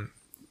Charlton one,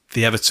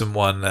 the Everton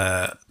one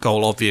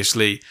goal,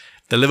 obviously.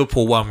 The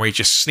Liverpool one where he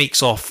just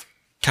sneaks off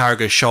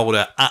Carragher's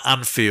shoulder at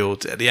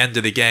Anfield at the end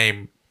of the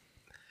game.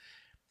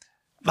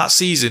 That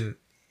season,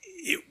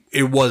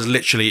 it was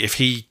literally,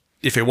 if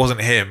it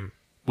wasn't him,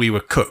 we were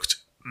cooked.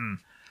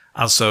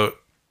 And so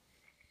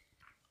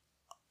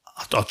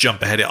I'll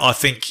jump ahead. I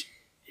think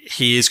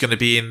he is going to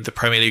be in the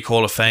Premier League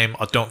Hall of Fame.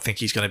 I don't think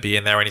he's going to be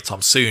in there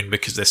anytime soon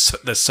because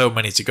there's so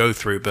many to go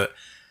through. But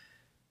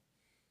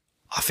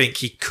I think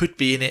he could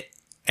be in it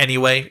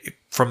anyway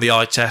from the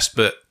eye test.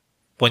 But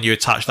when you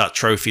attach that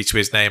trophy to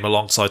his name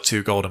alongside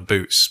 2 golden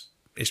boots,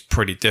 it's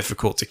pretty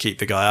difficult to keep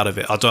the guy out of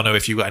it. I don't know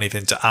if you've got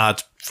anything to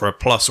add for a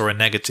plus or a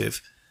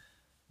negative.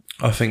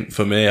 I think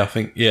for me,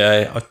 like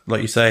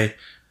you say,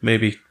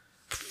 maybe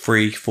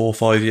 3, 4,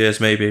 5 years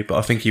maybe, but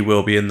I think he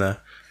will be in there.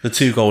 The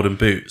 2 golden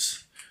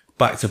boots,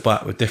 back to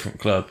back with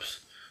different clubs,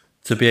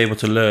 to be able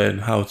to learn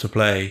how to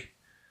play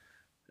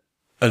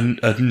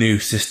a new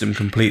system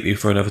completely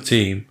for another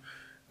team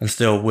and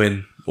still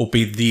win or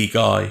be the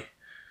guy,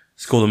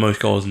 score the most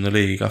goals in the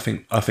league. I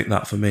think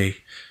that for me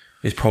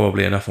is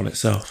probably enough on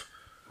itself.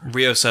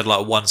 Rio said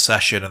like one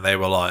session and they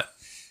were like,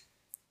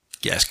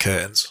 "Yes,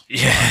 curtains."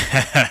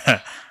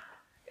 Yeah.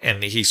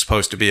 And he's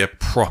supposed to be a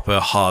proper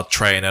hard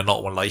trainer,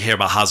 not one like you hear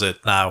about Hazard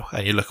now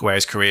and you look at where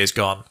his career's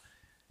gone.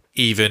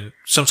 Even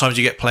sometimes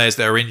you get players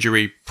that are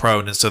injury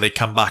prone and so they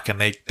come back and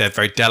they're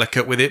very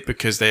delicate with it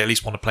because they at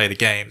least want to play the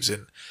games.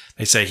 And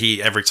they say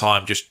he every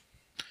time just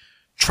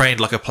trained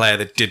like a player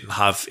that didn't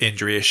have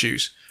injury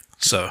issues.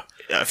 So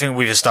I think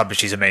we've established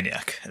he's a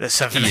maniac. There's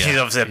something he's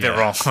obviously a bit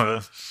wrong with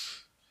him.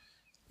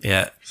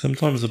 Yeah.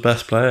 Sometimes the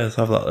best players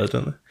have that though,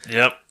 don't they?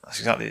 Yep, that's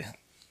exactly it.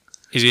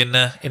 Is he in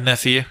there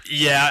for you?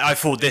 Yeah, I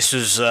thought this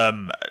was,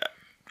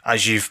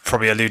 as you've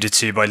probably alluded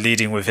to by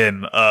leading with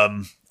him,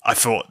 I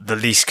thought the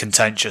least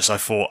contentious. I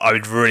thought I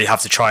would really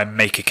have to try and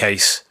make a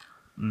case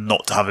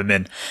not to have him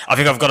in. I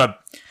think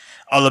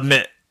I'll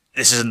admit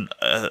this isn't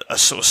a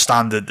sort of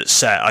standard that's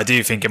set. I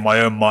do think in my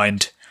own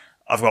mind,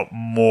 I've got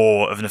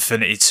more of an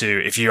affinity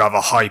to if you have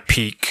a high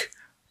peak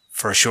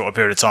for a shorter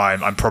period of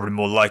time, I'm probably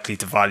more likely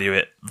to value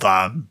it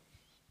than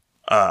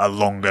a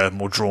longer,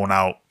 more drawn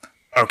out.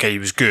 Okay, he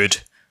was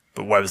good,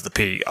 but where was the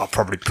peak? I'll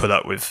probably put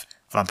up with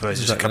Van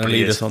Persie a couple of lead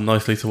years. us on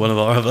nicely to one of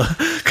our other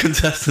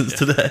contestants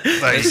today.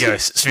 There you go.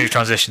 Smooth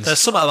transitions. There's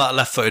something about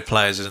left-footed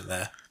players, isn't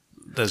there?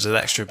 There's an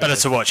extra bit Better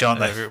to watch, aren't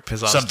they?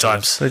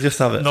 Sometimes. They just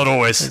have it. Not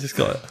always. They just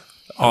got it.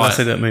 All Unless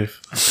right. they don't move.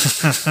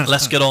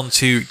 Let's get on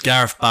to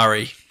Gareth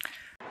Barry.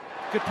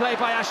 Good play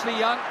by Ashley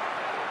Young.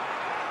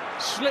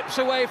 Slips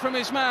away from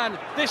his man.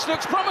 This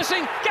looks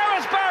promising.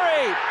 Gareth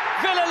Barry!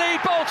 Villa lead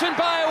Bolton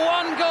by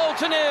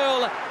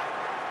 1-0.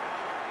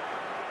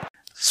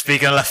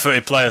 Speaking of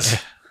left-footed players.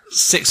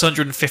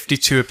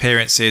 652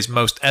 appearances,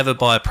 most ever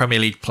by a Premier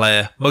League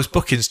player. Most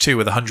bookings too,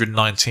 with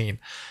 119.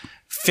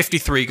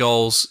 53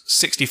 goals,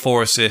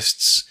 64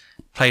 assists.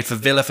 Played for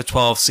Villa for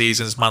 12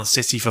 seasons, Man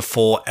City for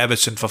 4,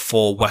 Everton for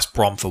 4, West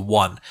Brom for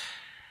 1.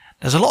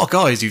 There's a lot of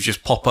guys who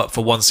just pop up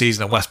for one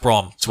season at West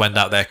Brom to end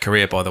out their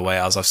career, by the way,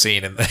 as I've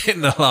seen in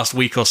the last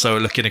week or so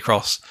looking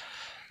across.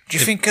 Do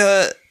you think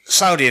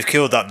Saudi have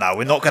killed that now?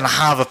 We're not going to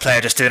have a player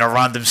just doing a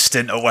random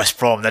stint at West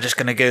Brom. They're just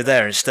going to go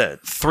there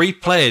instead. 3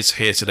 players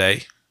here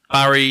today.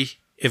 Barry,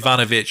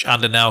 Ivanovic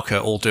and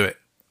Anelka all do it.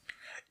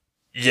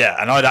 Yeah,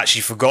 and I'd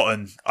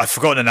forgotten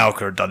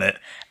Anelka had done it,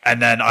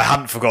 and then I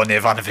hadn't forgotten the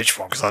Ivanovic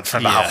one because I'd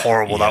remember how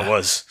horrible that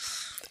was.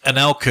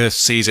 Anelka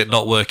sees it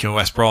not working with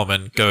West Brom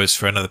and goes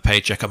for another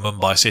paycheck at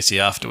Mumbai City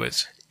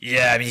afterwards.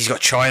 Yeah, I mean, he's got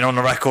China on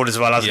the record as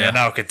well, hasn't he?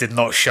 Anelka did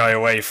not shy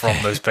away from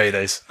those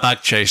paydays.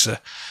 Bag chaser.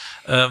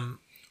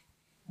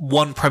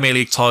 1 Premier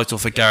League title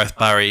for Gareth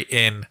Barry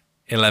in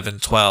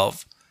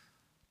 11-12.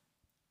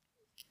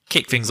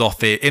 Kick things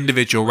off here.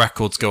 Individual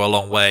records go a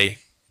long way.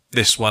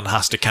 This one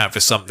has to count for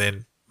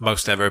something.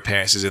 Most ever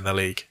appearances in the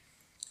league.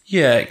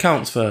 Yeah, it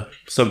counts for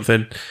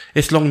something.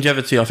 It's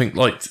longevity, I think,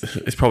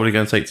 it's probably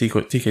going to take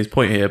TK's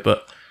point here,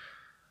 but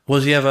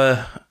was he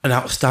ever an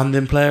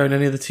outstanding player in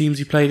any of the teams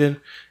he played in?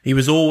 He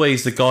was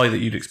always the guy that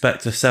you'd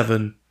expect a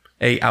 7,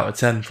 8 out of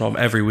 10 from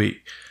every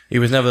week. He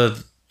was never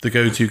the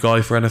go-to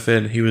guy for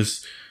anything.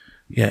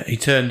 He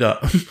turned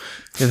up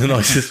in the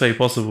nicest way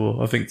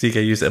possible. I think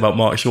TK used it about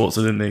Mark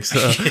Schwarzer, didn't he?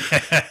 So,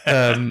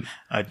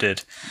 I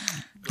did.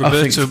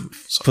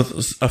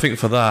 I think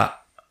for that,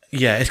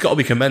 yeah, it's got to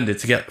be commended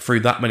to get through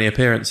that many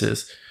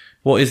appearances.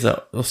 What is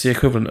that? What's the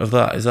equivalent of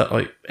that? Is that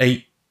like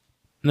 8?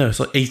 No, it's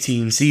like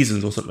 18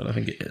 seasons or something, I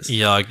think it is.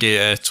 Yeah, I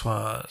get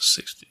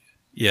 60.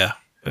 Yeah,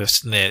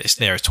 it's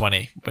near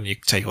 20 when you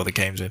take all the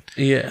games in.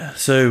 Yeah,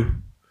 so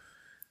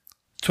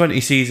 20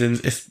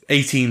 seasons, it's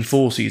 18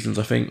 full seasons,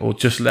 I think, or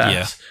just less.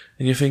 Yeah.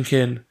 And you're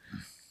thinking,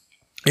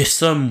 it's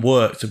some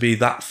work to be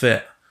that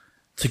fit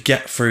to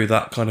get through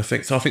that kind of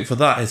thing. So I think for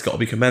that, it's got to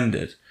be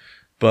commended.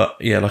 But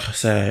yeah, like I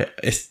say,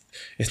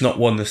 it's not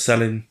one that's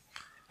selling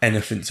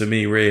anything to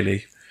me,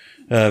 really.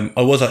 I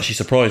was actually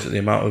surprised at the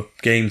amount of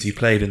games he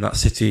played in that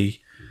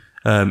City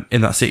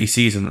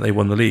season that they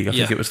won the league. I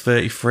think it was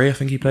 33. I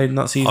think he played in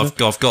that season. I've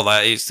got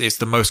that. It's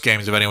the most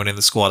games of anyone in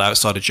the squad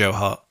outside of Joe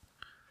Hart.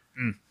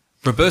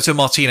 Roberto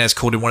Martinez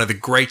called him one of the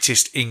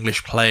greatest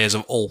English players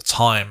of all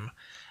time.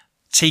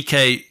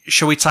 TK,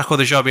 shall we tackle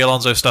the Xabi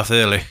Alonso stuff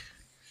early?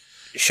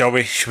 Shall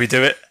we? Should we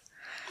do it?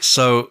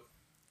 So,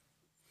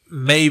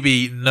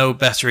 maybe no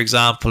better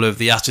example of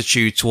the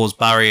attitude towards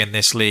Barry in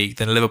this league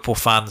than Liverpool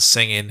fans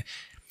singing,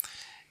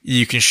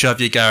 "You can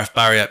shove your Gareth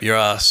Barry up your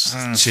ass"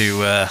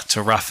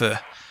 to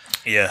Rafa.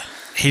 Yeah.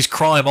 His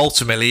crime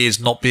ultimately is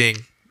not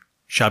being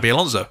Xabi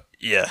Alonso.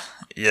 Yeah,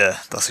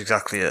 that's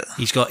exactly it.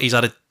 He's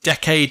had a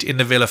decade in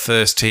the Villa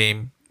first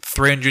team,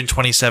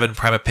 327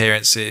 Prem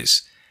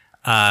appearances,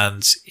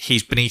 and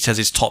he's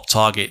Benitez's top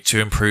target to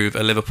improve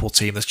a Liverpool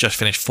team that's just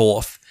finished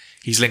 4th.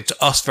 He's linked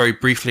to us very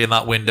briefly in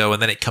that window,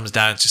 and then it comes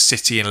down to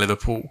City and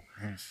Liverpool.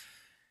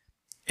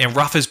 In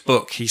Rafa's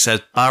book, he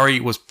says Barry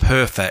was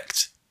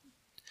perfect.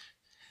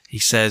 He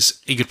says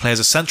he could play as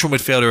a central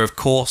midfielder, of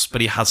course, but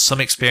he had some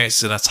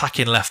experience as an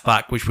attacking left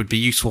back, which would be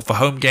useful for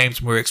home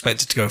games when we were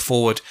expected to go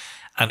forward,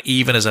 and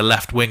even as a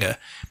left winger.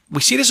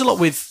 We see this a lot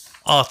with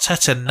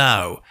Arteta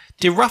now.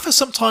 Did Rafa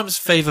sometimes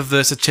favour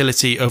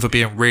versatility over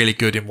being really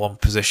good in one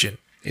position?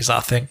 Is that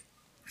a thing?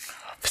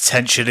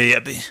 Potentially.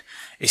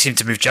 He seemed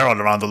to move Gerrard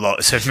around a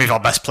lot, so move our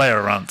best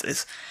player around.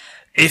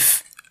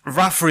 If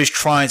Rafa is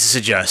trying to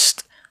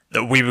suggest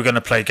that we were going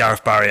to play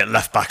Gareth Barry at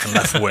left back and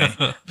left wing,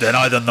 then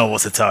I don't know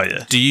what to tell you.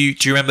 Do you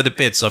remember the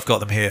bids? I've got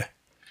them here.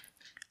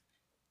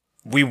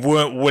 We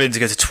weren't willing to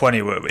go to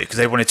 20, were we? Because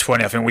they wanted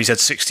 20. I think we said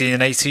 16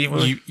 and 18, were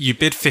we? You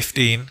bid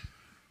 15,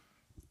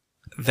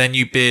 then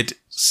you bid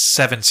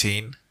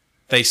 17.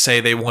 They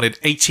say they wanted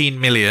 18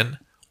 million,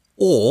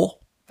 or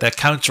their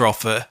counter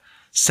offer,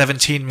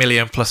 17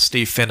 million plus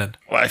Steve Finnan.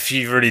 Well, if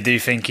you really do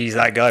think he's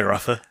that guy,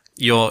 Rafa,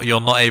 you're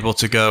not able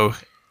to go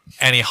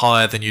any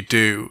higher than you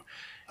do.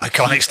 I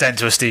can't extend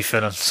to a Steve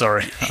Finnan,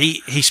 sorry.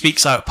 He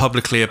speaks out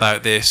publicly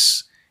about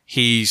this.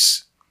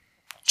 He's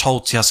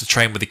told he has to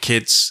train with the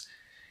kids.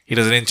 He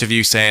does an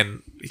interview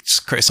saying he's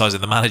criticising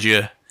the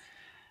manager,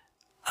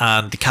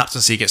 and the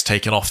captaincy gets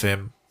taken off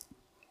him.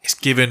 It's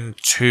given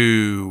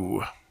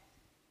to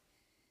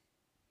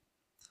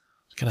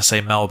going to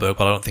say Malberg,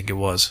 but I don't think it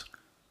was.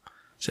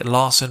 Is it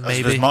Larson,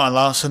 maybe? Was Martin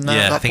Larson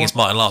there? Yeah, I think it's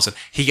Martin Larson.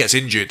 He gets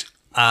injured,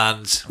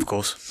 and Of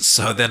course.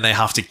 so then they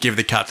have to give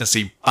the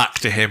captaincy back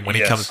to him when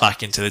he Yes. comes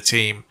back into the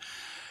team.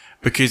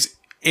 Because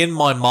in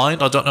my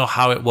mind, I don't know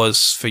how it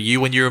was for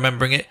you when you're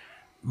remembering it,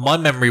 my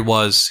memory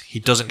was he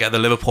doesn't get the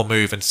Liverpool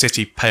move and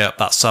City pay up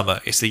that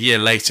summer. It's the year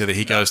later that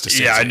he goes to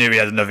City. Yeah, I knew he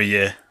had another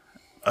year.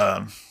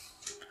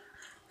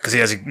 Because he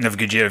has another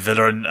good year at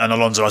Villa, and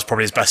Alonso has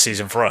probably his best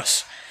season for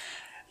us.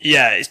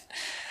 Yeah,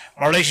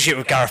 my relationship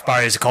with Gareth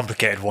Barry is a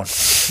complicated one.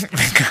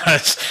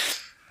 Because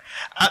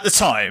at the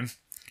time,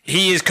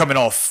 he is coming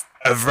off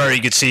a very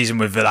good season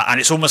with Villa, and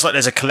it's almost like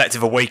there's a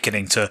collective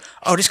awakening to,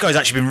 oh, this guy's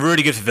actually been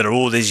really good for Villa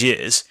all these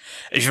years.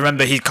 If you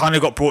remember, he kind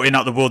of got brought in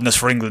out the wilderness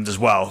for England as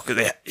well,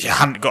 because he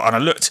hadn't got, and I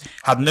looked,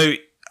 had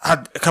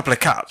a couple of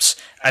caps,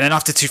 and then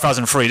after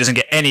 2003, he doesn't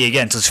get any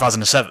again until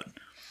 2007.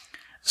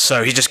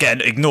 So he's just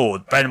getting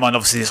ignored. Bear in mind,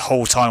 obviously, this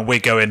whole time we're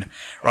going,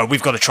 right,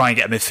 we've got to try and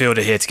get a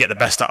midfielder here to get the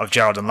best out of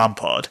Gerrard and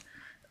Lampard.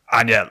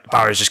 And yeah,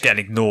 Barry's just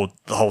getting ignored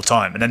the whole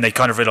time. And then they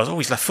kind of realise, oh,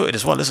 he's left-footed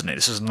as well, isn't he?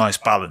 This is a nice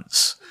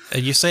balance. Are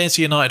you saying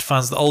to United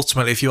fans that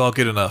ultimately, if you are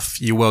good enough,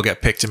 you will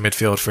get picked in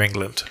midfield for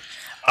England?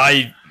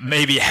 I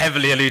may be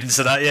heavily alluding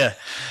to that, yeah.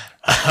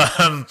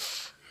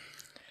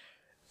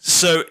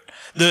 So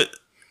the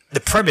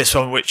premise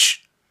on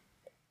which,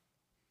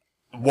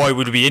 why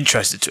would we be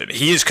interested to him?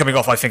 He is coming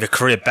off, I think, a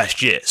career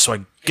best year, so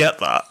I get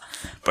that.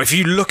 But if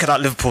you look at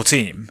that Liverpool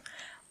team,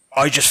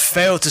 I just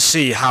fail to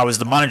see how, as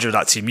the manager of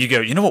that team, you go,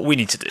 you know what we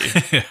need to do?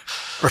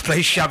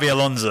 Replace Xabi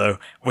Alonso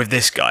with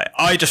this guy.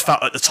 I just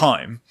felt at the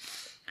time,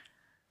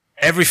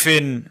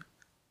 everything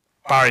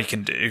Barry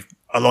can do,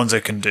 Alonso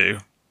can do,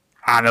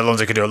 and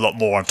Alonso can do a lot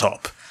more on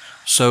top.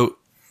 So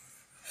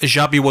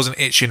Xabi wasn't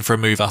itching for a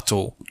move at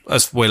all,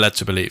 as we're led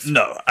to believe.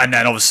 No, and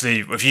then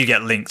obviously, if you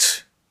get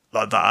linked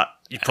like that,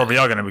 you probably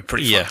are going to be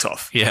pretty fucked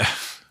off. Yeah.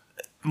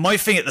 My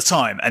thing at the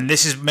time, and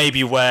this is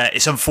maybe where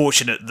it's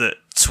unfortunate that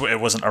Twitter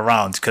wasn't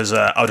around, because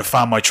I would have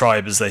found my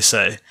tribe, as they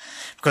say.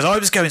 Because I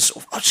was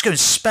just going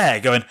spare,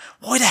 going,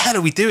 why the hell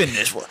are we doing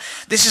this?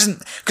 This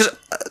isn't, because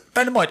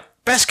bear in mind,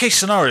 best case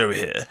scenario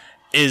here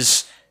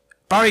is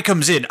Barry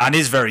comes in and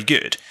is very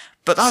good,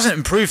 but that hasn't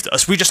improved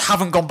us. We just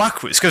haven't gone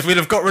backwards because we'd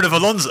have got rid of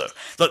Alonso.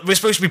 Like, we're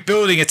supposed to be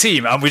building a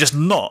team and we're just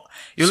not.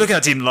 You're looking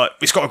at a team like,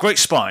 it's got a great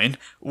spine,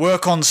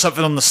 work on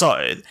something on the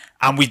side,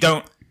 and we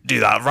don't do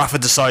that. Rafa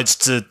decides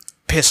to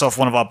piss off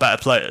one of our better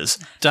players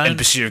in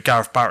pursuit of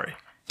Gareth Barry.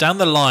 Down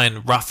the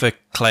line, Rafa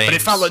claims... But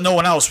it felt like no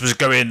one else was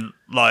going,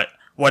 like,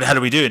 why the hell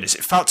are we doing this?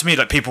 It felt to me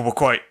like people were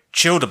quite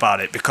chilled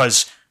about it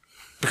because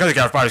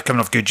Gareth Barry was coming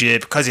off a good year,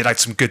 because he'd had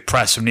some good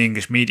press from the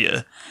English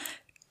media.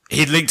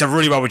 He'd linked up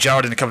really well with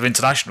Gerrard in a couple of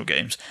international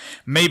games.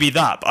 Maybe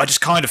that, but I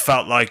just kind of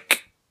felt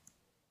like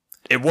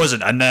it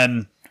wasn't. And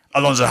then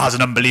Alonso has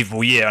an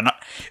unbelievable year. And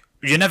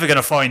you're never going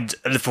to find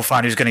a Liverpool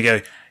fan who's going to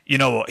go, you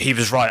know what, he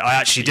was right. I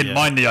actually didn't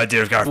mind the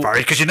idea of Gareth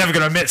Barry, because you're never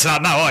going to admit to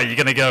that now, are you? You're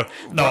going to go,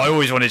 no, I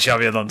always wanted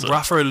Xabi Alonso.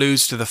 Rafa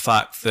alludes to the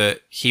fact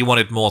that he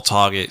wanted more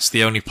targets.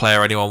 The only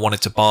player anyone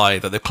wanted to buy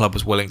that the club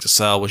was willing to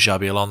sell was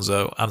Xabi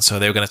Alonso. And so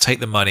they were going to take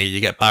the money. You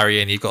get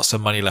Barry in, you've got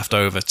some money left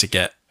over to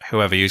get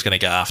whoever he was going to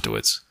get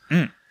afterwards.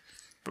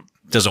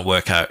 Doesn't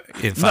work out.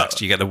 In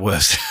fact, you get the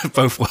worst of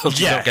both worlds.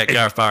 You don't get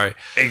Gareth Barry.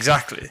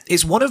 Exactly.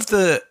 It's one of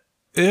the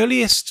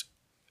earliest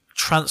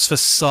transfer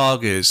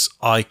sagas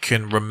I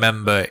can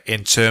remember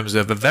in terms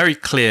of a very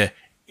clear,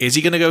 is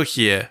he going to go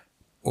here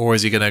or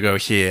is he going to go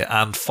here?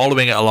 And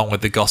following it along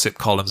with the gossip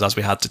columns, as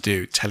we had to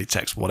do,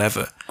 teletext,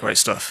 whatever. Great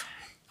stuff.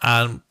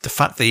 And the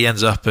fact that he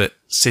ends up at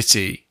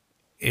City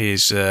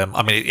is,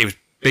 it was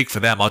big for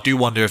them. I do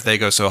wonder if they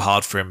go so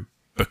hard for him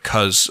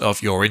because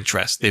of your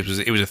interest. It was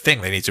a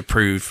thing. They need to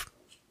prove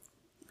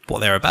what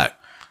they're about.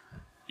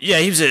 Yeah,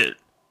 it's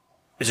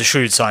a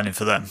shrewd signing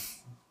for them.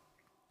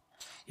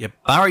 Yeah,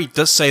 Barry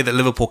does say that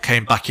Liverpool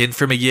came back in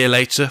for him a year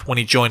later when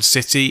he joined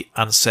City,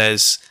 and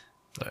says,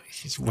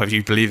 whether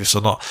you believe this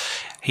or not,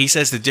 he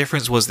says the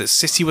difference was that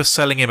City was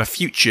selling him a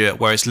future,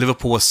 whereas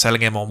Liverpool was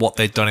selling him on what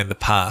they'd done in the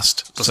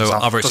past.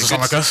 Either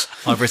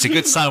it's a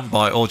good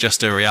soundbite or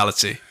just a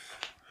reality.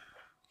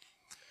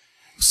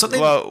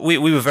 Well, we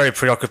were very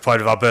preoccupied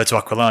with Alberto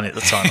Aquilani at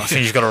the time. I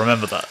think you've got to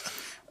remember that.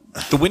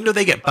 The window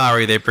they get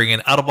Barry, they bring in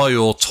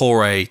Adebayor,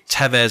 Torre,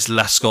 Tevez,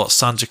 Lescott,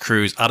 Santa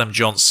Cruz, Adam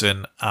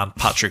Johnson, and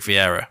Patrick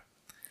Vieira.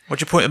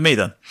 What'd you point at me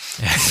then?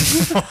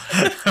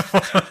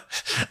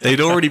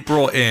 They'd already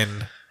brought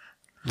in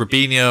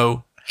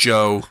Robinho,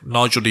 Joe,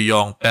 Nigel de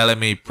Jong,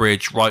 Bellamy,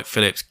 Bridge, Wright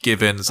Phillips,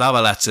 Given,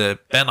 Zabaleta,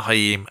 Ben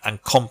Haim,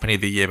 and company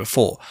the year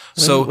before.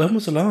 When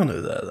was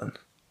Alano there then?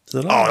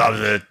 That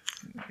was a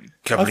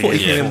couple I thought of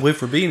he years. came in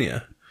with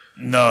Robinho.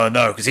 No,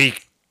 because he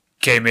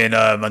came in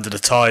under the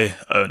Thai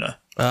owner.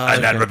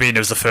 And then Robinho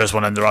was the first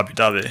one under Abu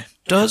Dhabi.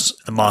 Does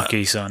the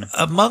marquee signing.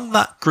 Among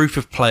that group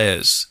of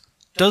players,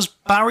 does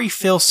Barry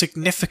feel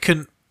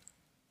significant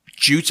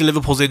due to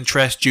Liverpool's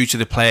interest, due to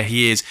the player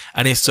he is?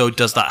 And if so,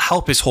 does that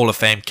help his Hall of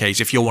Fame case?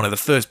 If you're one of the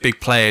first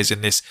big players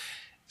in this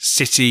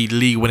City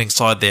league winning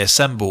side they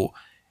assemble,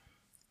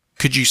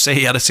 Could you say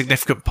he had a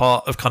significant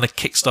part of kind of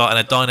kickstarting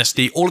a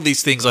dynasty? All of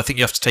these things I think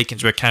you have to take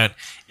into account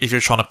if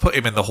you're trying to put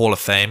him in the Hall of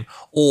Fame,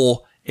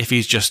 or if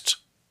he's just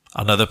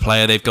another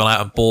player they've gone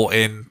out and bought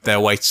in their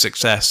way to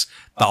success.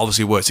 That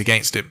obviously works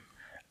against him.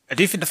 I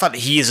do think the fact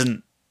that he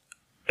isn't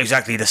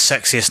exactly the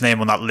sexiest name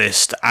on that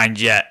list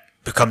and yet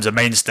becomes a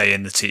mainstay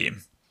in the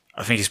team,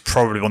 I think he's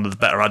probably one of the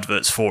better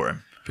adverts for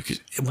him. Because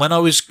when I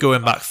was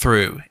going back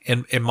through,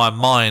 in my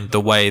mind,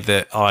 the way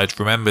that I'd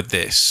remembered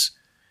this,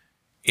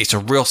 it's a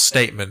real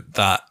statement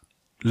that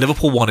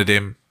Liverpool wanted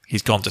him,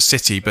 he's gone to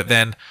City, but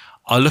then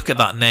I look at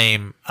that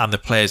name and the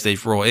players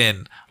they've brought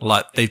in,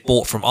 like they've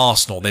bought from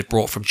Arsenal, they've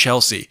brought from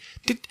Chelsea.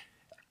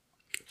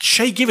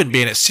 Shay Given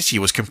being at City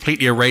was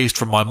completely erased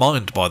from my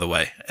mind, by the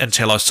way,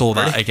 until I saw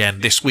that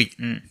again this week.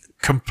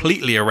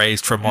 Completely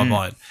erased from my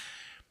mind.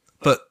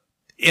 But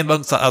in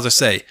amongst that, as I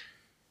say,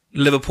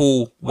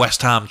 Liverpool,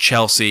 West Ham,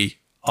 Chelsea,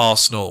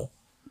 Arsenal,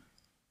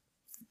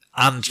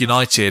 and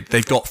United,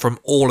 they've got from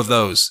all of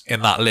those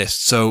in that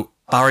list. So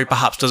Barry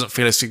perhaps doesn't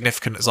feel as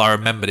significant as I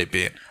remembered it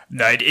being.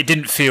 No, it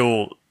didn't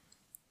feel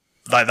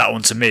like that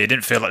one to me. It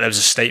didn't feel like there was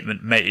a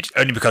statement made,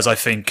 only because I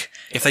think...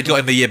 If they'd got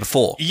him the year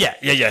before. Yeah.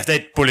 If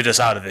they'd bullied us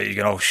out of it, you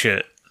go, oh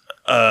shit.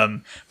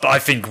 But I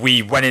think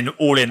we went in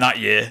all in that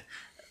year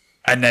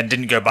and then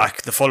didn't go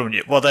back the following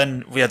year. Well,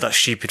 then we had that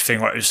stupid thing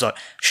where it was like,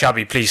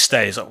 Shabby, please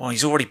stay. It's like, well,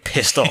 he's already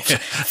pissed off.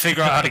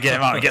 Figure out how to get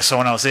him out and get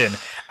someone else in.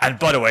 And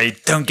by the way,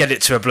 don't get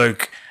it to a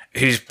bloke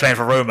who's playing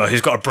for Roma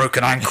who's got a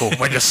broken ankle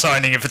when you're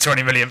signing him for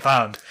 £20 million.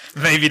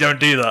 Maybe don't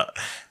do that.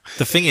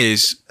 The thing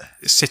is,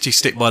 City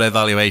stick by their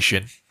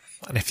valuation.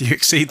 And if you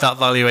exceed that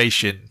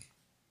valuation,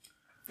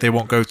 they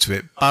won't go to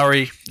it.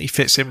 Barry, he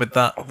fits in with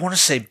that. I want to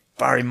say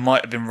Barry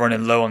might have been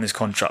running low on his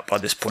contract by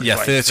this point. Yeah,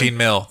 13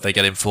 mil they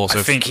get him for. So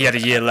I think he had a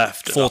year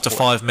left. 4 to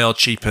 5 mil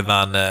cheaper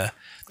than they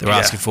were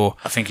asking for.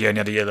 I think he only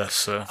had a year left.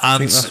 So And I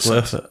think that's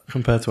worth it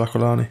compared to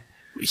Aquilani.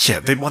 Yeah,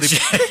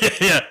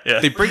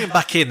 they bring him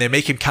back in, they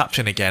make him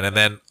captain again, and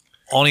then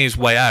on his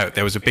way out,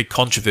 there was a big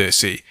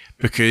controversy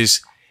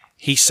because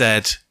he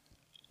said,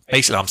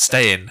 basically, I'm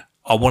staying.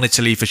 I wanted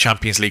to leave for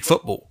Champions League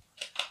football.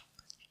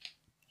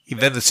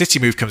 Then the City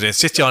move comes in.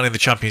 City aren't in the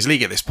Champions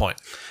League at this point.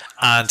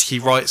 And he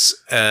writes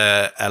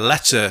a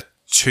letter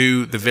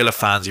to the Villa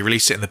fans. He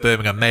released it in the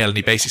Birmingham Mail, and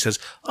he basically says,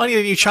 I need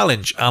a new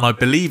challenge, and I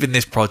believe in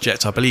this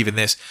project. I believe in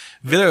this.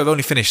 Villa have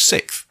only finished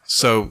 6th.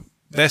 So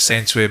they're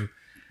saying to him,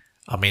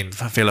 I mean,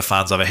 Villa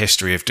fans have a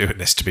history of doing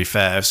this, to be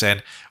fair, of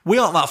saying, we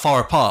aren't that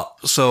far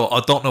apart, so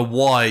I don't know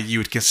why you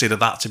would consider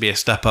that to be a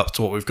step up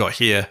to what we've got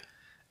here.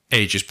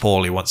 Ages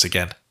poorly once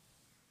again.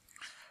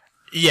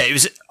 Yeah, it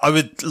was. I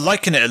would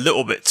liken it a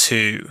little bit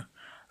to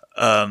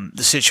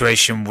the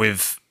situation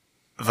with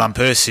Van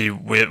Persie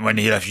when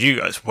he left you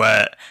guys,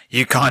 where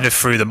you kind of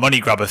threw the money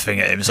grabber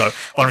thing at him. So,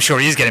 well, I'm sure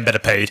he's getting better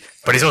paid,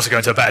 but he's also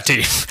going to a better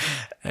team.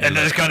 And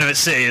then it's kind of at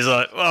City, it's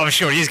like, well, I'm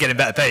sure he's getting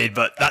better paid,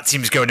 but that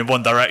team's going in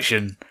one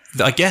direction.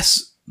 I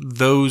guess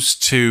those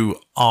two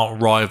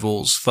aren't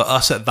rivals. For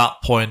us at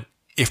that point,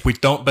 if we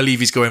don't believe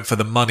he's going for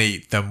the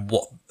money, then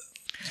what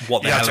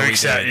the hell are we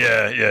doing?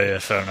 Yeah,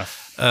 fair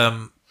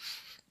enough.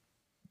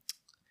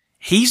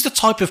 He's the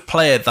type of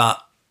player that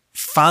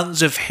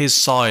fans of his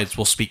sides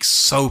will speak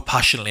so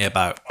passionately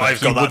about.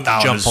 I've got that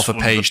down jump as off a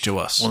page to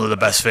us. One of the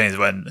best things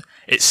when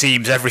it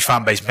seems every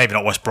fan base, maybe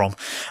not West Brom,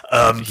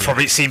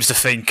 probably seems to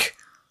think,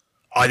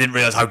 I didn't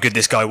realise how good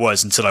this guy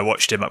was until I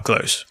watched him up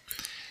close.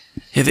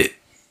 Yeah,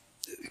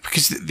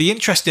 because the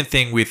interesting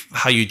thing with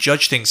how you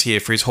judge things here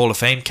for his Hall of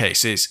Fame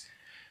case is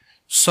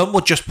some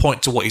would just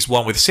point to what he's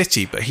won with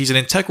City, but he's an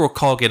integral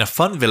cog in a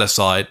fun Villa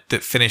side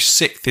that finished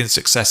 6th in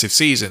successive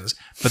seasons,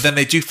 but then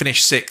they do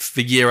finish 6th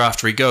the year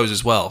after he goes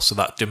as well, so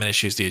that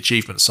diminishes the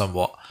achievement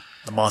somewhat.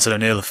 The Martin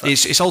O'Neill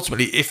effect. It's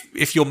ultimately,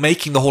 if you're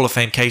making the Hall of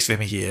Fame case for him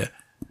here,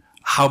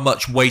 how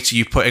much weight are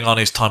you putting on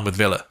his time with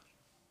Villa?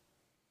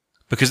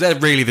 Because they're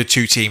really the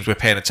two teams we're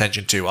paying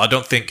attention to. I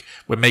don't think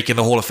we're making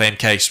the Hall of Fame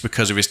case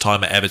because of his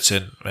time at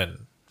Everton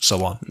and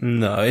so on.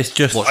 No, it's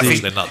just...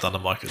 They're not done the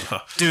mic as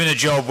well. Doing a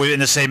job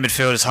in the same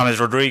midfield as James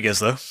Rodriguez,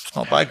 though. It's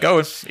not bad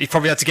going. He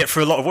probably had to get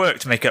through a lot of work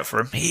to make up for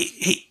him.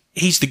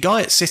 He's the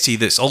guy at City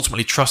that's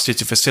ultimately trusted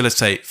to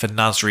facilitate for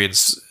Nasri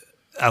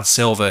and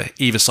Silva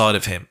either side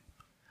of him.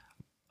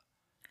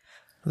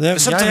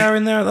 There's Yaya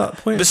in there at that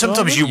point. But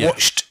sometimes you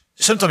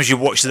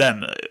watch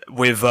them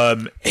with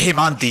him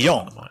and De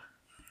Jong,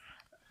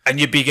 and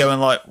you'd be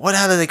going like, "What the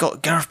hell have they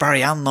got Gareth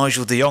Barry and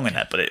Nigel De Jong in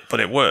there?" But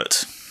it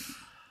worked.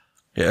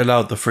 It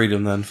allowed the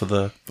freedom then for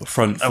the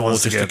front four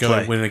just to go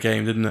and win a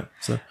game, didn't it?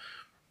 So.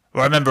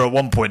 Well, I remember at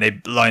one point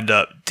they lined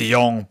up De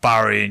Jong,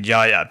 Barry, and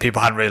Yaya.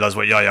 People hadn't realised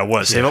what Yaya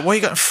was. So they're like, "Why are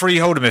you got 3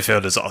 holding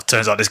midfielders?" Oh,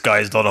 turns out this guy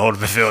is not a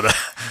holding midfielder.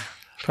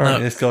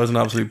 Apparently, this guy's an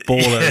absolute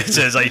baller. It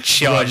turns out he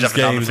charged up and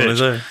down the pitch. On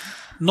his own.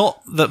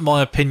 Not that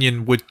my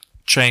opinion would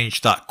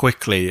change that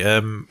quickly.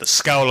 The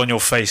scowl on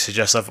your face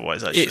suggests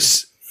otherwise. Actually,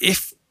 it's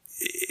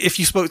if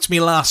you spoke to me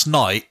last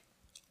night,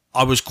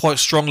 I was quite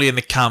strongly in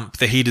the camp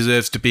that he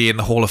deserves to be in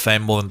the Hall of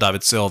Fame more than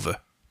David Silva.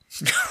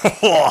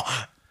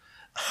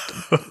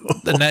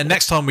 The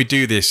next time we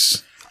do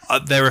this,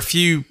 there are a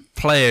few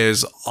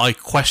players, I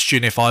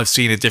question if I've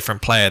seen a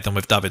different player than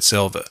with David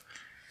Silva.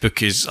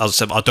 Because, as I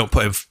said, I don't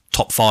put him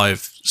top 5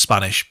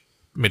 Spanish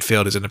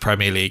midfielders in the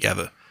Premier League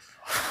ever.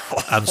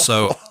 And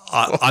so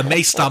I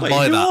may stand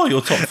by Who that. are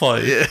your top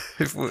 5?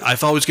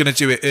 If I was going to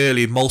do it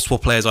early, multiple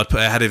players I'd put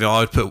ahead of him.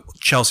 I would put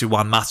Chelsea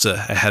Juan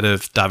Mata ahead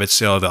of David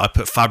Silva. I'd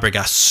put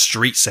Fabregas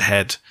streets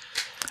ahead.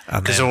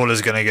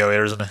 Cazorla's going to go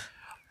here, isn't he?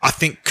 I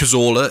think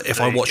Cazorla,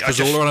 if I watch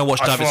Cazorla and I watch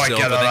David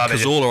Silva, then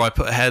Cazorla I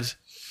put ahead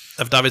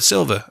of David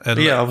Silva. And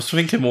Yeah, I was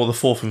thinking more the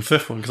 4th and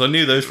 5th one because I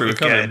knew those 3 were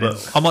coming,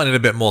 but I might need a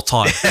bit more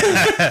time.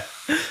 I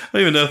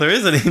don't even know if there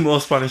is any more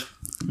Spanish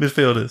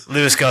midfielders.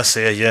 Luis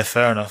Garcia, yeah,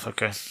 fair enough,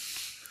 okay.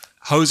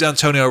 Jose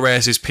Antonio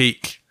Reyes'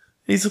 peak.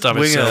 He's a David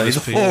winger. Silva's He's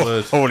a peak.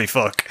 forward. Holy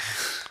fuck.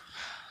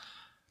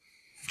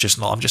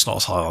 I'm just not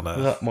as high on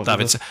That might be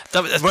David.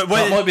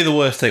 That might be the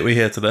worst take we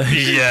hear today.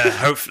 Yeah,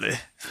 hopefully.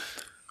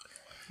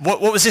 What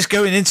was this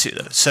going into,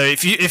 though? So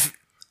if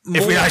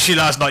we actually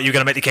last night you were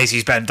going to make the case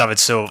he's better than David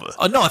Silva.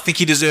 No, I think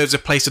he deserves a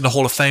place in the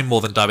Hall of Fame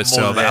more than David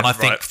Silva. than him, And I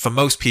think right. for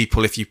most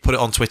people, if you put it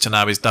on Twitter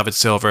now, is David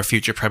Silva a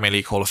future Premier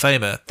League Hall of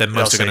Famer, then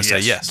most are going to say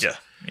yes. Yeah,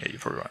 you're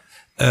probably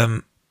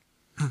right.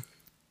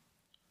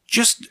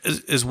 Just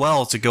as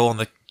well to go on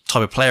the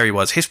type of player he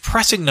was, his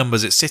pressing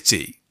numbers at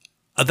City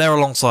are there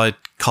alongside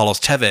Carlos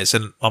Tevez.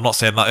 And I'm not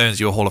saying that earns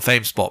you a Hall of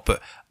Fame spot,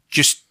 but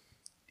just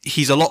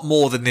he's a lot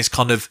more than this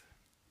kind of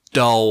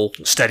dull,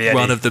 Steady Eddie.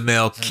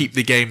 run-of-the-mill, keep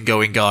the game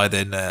going guy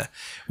than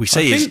we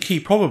say. I think he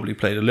probably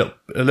played a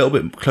little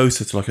bit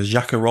closer to like a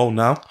Xhaka role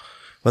now,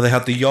 where they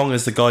had De Jong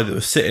as the guy that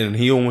was sitting, and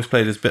he almost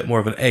played as a bit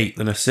more of an 8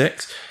 than a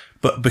 6.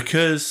 But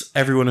because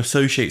everyone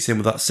associates him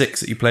with that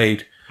 6 that he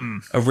played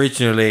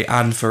originally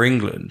and for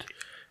England,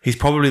 he's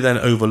probably then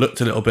overlooked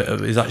a little bit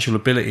of his actual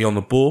ability on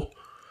the ball.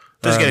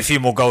 Does get a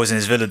few more goals in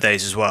his Villa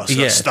days as well. So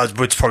Yeah. that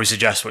would probably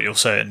suggest what you're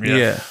saying.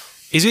 Yeah.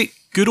 Is it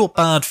good or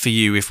bad for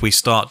you if we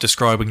start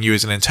describing you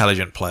as an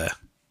intelligent player?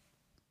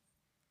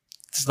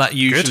 Does that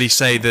usually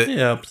say that?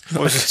 Yeah.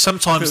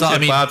 Sometimes Feels that, I like a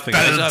mean, bad thing.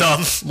 Better than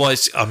done. well,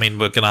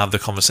 we're going to have the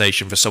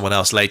conversation for someone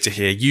else later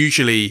here.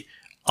 Usually,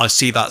 I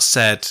see that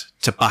said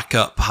to back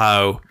up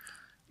how,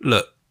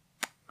 look,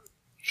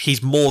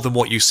 he's more than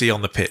what you see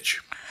on the pitch.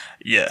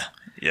 Yeah.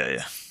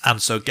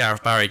 And so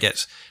Gareth Barry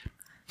gets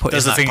put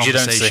Does in the that things you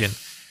don't conversation.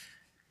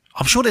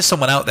 I'm sure there's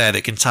someone out there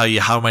that can tell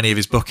you how many of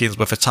his bookings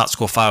were for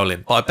tactical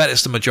fouling, but I bet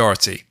it's the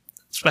majority.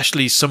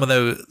 Especially some of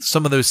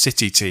those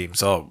City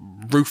teams are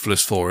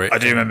ruthless for it. I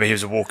do remember he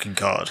was a walking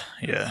card.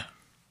 Yeah.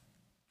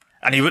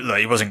 And he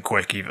wasn't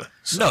quick either.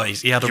 So No,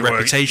 he had a you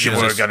reputation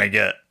were as a going to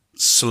get.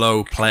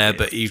 slow player,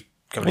 but he.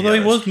 Although he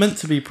was meant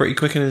to be pretty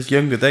quick in his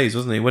younger days,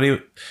 wasn't he?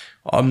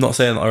 I'm not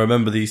saying that I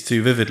remember these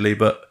two vividly,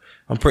 but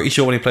I'm pretty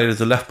sure when he played as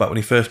a left back when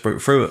he first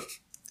broke through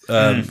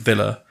at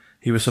Villa,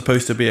 he was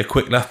supposed to be a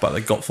quick left back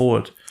that got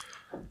forward.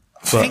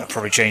 But That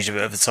probably changed a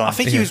bit over time. I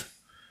think he was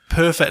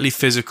perfectly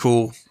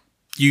physical,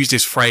 used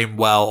his frame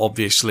well,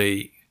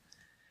 obviously.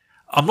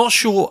 I'm not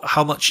sure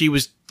how much he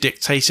was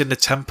dictating the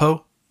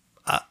tempo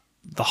at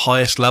the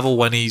highest level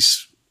when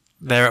he's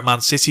there at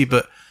Man City,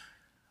 but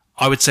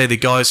I would say the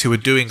guys who were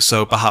doing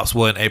so perhaps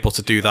weren't able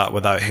to do that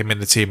without him in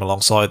the team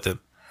alongside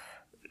them.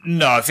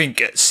 No, I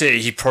think at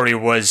City he probably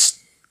was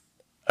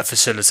a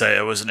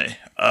facilitator, wasn't he?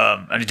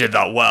 And he did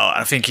that well.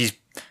 And I think he's,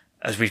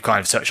 as we've kind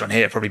of touched on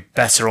here, probably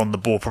better on the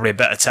ball, probably a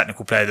better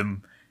technical player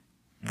than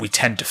we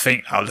tend to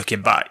think now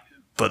looking back.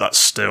 But that's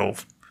still,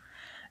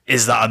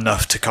 is that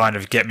enough to kind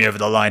of get me over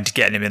the line to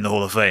getting him in the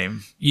Hall of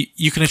Fame?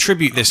 You can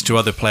attribute this to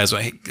other players.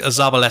 As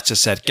Zabaleta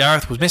said,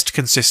 Gareth was Mr.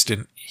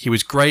 Consistent. He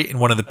was great and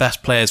one of the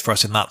best players for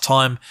us in that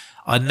time.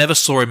 I never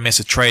saw him miss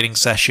a training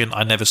session.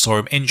 I never saw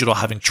him injured or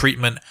having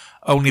treatment,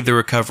 only the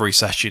recovery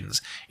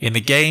sessions. In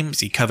the games,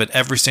 he covered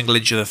every single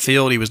inch of the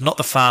field. He was not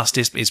the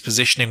fastest, but his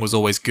positioning was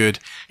always good.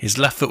 His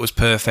left foot was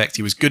perfect.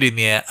 He was good in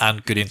the air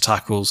and good in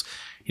tackles.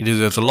 He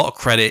deserves a lot of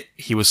credit.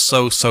 He was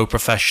so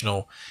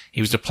professional. He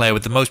was the player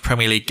with the most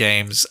Premier League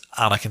games,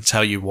 and I can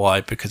tell you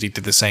why, because he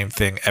did the same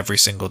thing every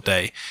single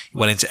day. He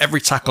went into every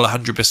tackle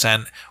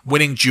 100%,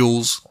 winning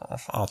duels.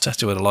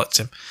 Arteta would have liked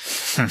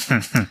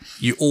him.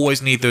 You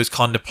always need those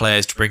kind of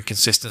players to bring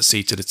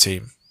consistency to the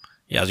team.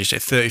 Yeah, as you say,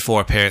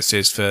 34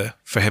 appearances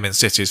for him in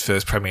City's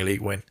first Premier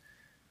League win.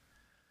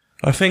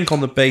 I think on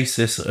the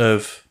basis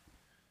of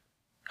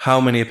how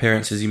many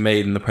appearances he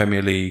made in the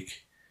Premier League,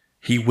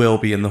 he will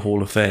be in the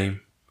Hall of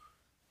Fame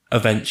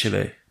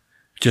eventually,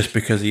 just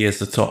because he is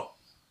the top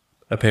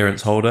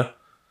appearance holder.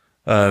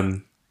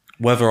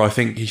 Whether I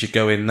think he should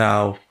go in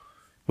now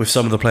with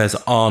some of the players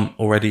that aren't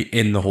already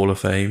in the Hall of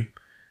Fame,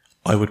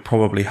 I would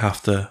probably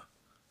have to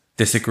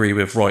disagree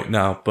with right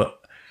now, but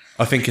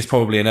I think it's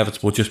probably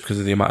inevitable just because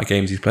of the amount of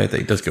games he's played that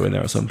he does go in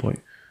there at some point.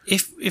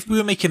 If we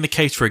were making the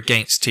case for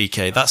against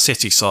TK, that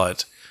City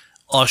side,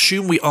 I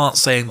assume we aren't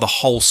saying the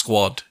whole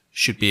squad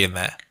should be in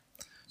there.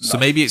 So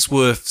maybe it's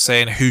worth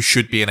saying who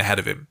should be in ahead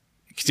of him.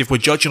 Because if we're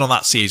judging on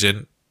that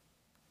season,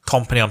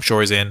 Kompany I'm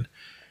sure is in.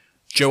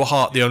 Joe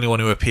Hart, the only one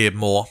who appeared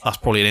more. That's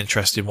probably an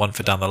interesting one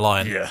for down the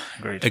line. Yeah,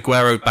 agreed.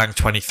 Aguero banged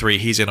 23.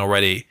 He's in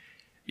already.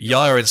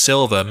 Yaya and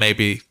Silva may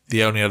be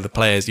the only other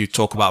players you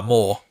talk about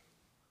more.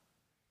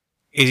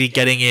 is he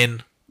getting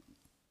in?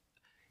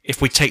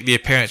 If we take the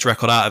appearance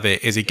record out of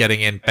it, is he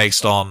getting in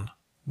based on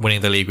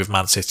winning the league with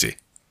Man City?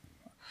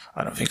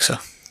 I don't think so.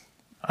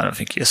 I don't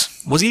think he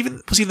is. Was he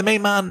the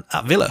main man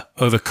at Villa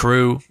over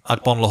Carew,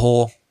 Agbon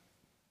Lahore?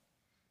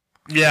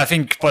 Yeah, I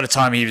think by the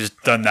time he was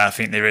done there, I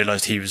think they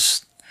realised he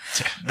was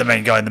the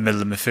main guy in the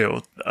middle of the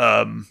midfield.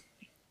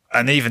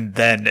 And even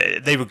then,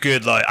 they were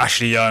good, like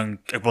Ashley Young,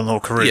 Agbon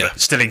Lahore, Carew, but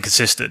still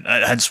inconsistent.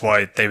 Hence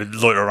why they would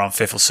loiter around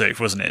 5th or 6th,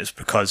 wasn't it? It's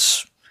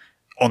because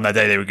on their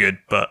day they were good,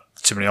 but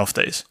too many off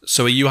days.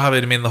 So are you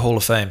having him in the Hall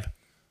of Fame?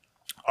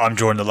 I'm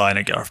drawing the line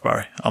at Gareth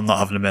Barry. I'm not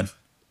having him in.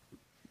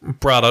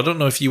 Brad, I don't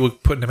know if you were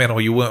putting him in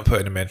or you weren't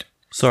putting him in.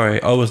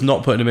 Sorry, I was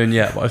not putting him in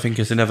yet, but I think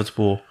it's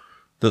inevitable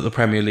that the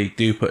Premier League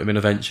do put him in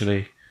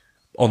eventually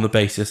on the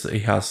basis that he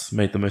has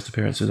made the most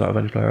appearances out of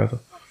any player ever.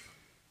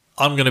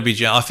 I'm going to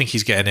be... I think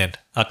he's getting in.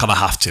 I kind of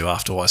have to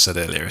after what I said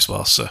earlier as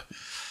well. So,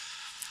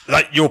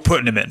 like, you're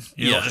putting him in.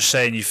 You're not just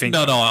saying you think...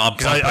 No, I'm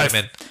putting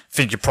him in. I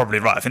think you're probably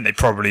right. I think they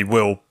probably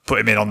will put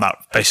him in on that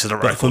basis of the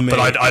record. But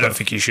I don't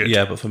think he should.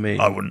 Yeah, but for me...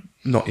 I wouldn't.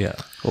 Not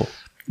yet.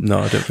 No,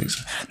 I don't think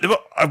so.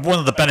 One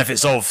of the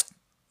benefits of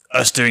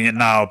us doing it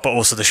now, but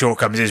also the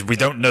shortcomings, is we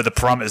don't know the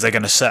parameters they're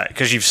going to set,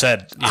 because you've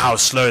said how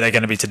slow they're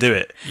going to be to do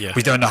it. Yeah.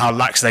 We don't know how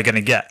lax they're going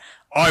to get.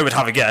 I would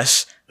have a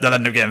guess they'll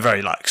end up getting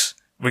very lax.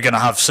 We're going to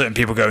have certain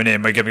people going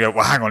in. We're going to go,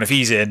 well, hang on, if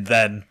he's in,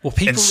 then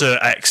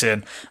insert X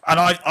in. And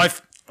I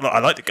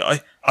like the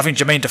guy. I think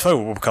Jermaine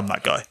Defoe will become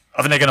that guy.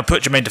 I think they're going to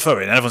put Jermaine Defoe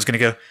in, and everyone's going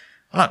to go,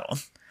 hang on,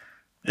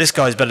 this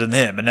guy's better than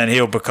him, and then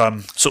he'll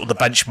become sort of the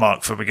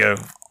benchmark for we go.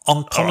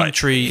 On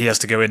commentary, he has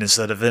to go in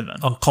instead of him.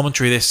 On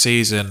commentary this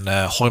season,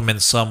 Heung-min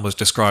Son was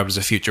described as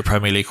a future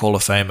Premier League Hall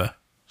of Famer.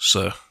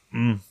 So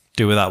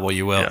do with that what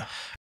you will. Yeah.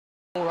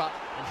 All right,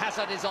 and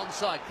Hazard is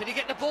onside. Can he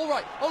get the ball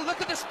right? Oh,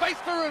 look at the space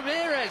for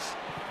Ramirez.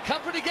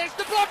 Company against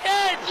the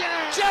blockhead.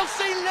 Yeah.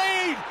 Chelsea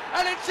lead,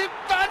 and it's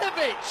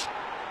Ivanovic.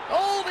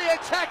 All the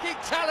attacking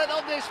talent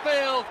on this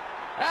field,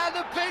 and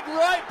the big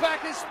right back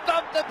has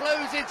thumped the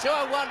Blues into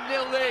a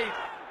 1-0 lead.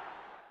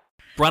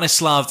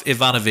 Branislav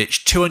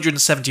Ivanovic,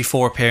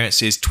 274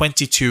 appearances,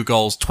 22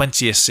 goals,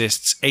 20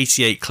 assists,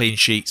 88 clean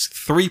sheets,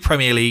 3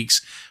 Premier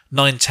Leagues,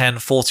 9-10,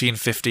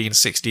 14-15,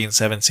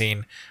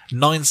 16-17,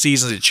 9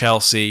 seasons at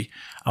Chelsea,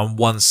 and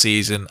 1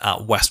 season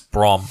at West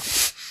Brom.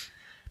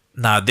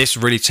 Now, this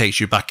really takes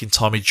you back in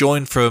time. He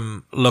joined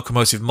from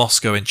Lokomotiv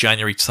Moscow in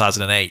January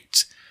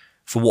 2008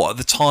 for what at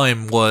the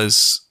time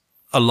was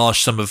a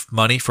large sum of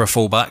money for a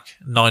fullback,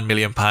 £9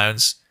 million.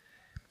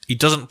 He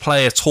doesn't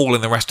play at all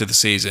in the rest of the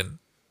season,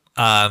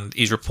 and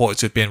he's reported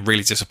to have been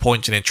really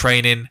disappointing in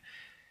training.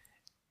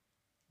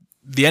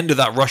 The end of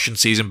that Russian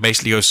season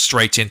basically goes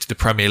straight into the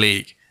Premier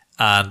League,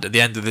 and at the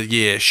end of the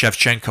year,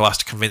 Shevchenko has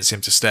to convince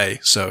him to stay.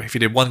 So if he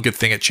did one good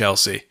thing at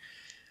Chelsea,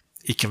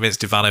 he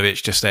convinced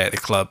Ivanovic to stay at the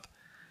club.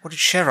 What did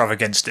Cher have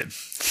against him?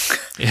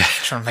 Yeah,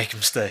 trying to make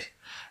him stay.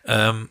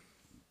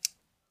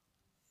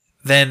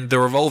 Then the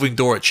revolving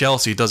door at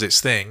Chelsea does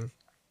its thing.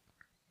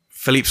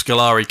 Philippe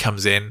Scolari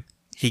comes in.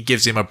 He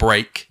gives him a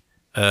break.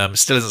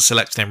 Still isn't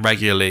selecting him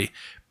regularly,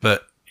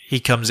 but he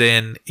comes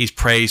in, he's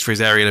praised for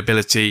his aerial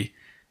ability,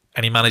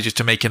 and he manages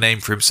to make a name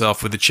for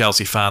himself with the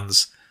Chelsea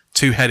fans.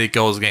 2 headed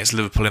goals against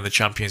Liverpool in the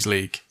Champions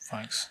League.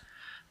 Thanks.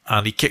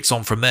 And he kicks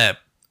on from there.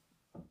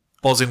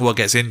 Bosingwell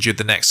gets injured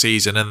the next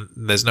season, and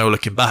there's no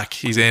looking back.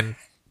 He's in.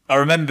 I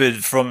remember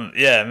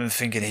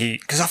thinking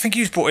because I think he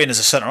was brought in as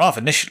a centre-half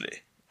initially,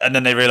 and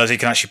then they realised he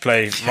can actually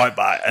play right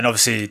back, and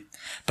obviously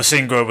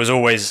Bosingwell was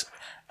always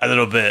a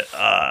little bit,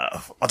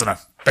 I don't know,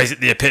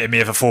 basically the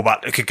epitome of a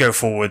fullback that could go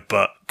forward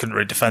but couldn't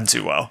really defend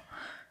too well.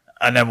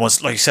 And then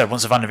once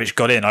Ivanovic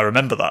got in, I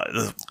remember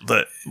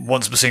that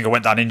once Bosingwell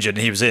went down injured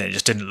and he was in, it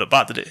just didn't look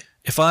bad, did it?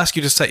 If I ask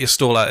you to set your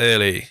stall out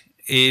early,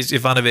 is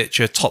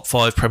Ivanovic a top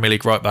 5 Premier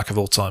League right back of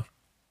all time?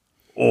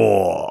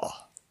 Or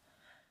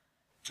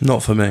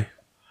not for me.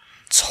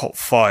 Top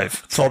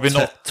 5, probably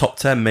not top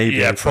 10, maybe.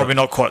 Yeah, probably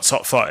not quite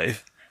top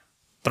 5.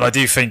 But I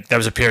do think there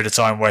was a period of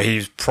time where he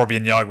was probably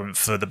in the argument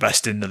for the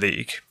best in the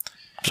league.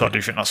 So I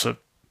do think that's a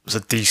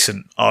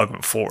decent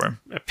argument for him.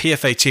 A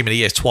PFA Team of the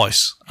Year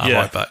twice at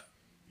right back.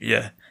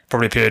 Yeah,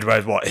 probably a period where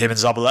him and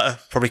Zabaleta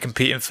probably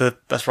competing for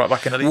best right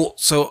back in the league. Well,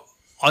 so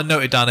I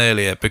noted down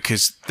earlier,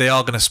 because they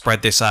are going to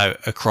spread this out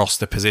across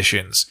the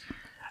positions.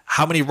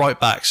 How many right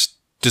backs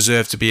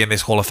deserve to be in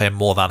this Hall of Fame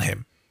more than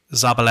him?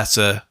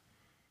 Zabaleta,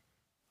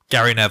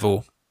 Gary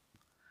Neville,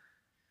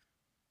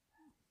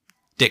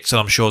 Dixon,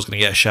 I'm sure, is going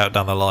to get a shout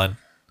down the line.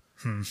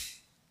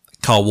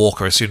 Carl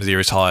Walker, as soon as he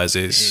retires,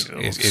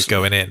 is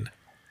going in.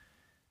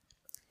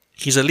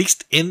 He's at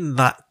least in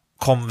that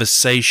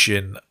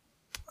conversation.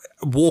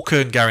 Walker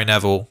and Gary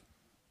Neville,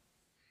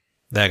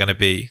 they're going to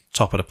be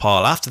top of the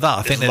pile. After that,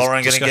 I think there's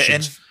Lauren going to get in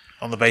discussions.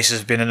 on the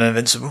basis of being an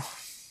invincible?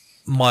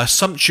 My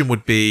assumption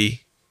would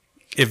be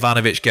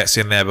Ivanovic gets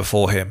in there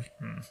before him,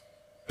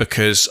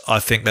 because I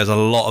think there's a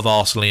lot of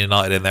Arsenal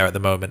United in there at the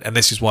moment, and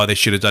this is why they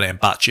should have done it in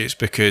batches,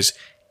 because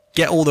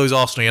get all those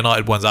Arsenal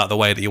United ones out of the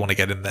way that you want to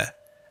get in there.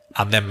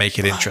 and then make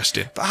it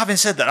interesting. But having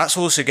said that, that's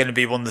also going to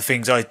be one of the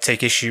things I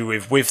take issue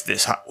with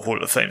this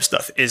Hall of Fame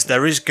stuff, is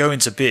there is going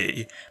to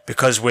be,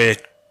 because we're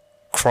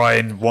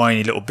crying,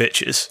 whiny little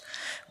bitches,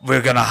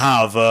 we're going to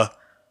have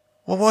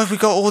why have we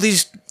got all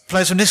these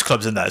players from this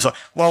club's in there? It's like,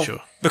 well,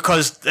 Sure.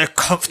 because they're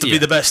comfortably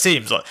the best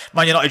teams. Like,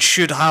 Man United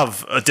should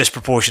have a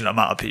disproportionate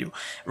amount of people.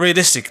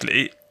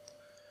 Realistically,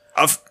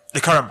 of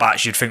the current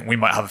batch, you'd think we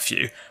might have a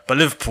few, but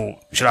Liverpool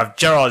should have.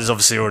 Gerrard is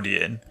obviously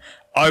already in.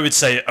 I would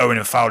say Owen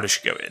and Fowler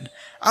should go in.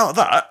 Out of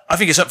that, I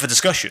think it's up for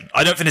discussion.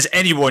 I don't think there's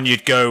anyone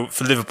you'd go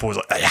for Liverpool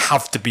like they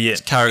have to be in.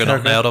 Carragher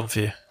not nailed on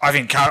for you. I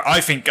think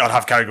I'd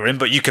have Carragher in,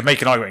 but you could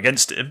make an argument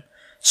against him.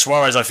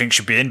 Suarez, I think,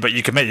 should be in, but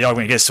you can make the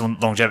argument against him on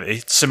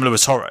longevity, similar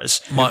with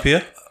Torres.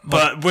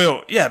 But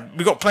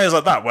we've got players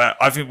like that where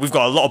I think we've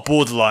got a lot of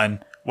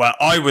borderline where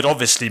I would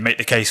obviously make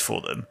the case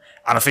for them,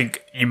 and I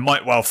think you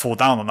might well fall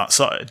down on that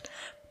side.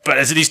 But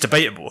it's at least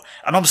debatable.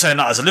 And I'm saying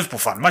that as a Liverpool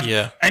fan.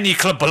 Imagine any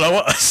club below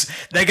us,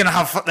 they're going to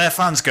have their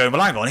fans going,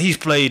 well, hang on, he's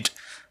played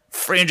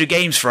 300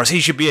 games for us. He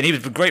should be in. He's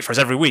been great for us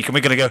every week. And we're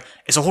going to go,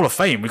 it's a Hall of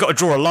Fame. We've got to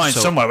draw a line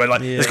somewhere where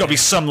there's got to be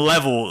some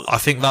level. I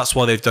think that's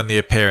why they've done the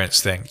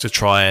appearance thing, to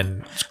try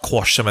and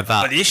quash some of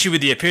that. But the issue with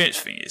the appearance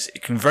thing is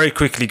it can very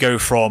quickly go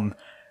from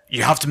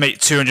you have to make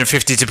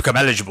 250 to become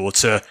eligible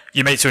to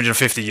you make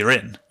 250, you're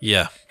in.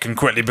 Yeah. Can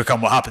quickly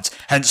become what happens.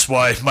 Hence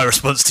why my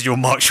response to your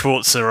Mark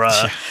Schwarzer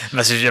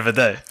message the other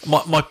day.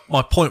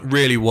 My point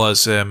really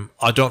was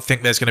I don't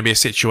think there's going to be a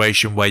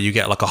situation where you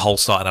get like a whole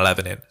starting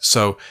 11 in.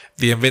 So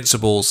the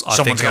Invincibles,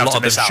 I think a lot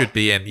of them should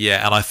be in.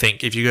 Yeah, and I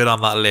think if you go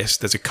down that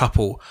list, there's a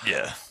couple.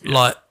 Yeah.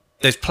 Like,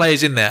 there's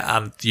players in there,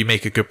 and you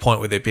make a good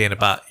point with it being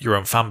about your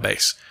own fan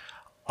base.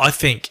 I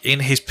think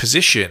in his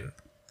position,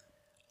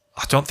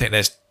 I don't think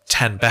there's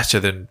 10 better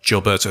than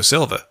Gilberto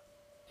Silva.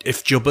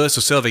 If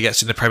Gilberto Silva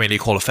gets in the Premier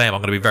League Hall of Fame, I'm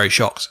going to be very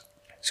shocked.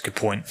 That's a good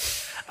point.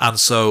 And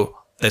so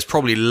there's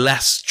probably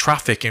less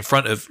traffic in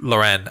front of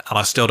Loren, and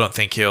I still don't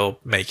think he'll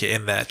make it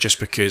in there just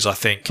because I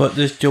think... But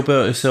does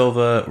Gilberto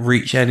Silva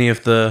reach any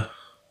of the...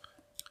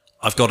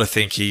 I've got to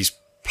think he's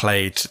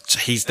played...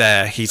 He's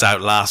there, he's out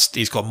last,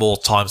 he's got more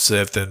time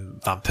served than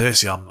Van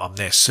Persie. I'm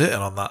near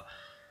certain on that.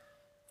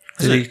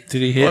 Did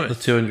he hit the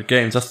 200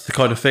 games? That's the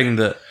kind of thing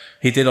that...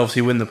 He did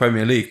obviously win the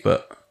Premier League,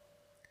 but...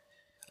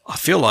 I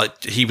feel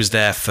like he was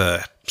there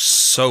for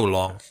so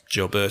long,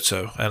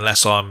 Gilberto,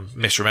 unless I'm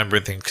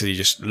misremembering things because he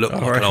just looked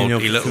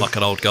like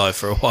an old guy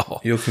for a while.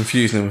 You're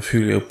confusing him with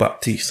Julio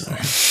Baptista.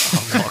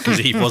 I'm not, because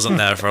he wasn't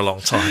there for a long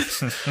time.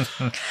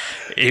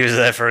 He was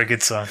there for a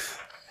good time.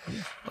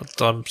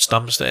 I'm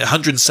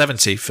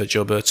 170 for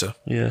Gilberto.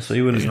 Yeah, so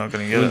he wouldn't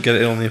get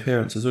it on the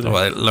appearances, would he?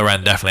 Well,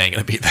 Loren definitely ain't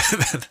going to be there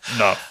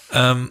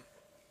then.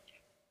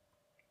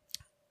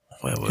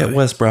 No. Get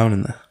Wes Brown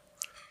in there.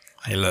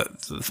 Hey, look,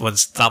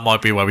 that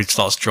might be where we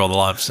start to draw the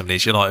line for some of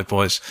these United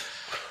boys.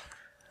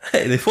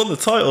 Hey, they've won the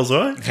titles,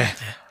 right? Yeah.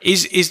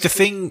 Is the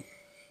thing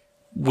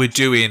we're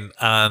doing,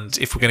 and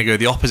if we're going to go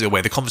the opposite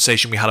way, the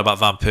conversation we had about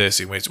Van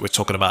Persie, we're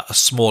talking about a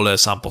smaller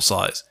sample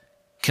size.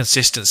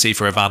 Consistency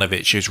for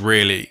Ivanovic is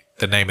really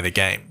the name of the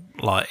game.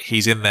 Like,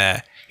 he's in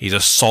there, he's a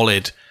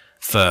solid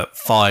for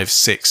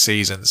 5-6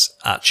 seasons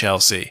at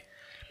Chelsea,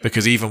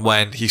 because even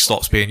when he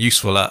stops being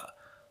useful at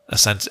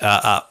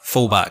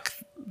fullback,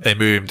 they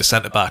move him to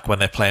centre back when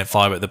they're playing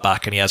 5 at the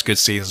back, and he has good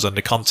seasons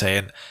under Conte.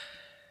 And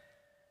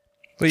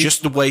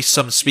just the way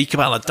some speak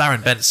about, like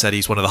Darren Bent said,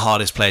 he's one of the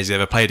hardest players he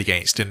ever played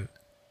against, and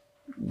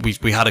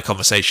we had a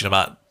conversation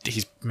about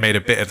he's made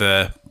a bit of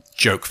a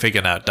joke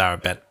figure now.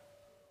 Darren Bent,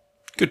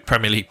 good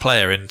Premier League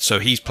player, and so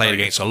he's played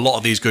against a lot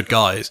of these good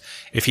guys.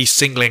 If he's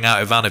singling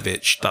out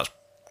Ivanovic, that's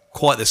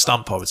quite the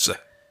stamp, I would say.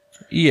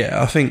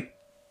 Yeah, I think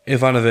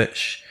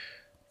Ivanovic,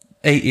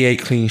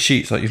 88 clean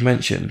sheets, like you've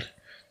mentioned.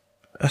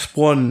 That's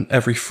one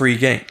every 3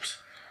 games.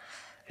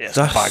 Yeah,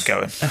 that's bad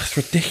going. That's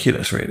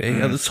ridiculous,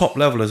 really. At the top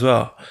level as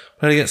well.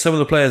 Playing against some of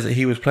the players that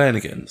he was playing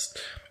against,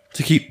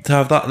 to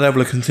have that level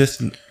of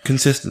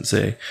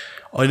consistency.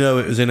 I know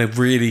it was in a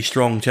really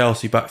strong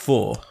Chelsea back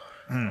 4,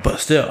 but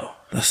still,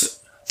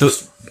 that's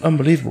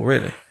unbelievable,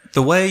 really.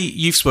 The way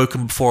you've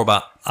spoken before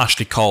about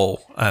Ashley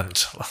Cole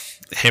and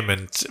him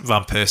and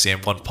Van Persie in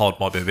one pod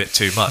might be a bit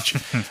too much,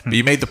 but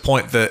you made the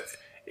point that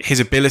his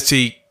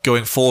ability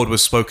going forward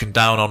was spoken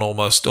down on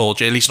almost, or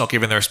at least not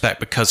given the respect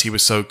because he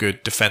was so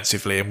good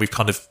defensively, and we've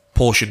kind of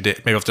portioned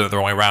it, maybe I've done it the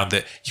wrong way around,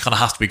 that you kind of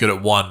have to be good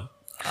at one.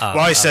 Well,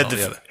 I said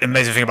the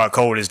amazing thing about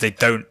Cole is they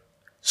don't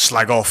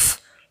slag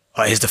off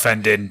his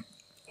defending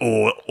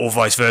or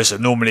vice versa.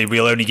 Normally,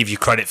 we'll only give you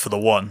credit for the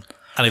one.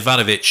 And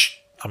Ivanovic,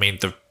 I mean,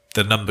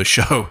 the numbers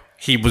show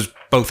he was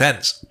both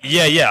ends.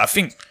 Yeah. I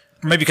think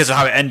maybe because of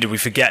how it ended, we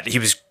forget he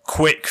was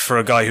quick for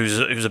a guy who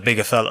was a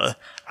bigger fella,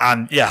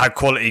 and had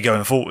quality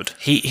going forward.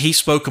 He's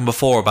spoken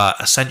before about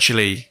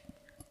essentially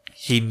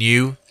he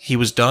knew he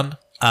was done,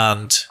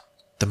 and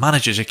the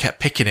managers had kept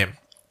picking him,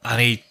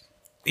 and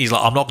he's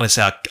like, I'm not going to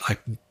say I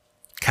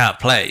can't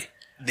play,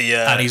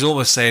 and he's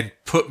almost saying,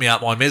 "Put me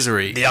out my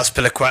misery." The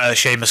Azpilicueta,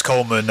 Seamus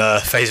Coleman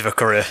phase of a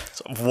career.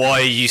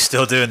 Why are you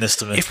still doing this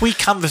to me? If we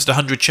canvassed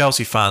 100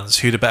 Chelsea fans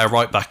who the better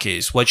right back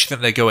is, where do you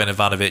think they go in,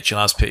 Ivanovic and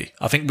Aspi?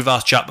 I think we've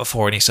asked Jack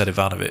before, and he said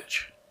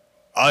Ivanovic.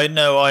 I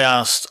know I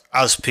asked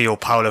Aspi or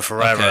Paulo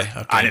Ferreira,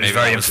 Okay, and it was maybe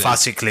very that was it.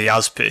 emphatically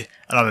Aspi,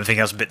 and I think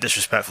that's a bit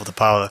disrespectful to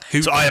Paulo.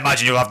 So I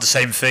imagine you'll have the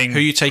same thing. Who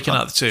are you taking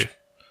out of the two?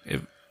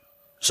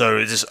 So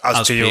is this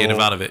Aspi Aspi or and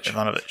Ivanovic.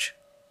 Ivanovic?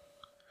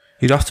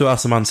 You'd have to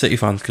ask the Man City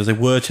fans because they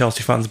were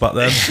Chelsea fans back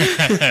then.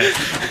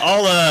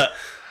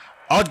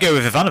 I'd go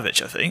with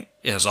Ivanovic. I think.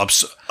 Yes, Yeah,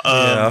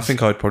 I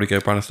think I'd probably go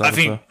Branislav.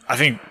 I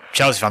think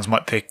Chelsea fans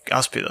might pick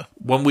Aspi though.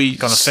 when we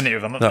Kind of affinity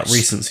with Ivanovic. that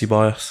recency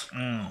bias.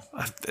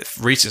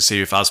 recency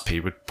with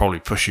Aspi would probably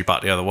push you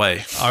back the other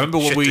way. I remember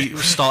when we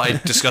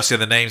started discussing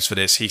the names for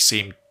this, he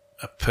seemed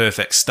a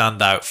perfect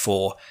standout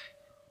for,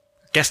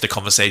 I guess, the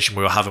conversation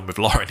we were having with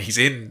Lauren. He's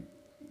in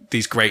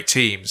these great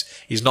teams.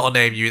 He's not a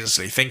name you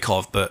instantly think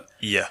of, but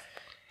Yeah.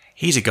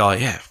 he's a guy,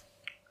 yeah.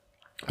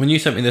 When you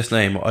sent me this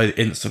name, I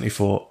instantly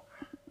thought,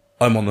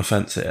 I'm on the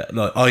fence here.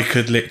 Like, I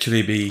could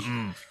literally be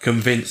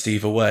convinced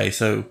either way.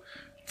 So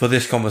for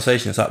this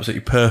conversation, it's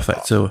absolutely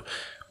perfect to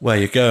where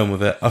you're going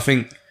with it. I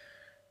think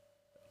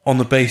on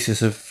the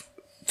basis of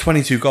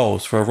 22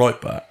 goals for a right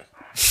back,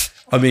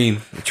 I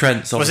mean,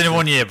 Trent's Was it in obviously-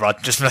 1 year,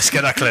 Brad? Just let's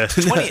get that clear.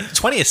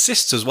 20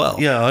 assists as well.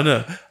 Yeah, I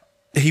know.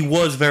 He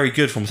was very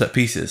good from set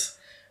pieces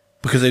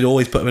because they'd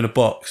always put him in a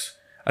box.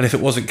 And if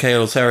it wasn't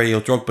Kale or Terry or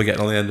Drogba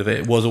getting on the end of it,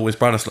 it was always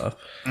Branislav.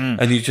 And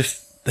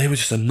they were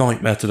just a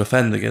nightmare to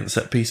defend against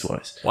set piece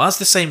wise. Well, that's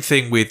the same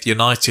thing with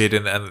United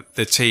and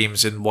the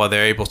teams and why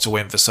they're able to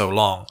win for so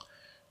long.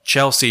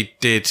 Chelsea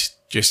did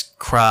just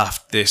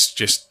craft this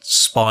just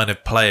spine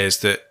of players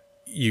that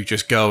you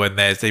just go and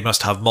they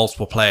must have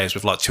multiple players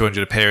with like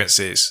 200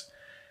 appearances.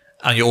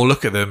 And you all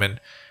look at them and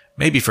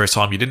maybe for a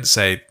time you didn't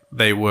say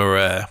they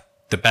were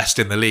the best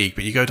in the league,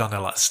 but you go down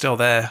there like still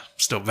there,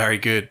 still very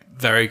good,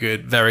 very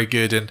good, very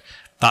good. And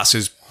that's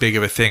as big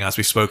of a thing as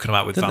we've spoken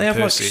about with Didn't Van they have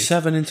like Persie.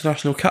 7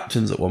 international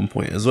captains at one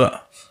point as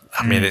well?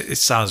 I mean, it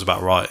sounds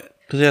about right.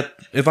 Because he had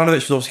Ivanovic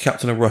was obviously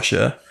captain of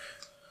Russia.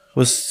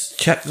 Was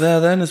Czech there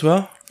then as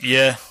well?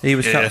 Yeah. He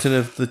was Yeah. captain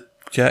of the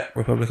Czech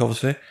Republic,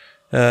 obviously.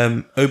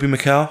 Obi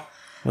Mikel,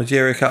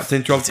 Nigeria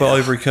captain. Drogba,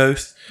 Ivory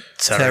Coast.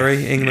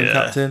 Terry, England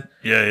captain.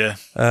 Yeah.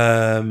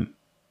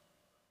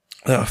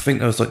 I think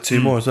there was like 2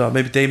 more as well.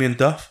 Maybe Damien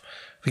Duff.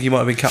 I think he might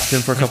have been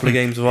captain for a couple of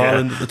games of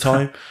Ireland at the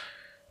time.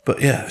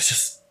 But yeah, it's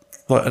just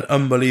like an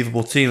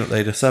unbelievable team that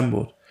they'd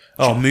assembled.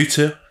 Oh,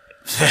 Mutu.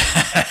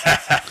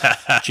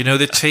 Do you know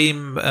the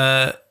team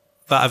that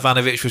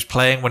Ivanovic was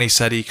playing when he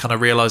said he kind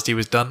of realised he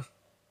was done?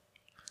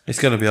 It's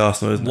going to be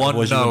Arsenal, isn't it?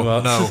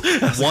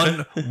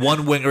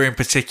 One winger in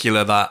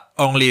particular that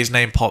only his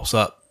name pops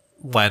up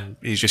when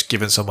he's just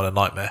giving someone a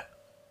nightmare.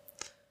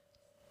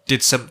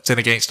 Did something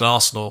against an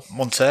Arsenal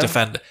Montero?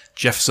 defender,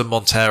 Jefferson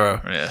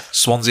Montero, Yeah.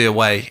 Swansea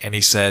away, and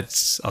he said,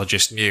 "I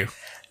just knew."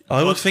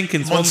 I was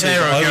thinking Swansea,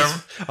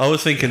 Montero, I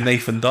was thinking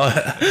Nathan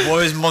Dyer. Why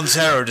is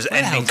Montero just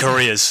ending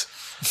careers?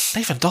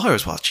 Nathan Dyer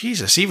as well.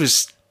 Jesus, he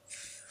was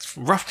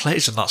rough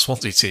players in that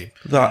Swansea team.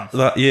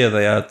 that year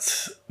they had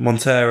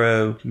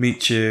Montero,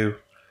 Michu,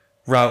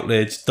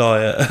 Routledge,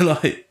 Dyer.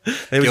 Like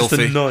they were just a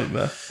Gylfi.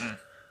 nightmare.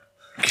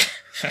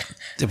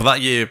 Yeah, but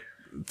that year,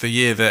 the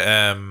year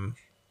that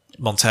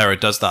Montero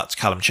does that to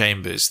Callum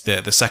Chambers,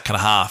 the second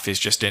half is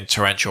just in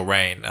torrential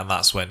rain, and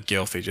that's when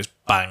Gylfi just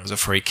bangs a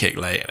free kick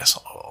late, and it's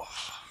like, oh.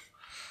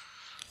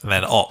 And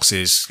then Ox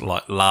is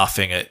like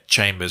laughing at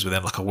Chambers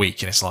within like a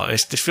week, and it's like,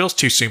 this feels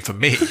too soon for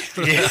me.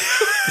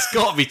 It's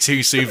got to be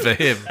too soon for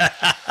him.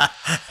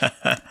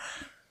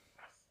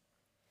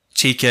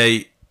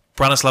 TK,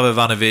 Branislav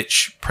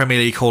Ivanovic, Premier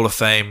League Hall of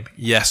Fame,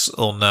 yes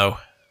or no?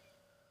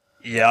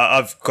 Yeah,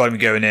 I've got him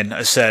going in. As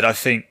I said, I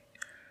think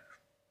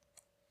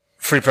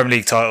 3 Premier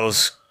League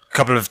titles, a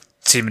couple of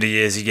Team of the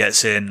Years he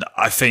gets in.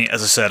 I think,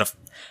 as I said, I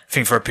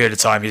think for a period of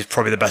time he's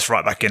probably the best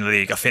right back in the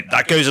league. I think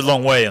that goes a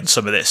long way on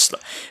some of this.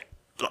 Like,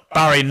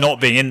 Barry not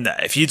being in there,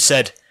 if you'd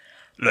said,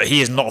 look,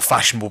 he is not a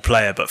fashionable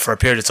player, but for a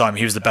period of time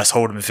he was the best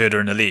holding midfielder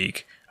in the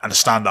league and a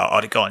standout,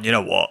 I'd have gone, you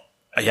know what,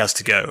 he has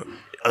to go.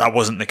 That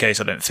wasn't the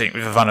case, I don't think.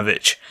 With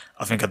Ivanovic,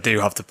 I think I do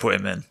have to put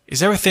him in. Is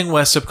there a thing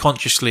where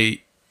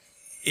subconsciously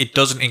it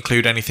doesn't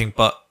include anything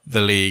but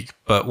the league,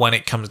 but when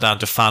it comes down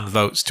to fan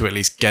votes to at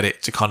least get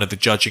it to kind of the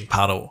judging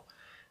panel,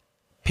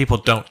 people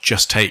don't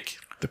just take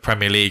the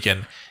Premier League,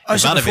 and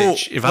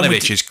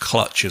Ivanovic is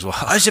clutch as well.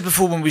 I said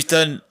before, when we've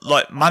done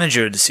like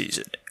manager of the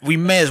season, we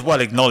may as well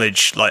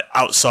acknowledge like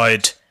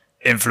outside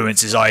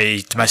influences,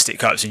 i.e. domestic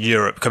cups in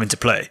Europe, come into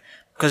play.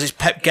 Because is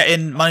Pep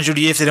getting manager of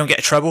the year if they don't get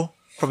a treble?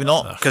 Probably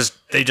not, because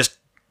they just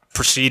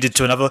proceeded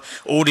to another.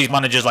 All these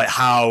managers like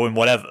Howe and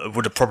whatever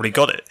would have probably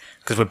got it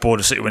because we're bored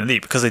of City winning the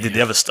league, because they did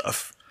the other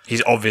stuff.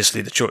 He's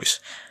obviously the choice.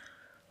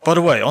 By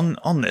the way,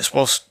 on this,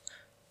 whilst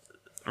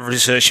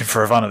researching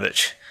for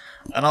Ivanovic,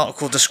 an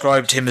article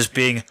described him as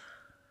being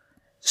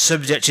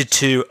subjected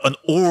to an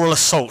oral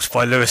assault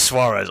by Luis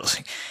Suarez. I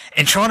think,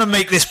 in trying to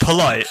make this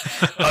polite,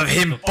 of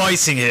him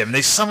biting him,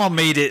 they somehow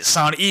made it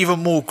sound even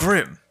more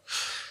grim.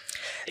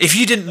 If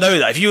you didn't know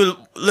that, if you were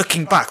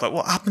looking back, like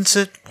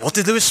what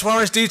did Luis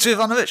Suarez do to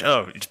Ivanovic?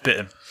 Oh, he just bit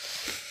him.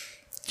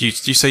 You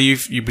say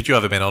would you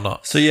have him in or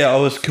not? So yeah, I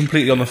was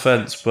completely on the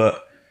fence,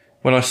 but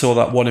when I saw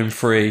that 1 in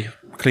 3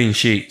 clean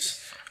sheets,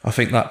 I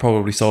think that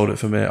probably sold it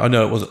for me. I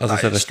know it was, as I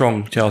said, a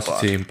strong Chelsea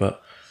team,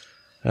 but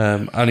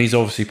and he's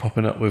obviously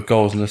popping up with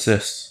goals and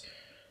assists.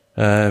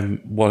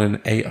 1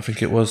 in 8, I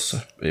think it was.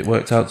 It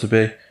worked out to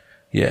be.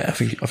 Yeah, I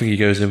think he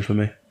goes in for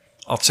me.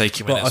 I'll take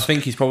him. But I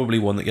think he's probably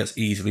one that gets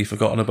easily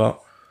forgotten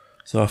about.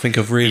 So I think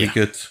a really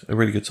good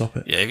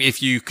topic. Yeah,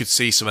 if you could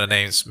see some of the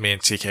names me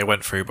and TK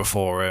went through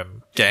before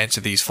getting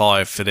to these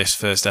 5 for this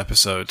first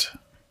episode.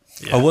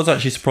 Yeah. I was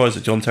actually surprised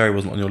that John Terry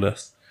wasn't on your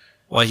list.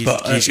 Well,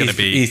 he's going to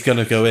be. He's going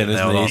to go in,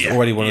 isn't he? He's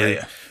already one of the.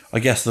 Yeah. I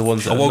guess the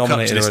ones that I woke are up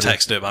nominated to this already.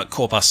 text at about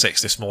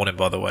 6:15 this morning,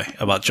 by the way,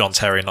 about John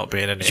Terry not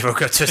being in it. You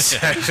woke up to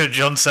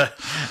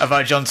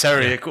about John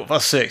Terry at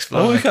 6:15.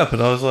 I woke up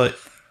and I was like,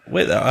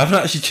 wait there, I haven't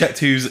actually checked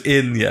who's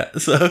in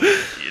yet. So,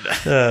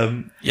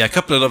 yeah, a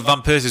couple of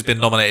Van Persie's been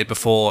nominated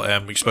before.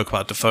 We spoke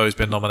about Defoe's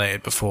been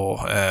nominated before.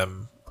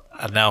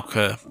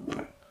 Anelka,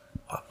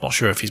 I'm not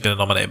sure if he's been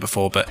nominated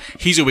before, but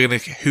he's who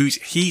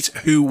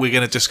we're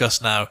going to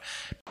discuss now.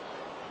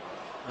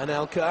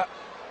 Anelka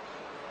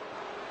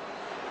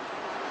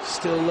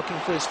still looking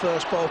for his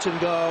first Bolton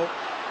goal.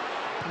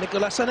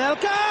 Nicolas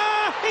Anelka,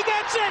 he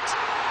gets it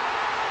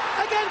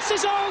against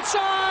his old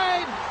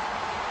side.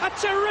 A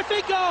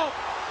terrific goal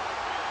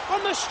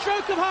on the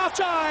stroke of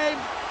half-time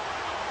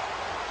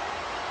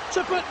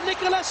to put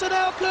Nicolas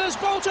Anelka's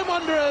Bolton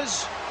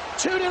Wanderers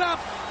 2-0 up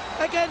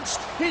against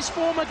his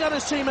former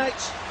Gunners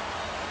teammates.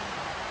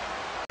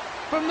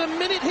 From the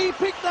minute he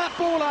picked that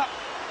ball up,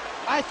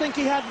 I think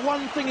he had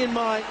one thing in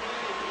mind.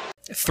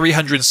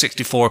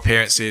 364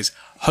 appearances,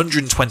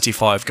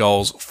 125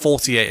 goals,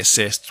 48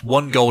 assists,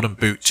 1 Golden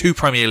Boot, 2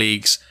 Premier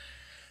Leagues,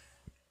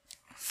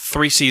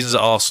 3 seasons at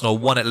Arsenal,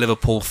 1 at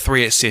Liverpool,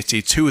 3 at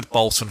City, 2 with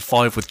Bolton,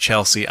 5 with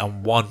Chelsea,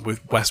 and 1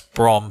 with West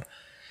Brom.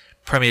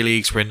 Premier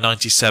Leagues were in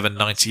 97,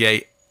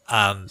 98,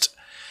 and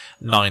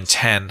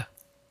 9-10.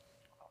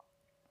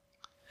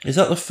 is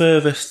that the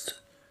furthest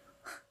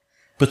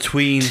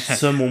between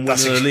someone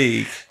winning the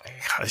league?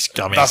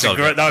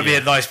 That would be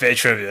a nice bit of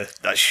trivia.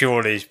 That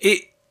surely.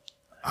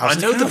 I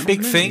know the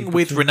big thing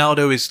with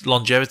Ronaldo is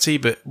longevity,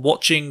 but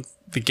watching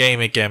the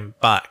game again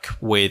back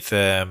with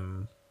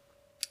kind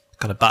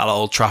of battle at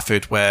Old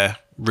Trafford where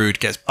Rude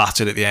gets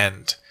battered at the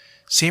end,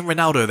 seeing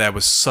Ronaldo there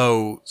was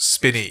so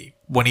spinny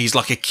when he's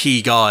like a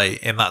key guy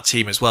in that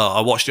team as well.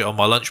 I watched it on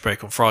my lunch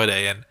break on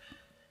Friday, and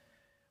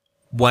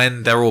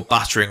when they're all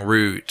battering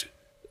Rude,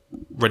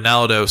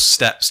 Ronaldo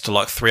steps to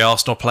like 3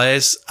 Arsenal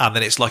players, and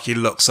then it's like he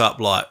looks up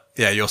like,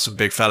 yeah, you're some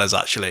big fellas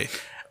actually.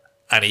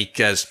 And he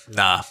goes,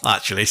 nah,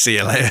 actually, see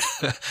you later.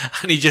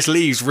 And he just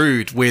leaves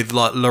Rude with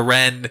like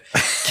Loren,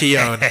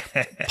 Keown.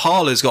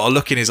 Parler's got a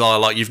look in his eye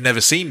like you've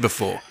never seen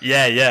before.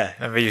 Yeah.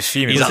 I mean, he was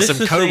fuming. He's had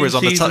some cobras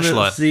on the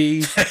touchline.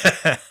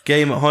 The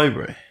game at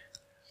Highbury?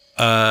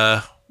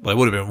 Well, it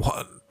would have been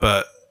one,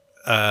 but...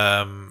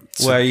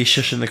 where he's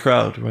shushing the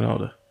crowd,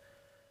 Ronaldo?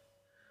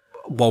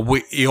 Well,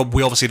 we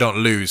obviously don't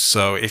lose,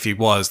 so if he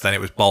was, then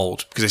it was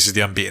bold, because this is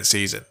the unbeaten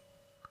season.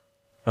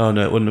 Oh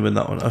no, it wouldn't have been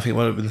that one. I think it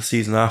would have been the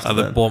season after. And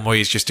the one where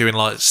he's just doing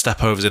like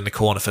step overs in the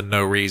corner for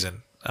no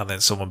reason, and then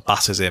someone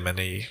batters him, and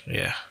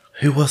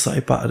Who was that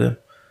who battered him?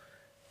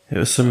 It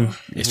was some.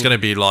 It's going to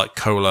be like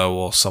Colo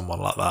or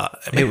someone like that.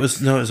 It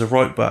was a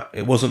right back.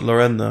 It wasn't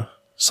Loren though.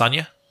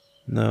 Sanya?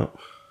 No.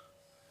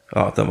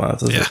 Oh, it don't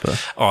matter, does it?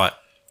 But... All right.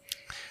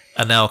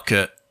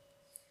 Anelka.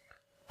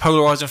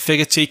 Polarising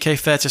figure, TK,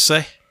 fair to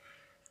say?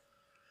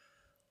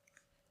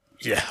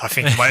 Yeah, I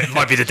think it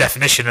might be the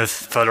definition of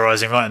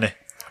polarising, mightn't it?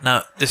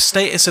 Now, the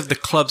status of the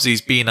clubs he's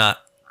been at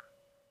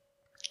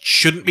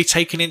shouldn't be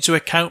taken into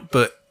account,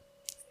 but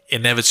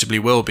inevitably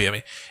will be. I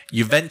mean,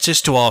 Juventus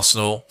to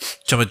Arsenal,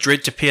 to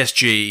Madrid to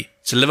PSG,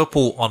 to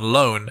Liverpool on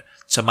loan,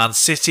 to Man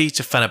City,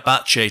 to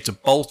Fenerbahce, to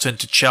Bolton,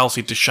 to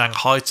Chelsea, to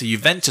Shanghai, to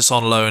Juventus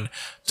on loan,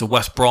 to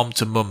West Brom,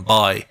 to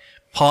Mumbai.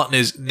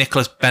 Partners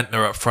Nicholas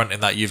Bentner up front in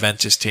that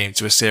Juventus team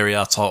to a Serie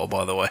A title,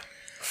 by the way.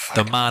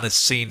 The man has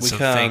seen some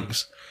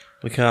things.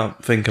 We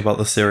can't think about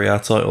the Serie A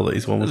title that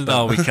he's won with.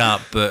 No, we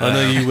can't. But I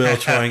know you will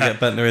try and get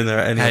Bentner in there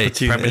at any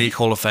opportunity. Premier League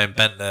Hall of Fame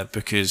Bentner,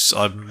 because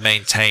I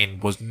maintain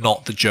was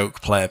not the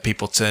joke player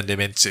people turned him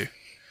into.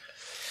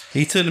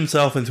 He turned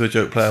himself into a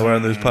joke player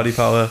wearing those Paddy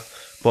Power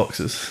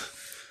boxes.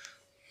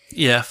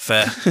 Yeah,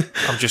 fair.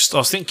 I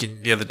was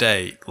thinking the other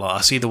day, like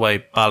I see the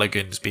way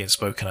Balogun's being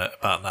spoken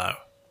about now.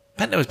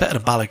 Bentner was better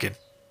than Balogun.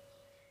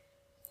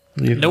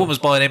 No one was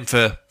buying him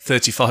for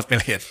 35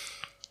 million.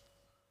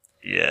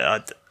 Yeah,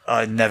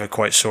 I never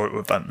quite saw it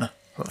with Bentner.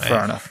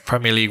 Fair enough.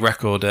 Premier League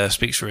record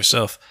speaks for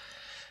itself.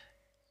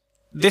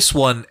 This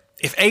one,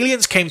 if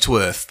aliens came to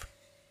Earth,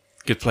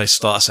 good place to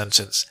start a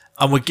sentence,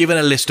 and were given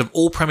a list of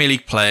all Premier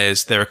League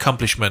players, their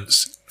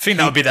accomplishments. I think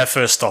that would be their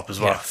first stop as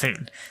well. Yeah.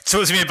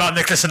 Talk to me about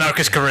Nicolas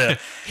Anelka's career.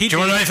 Do you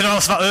want to know anything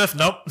else about Earth?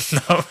 Nope.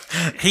 No.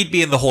 He'd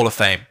be in the Hall of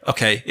Fame.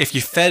 Okay, if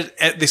you fed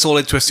this all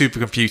into a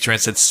supercomputer and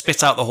said,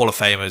 spit out the Hall of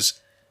Famers,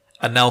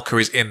 Anelka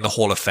is in the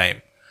Hall of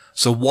Fame.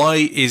 So why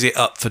is it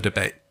up for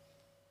debate?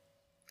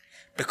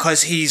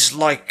 Because he's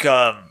like,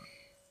 I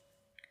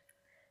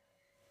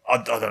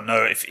don't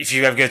know, if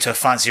you ever go to a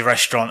fancy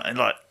restaurant and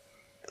like,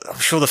 I'm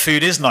sure the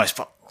food is nice,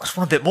 but I just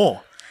want a bit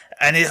more.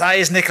 And that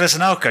is Nicolas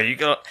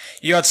Anelka.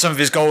 You had some of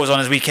his goals on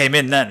as we came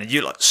in then, and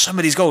you like, some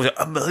of these goals are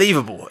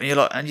unbelievable. And you're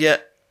like, and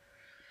yet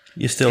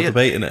You're still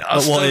debating it.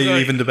 Why are you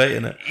even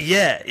debating it?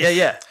 Yeah.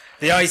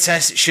 The eye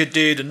test it should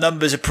do. The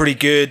numbers are pretty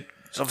good.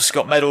 It's obviously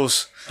got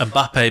medals.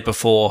 Mbappe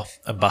before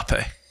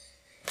Mbappe.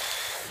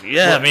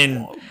 Yeah, Well, I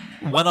mean,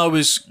 when I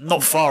was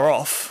not far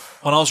off.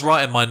 when I was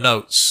writing my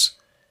notes,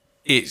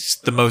 it's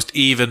the most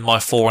even my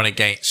for and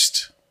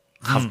against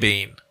have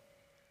been.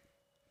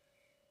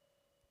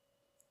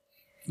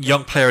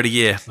 Young Player of the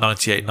Year,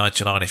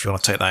 98-99, if you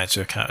want to take that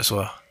into account as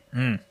well.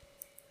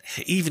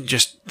 Even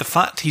just the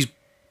fact he's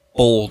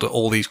balled at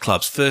all these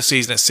clubs. First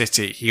season at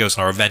City, he goes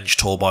on a revenge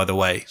tour, by the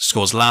way.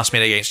 Scores last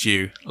minute against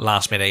you,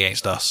 last minute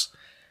against us.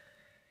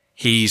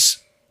 He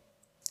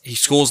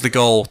scores the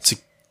goal to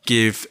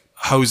give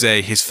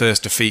Jose his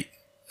first defeat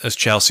as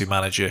Chelsea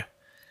manager.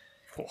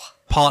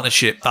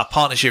 That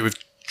partnership with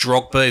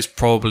Drogba is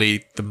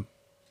probably the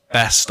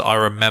best I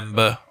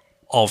remember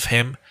of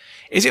him.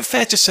 Is it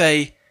fair to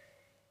say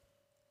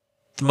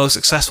the most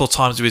successful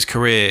times of his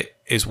career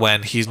is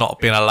when he's not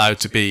been allowed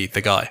to be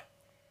the guy?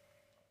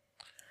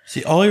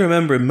 See, I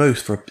remember him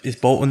most for his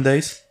Bolton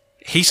days.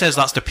 He says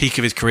that's the peak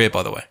of his career,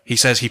 by the way. He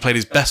says he played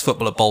his best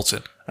football at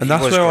Bolton. And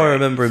that's where I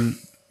remember him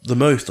the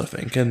most, I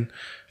think. And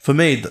for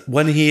me,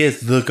 when he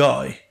is the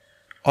guy,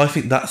 I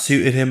think that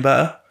suited him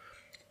better.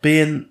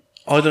 Being,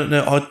 I don't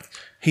know,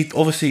 he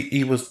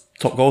was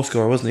top goal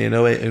scorer, wasn't he, in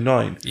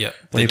 08-09? Yeah,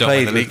 When he don't win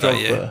played the with league that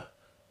year.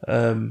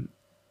 Drogba.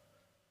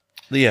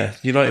 Yeah,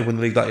 United won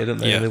the league that year,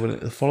 didn't they? Yeah. And they won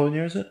it the following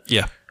year, is it?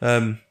 Yeah.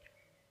 And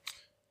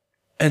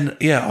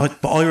yeah,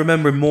 but I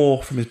remember him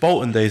more from his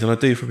Bolton days than I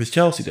do from his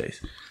Chelsea days.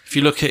 If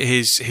you look at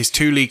his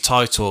 2 league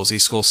titles, he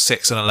scores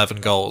 6 and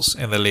 11 goals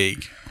in the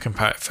league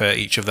compared for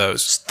each of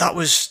those. That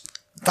was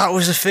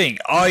the thing.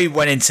 I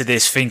went into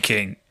this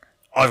thinking,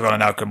 I've got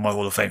an Anelka in my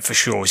Hall of Fame for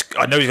sure.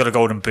 I know he's got a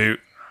golden boot.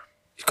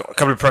 He's got a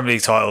couple of Premier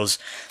League titles.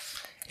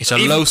 It's a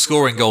low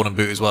scoring golden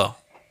boot as well.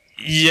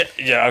 Yeah,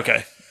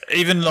 okay.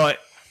 Even like,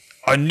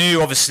 I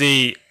knew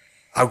obviously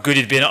how good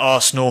he'd been at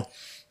Arsenal.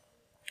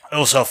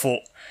 Also, I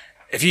thought,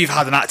 if you've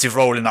had an active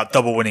role in that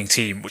double winning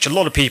team, which a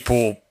lot of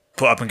people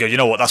put up and go, you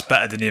know what, that's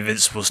better than the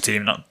Invincibles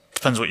team. That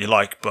depends what you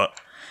like, but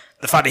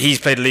the fact that he's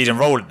played a leading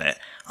role in it,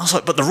 I was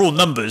like, but the raw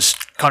numbers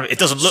kind of, it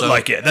doesn't look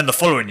like it. And then the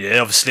following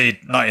year, obviously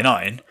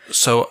 99,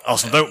 So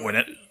Arsenal don't win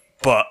it,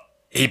 but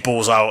he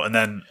balls out and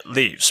then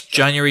leaves.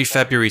 January,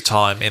 February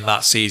time in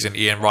that season,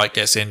 Ian Wright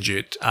gets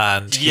injured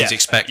and he's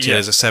expected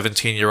as a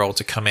 17-year-old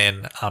to come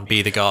in and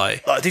be the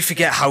guy. Like, I do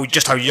forget how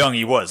young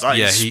he was. That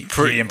is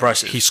pretty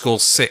impressive. He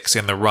scores 6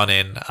 in the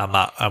run-in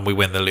and we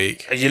win the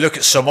league. And you look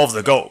at some of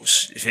the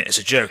goals, you think it's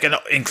a joke. And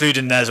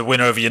including there's a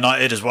win over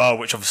United as well,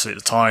 which obviously at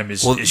the time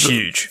is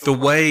huge. The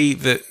way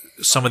that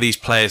some of these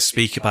players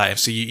speak about him,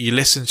 so you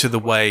listen to the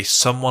way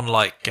someone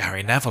like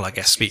Gary Neville, I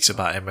guess, speaks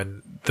about him,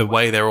 and the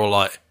way they're all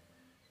like,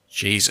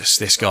 Jesus,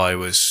 this guy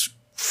was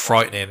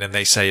frightening. And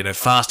they say,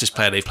 fastest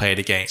player they played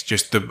against,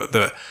 just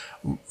the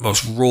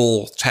most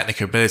raw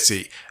technical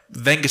ability.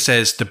 Wenger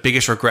says the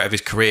biggest regret of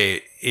his career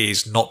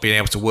is not being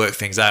able to work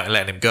things out and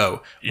letting him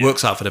go. Yeah.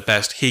 Works out for the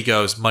best. He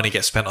goes, money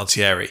gets spent on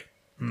Thierry.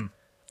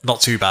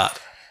 Not too bad.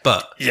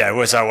 But yeah, it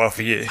works out well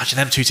for you. Imagine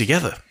them two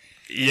together.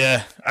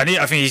 Yeah. And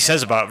I think he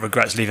says about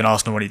regrets leaving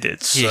Arsenal when he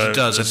did. So yeah, he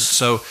does. And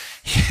so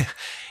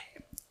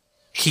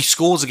he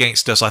scores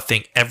against us, I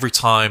think, every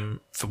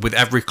time with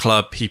every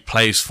club he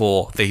plays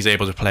for that he's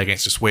able to play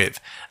against us with.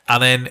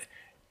 And then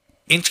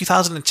in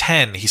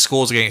 2010, he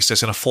scores against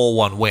us in a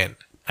 4-1 win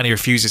and he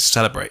refuses to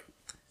celebrate.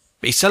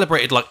 But he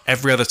celebrated like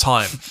every other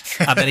time.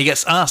 And then he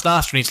gets asked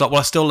after and he's like, well,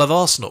 I still love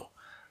Arsenal.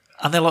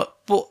 And they're like,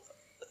 well,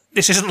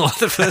 this isn't like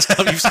the first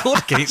time you've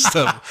scored against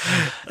them.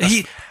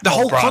 The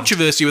whole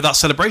controversy with that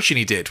celebration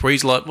he did, where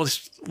he's like, well,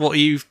 what are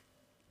you...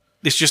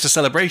 It's just a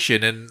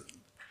celebration. And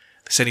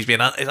they said he's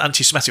being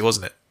anti-Semitic,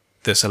 wasn't it?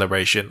 The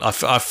celebration.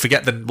 I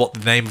forget what the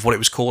name of what it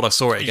was called. I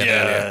saw it again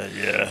earlier.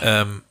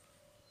 Yeah.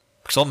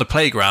 Because on the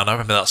playground, I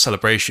remember that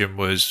celebration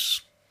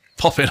was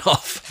popping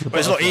off. Well,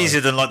 it's a lot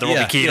easier than like the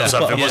Robbie Keane or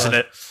something, wasn't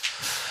it?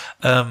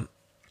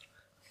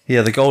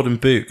 Yeah, the golden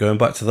boot, going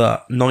back to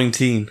that,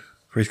 19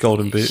 for his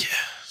golden boot.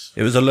 Yes.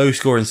 It was a low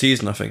scoring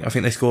season, I think. I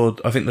think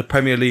the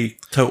Premier League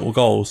total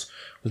goals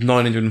was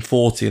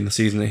 940 in the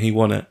season that he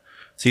won it.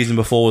 Season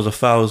before was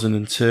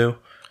 1,002.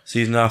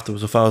 Season after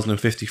was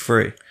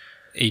 1,053.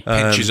 He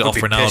pinches it off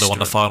Ronaldo on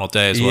the final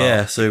day as well.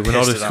 Yeah, so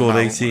Ronaldo scored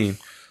 18.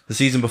 The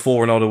season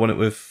before, Ronaldo won it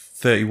with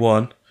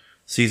 31.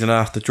 Season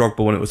after,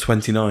 Drogba won it with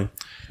 29.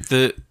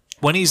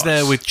 When he's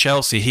there with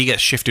Chelsea, he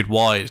gets shifted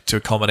wide to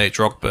accommodate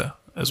Drogba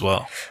as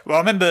well. Well, I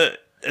remember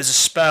there's a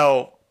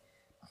spell,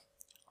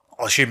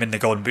 I assume in the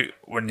Golden Boot,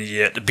 when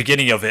at the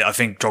beginning of it, I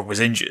think Drogba was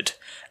injured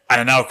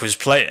and Anelka was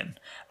playing.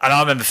 And I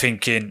remember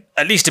thinking,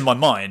 at least in my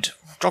mind,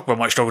 Drogba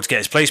might struggle to get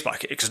his place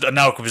back because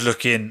Anelka was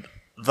looking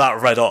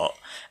that red hot.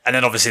 And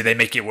then obviously they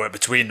make it work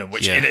between them,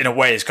 which Yeah. in a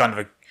way is kind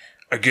of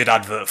a good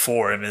advert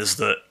for him, is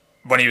that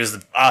when he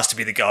was asked to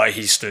be the guy,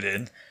 he stood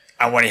in.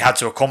 And when he had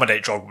to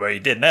accommodate Drogba, he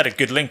did. And they had a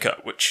good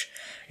link-up, which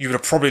you would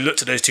have probably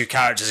looked at those two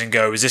characters and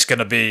go, is this going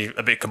to be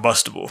a bit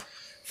combustible?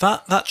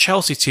 That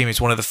Chelsea team is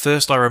one of the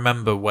first I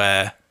remember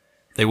where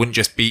they wouldn't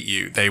just beat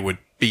you, they would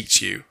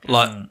beat you.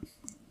 Like,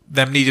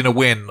 them needing a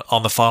win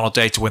on the final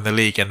day to win the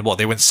league, and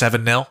they win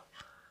 7-0?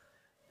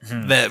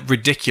 They're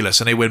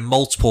ridiculous, and they win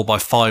multiple by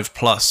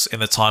 5+ in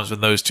the times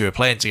when those two are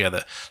playing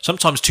together.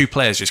 Sometimes two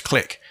players just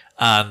click,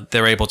 and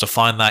they're able to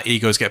find that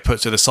egos get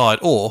put to the side,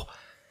 or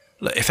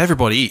look, if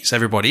everybody eats,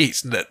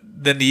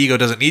 then the ego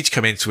doesn't need to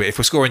come into it. If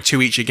we're scoring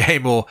 2 each a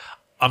game, or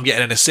I'm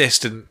getting an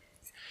assist, and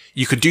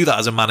you can do that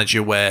as a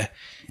manager where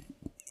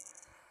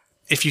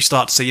if you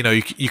start to say,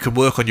 you can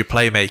work on your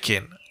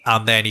playmaking,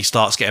 and then he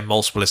starts getting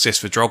multiple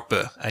assists for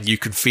Drogba, and you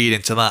can feed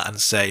into that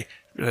and say,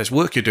 this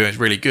work you're doing is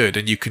really good,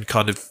 and you can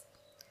kind of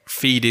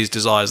feed his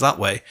desires that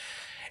way.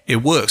 It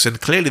works, and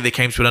clearly they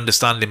came to an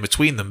understanding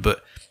between them,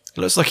 but it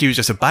looks like he was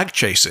just a bag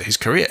chaser his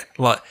career.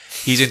 Like,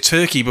 he's in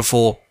Turkey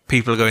before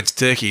people are going to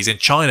Turkey. He's in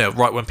China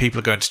right when people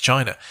are going to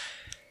China.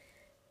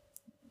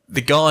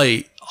 The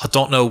guy, I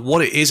don't know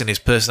what it is in his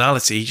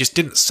personality, he just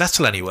didn't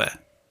settle anywhere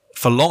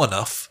for long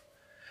enough.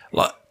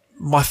 Like,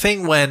 my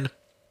thing when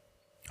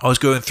I was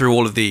going through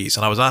all of these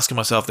and I was asking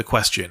myself the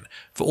question,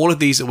 for all of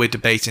these that we're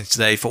debating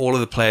today, for all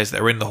of the players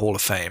that are in the Hall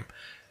of Fame,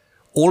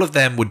 all of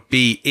them would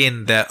be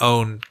in their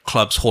own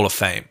club's Hall of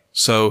Fame.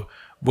 So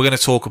we're going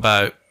to talk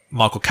about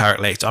Michael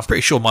Carrick later. I'm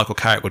pretty sure Michael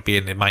Carrick would be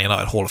in the Man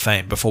United Hall of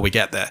Fame before we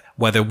get there,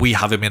 whether we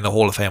have him in the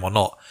Hall of Fame or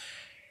not.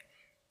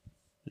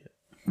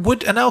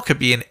 Would Anelka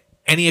be in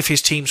any of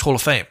his team's Hall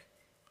of Fame?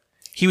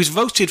 He was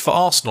voted for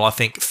Arsenal, I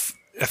think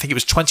it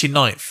was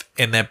 29th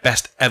in their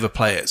best ever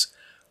players.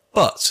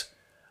 But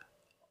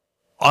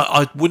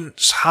I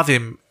wouldn't have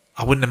him,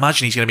 I wouldn't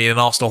imagine he's going to be in an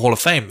Arsenal Hall of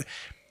Fame.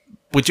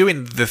 We're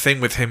doing the thing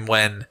with him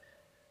when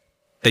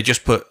they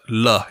just put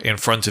Le in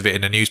front of it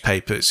in the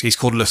newspapers. He's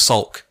called Le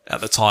Sulk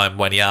at the time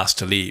when he asked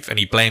to leave, and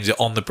he blames it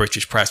on the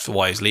British press for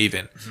why he's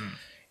leaving.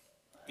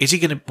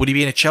 Mm-hmm. Would he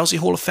be in a Chelsea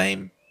Hall of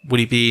Fame? Would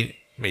he be,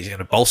 he's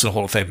in a Bolton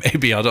Hall of Fame?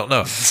 Maybe, I don't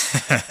know.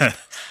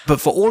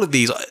 But for all of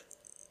these,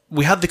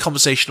 we had the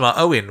conversation about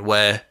Owen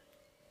where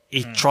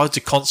he tried to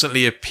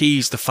constantly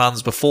appease the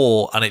fans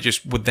before, and it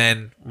just would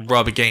then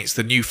rub against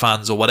the new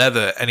fans or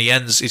whatever, and he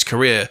ends his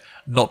career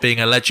not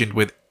being a legend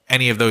with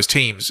any of those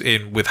teams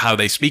with how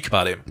they speak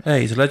about him.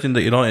 Hey, he's a legend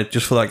at United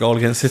just for that goal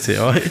against City,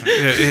 right?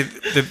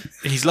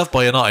 He's loved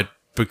by United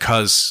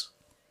because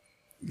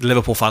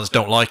Liverpool fans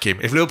don't like him.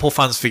 If Liverpool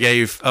fans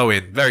forgave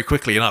Owen very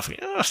quickly, you're not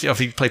thinking, if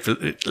he played for,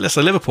 that's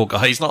a Liverpool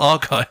guy, he's not our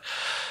guy.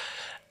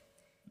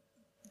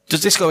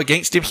 Does this go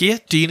against him here?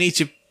 Do you need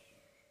to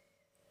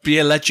be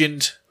a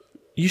legend?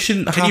 You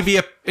shouldn't. Can you be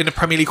in a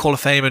Premier League Hall of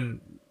Fame? And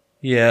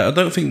yeah, I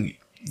don't think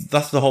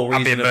that's the whole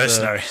reason. I'd be a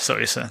mercenary.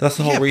 Sorry, you're saying. That's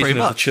the whole reason of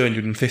the much.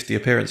 250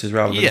 appearances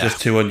rather than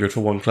just 200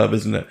 for one club,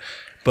 isn't it?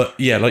 But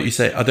yeah, like you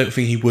say, I don't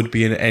think he would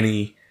be in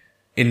any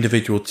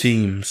individual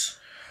team's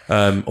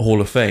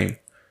Hall of Fame.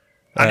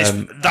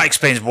 And that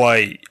explains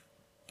why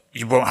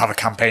you won't have a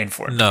campaign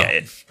for him to get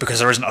in, because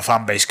there isn't a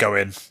fan base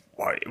going,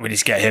 "Why we need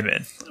to get him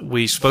in."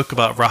 We spoke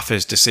about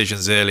Rafa's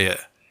decisions earlier.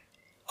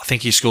 I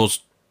think he scored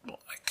a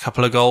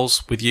couple of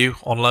goals with you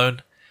on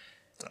loan.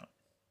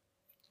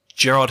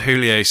 Gerard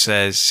Houllier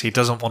says he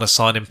doesn't want to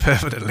sign him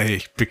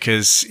permanently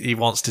because he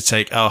wants to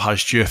take El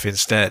Hadji Diouf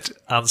instead.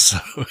 And so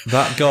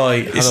that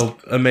guy had an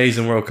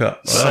amazing World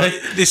Cup. Right?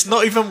 So it's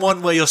not even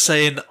one where you're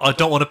saying, I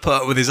don't want to put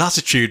up with his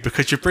attitude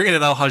because you're bringing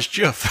in El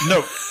Hadji Diouf.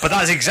 No, but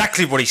that is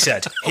exactly what he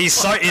said. He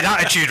cited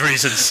attitude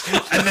reasons,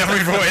 and then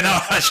we brought in El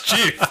Hadji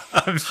Diouf.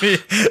 I mean,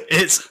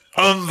 it's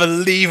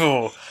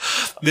unbelievable.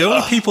 The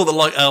only people that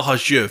like El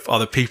Hadji Diouf are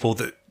the people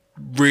that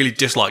really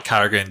dislike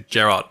Carragher and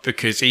Gerrard,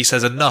 because he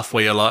says enough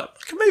where you're like,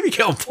 I can maybe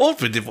get on board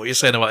with what you're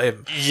saying about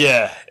him.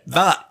 Yeah.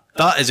 That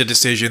is a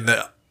decision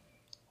that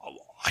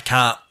I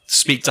can't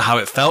speak to how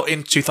it felt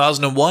in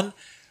 2001.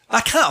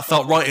 That can't have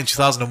felt right in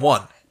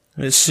 2001.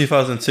 It's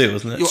 2002,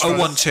 wasn't it?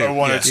 01-2.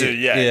 01-02,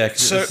 yeah. Yeah,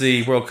 because it was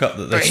the World Cup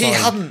that they But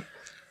signed.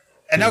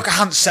 Anelka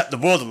hadn't set the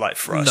world alight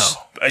for us.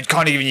 No. It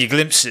kind of giving you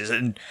glimpses.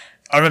 And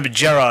I remember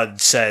Gerrard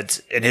said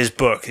in his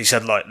book, he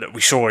said, like, look,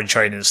 we saw in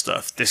training and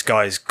stuff, this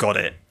guy's got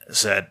it.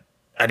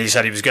 And he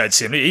said he was going to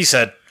see him. He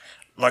said,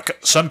 like,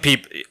 some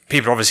people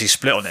obviously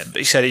split on him, but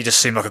he said he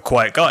just seemed like a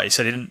quiet guy. He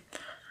said he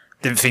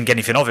didn't think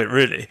anything of it,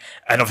 really.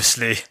 And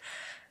obviously,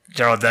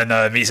 Gerrard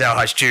then meets El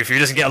Hadji Diouf, who he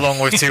doesn't get along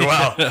with too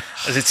well,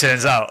 as it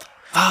turns out.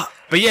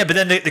 But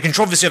then the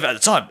controversy of it at the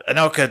time,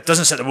 Anelka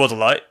doesn't set the world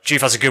alight.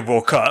 Diouf has a good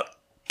World Cup,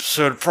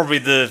 so probably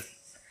the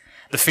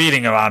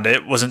feeling around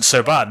it wasn't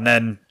so bad. And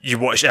then you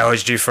watch El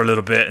Hadji Diouf for a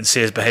little bit and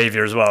see his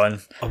behaviour as well,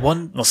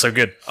 and not so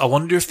good. I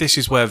wonder if this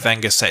is where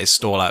Wenger set his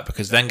stall out,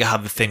 because Wenger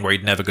had the thing where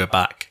he'd never go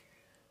back,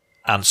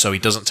 and so he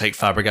doesn't take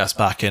Fabregas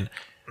back. And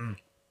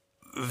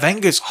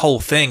Wenger's whole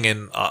thing,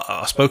 and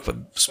I spoke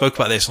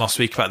about this, and I'll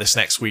speak about this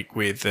next week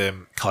with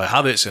Kai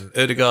Havertz and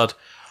Ødegaard.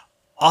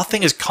 Our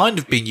thing has kind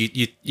of been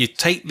you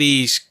take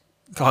these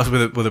guys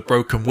with a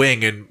broken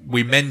wing, and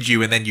we mend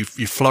you, and then you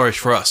flourish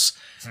for us.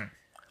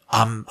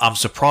 I'm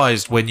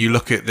surprised when you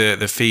look at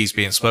the fees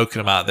being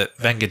spoken about that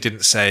Wenger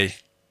didn't say,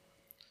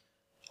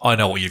 I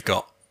know what you've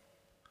got,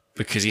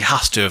 because he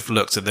has to have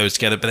looked at those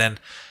together. But then,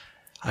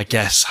 I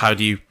guess, how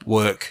do you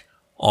work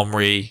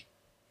Omri,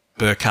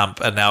 Bergkamp,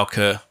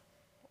 Anelka,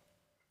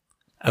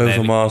 and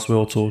Overmars,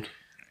 Wiltord.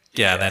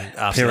 Yeah, and then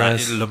after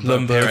Perez, that,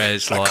 Lundberg.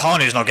 Perez, Like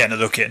Carney's not getting a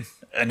look in,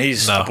 and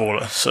he's a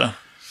baller. So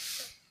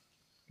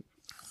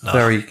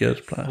Very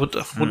good player.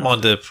 Wouldn't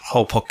mind the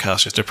whole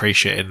podcast just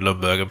appreciating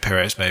Lundberg and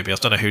Perez. Maybe I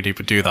don't know who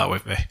would do that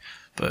with me,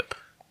 but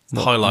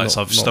the highlights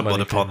I've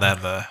stumbled upon them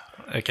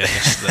again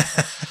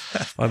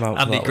yesterday. I'm out.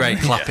 Andy Gray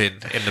clapping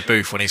in the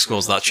booth when he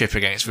scores that chip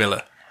against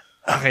Villa.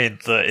 I mean,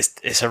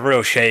 it's a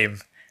real shame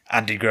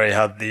Andy Gray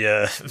had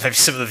the maybe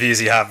some of the views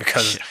he had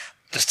because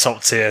just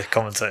top tier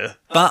commentator.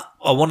 But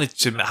I wanted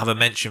to have a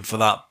mention for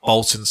that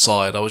Bolton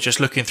side. I was just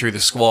looking through the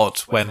squad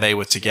when they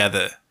were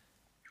together.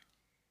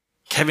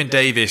 Kevin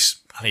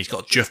Davis, and he's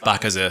got Juff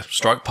back as a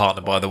strike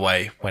partner, by the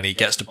way, when he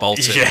gets to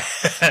Bolton.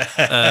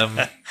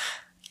 Yeah.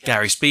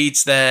 Gary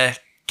Speed's there.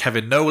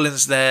 Kevin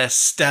Nolan's there.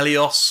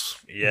 Stelios,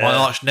 my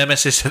arch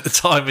nemesis at the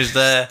time, is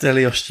there.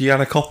 Stelios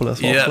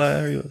Giannakopoulos, what a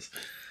player he was.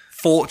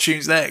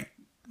 Fortune's there.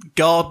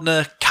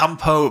 Gardner,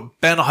 Campo,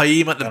 Ben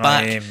Haim at the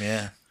back.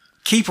 Yeah.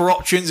 Keeper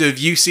options of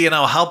UC and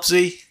Al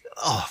Habsi.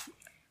 Oh,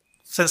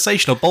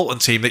 sensational Bolton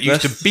team that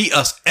used to beat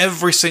us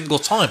every single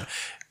time.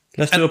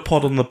 Let's do a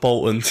pod on the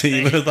Bolton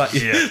team of that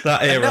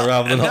era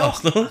rather than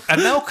Arsenal.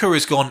 Anelka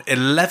has gone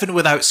 11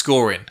 without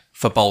scoring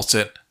for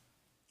Bolton.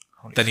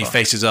 Then he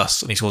faces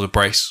us and he scores a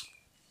brace.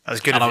 That was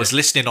good. And I was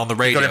listening on the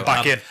radio. Got him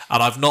back in.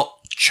 And I've not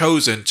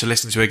chosen to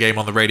listen to a game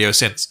on the radio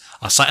since.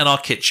 I sat in our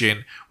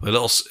kitchen with a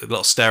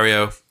little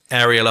stereo,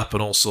 aerial up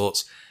and all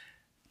sorts,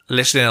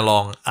 listening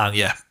along, and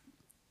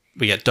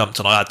we get dumped,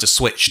 and I had to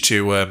switch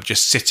to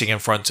just sitting in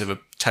front of a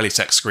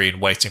teletext screen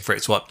waiting for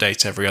it to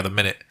update every other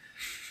minute.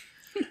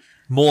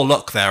 More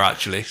luck there,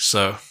 actually,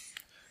 so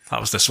that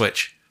was the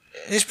switch.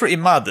 It's pretty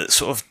mad that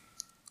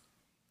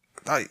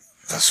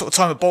that sort of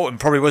time at Bolton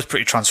probably was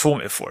pretty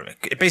transformative for him.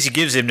 It basically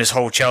gives him this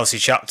whole Chelsea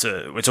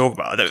chapter we're talking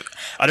about.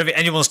 I don't think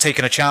anyone's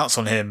taken a chance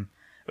on him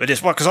with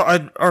this one, because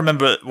I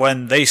remember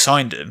when they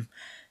signed him,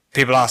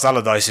 people asked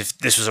Allardyce if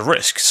this was a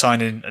risk,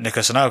 signing a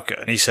Nicolas Anelka,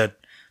 and he said,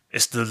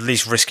 it's the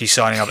least risky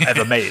signing I've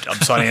ever made. I'm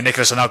signing a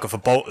Nicolas Anelka for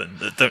Bolton.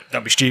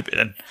 Don't be stupid.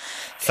 And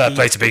fair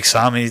play to Big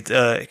Sam,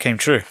 it came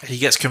true. He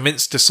gets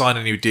convinced to sign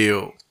a new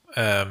deal.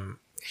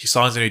 He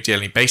signs a new deal,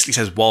 and he basically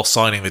says, while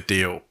signing the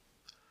deal,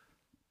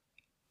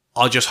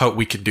 I just hope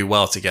we can do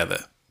well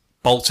together.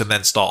 Bolton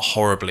then start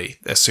horribly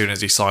as soon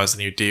as he signs the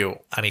new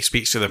deal. And he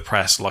speaks to the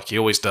press like he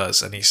always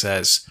does. And he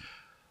says,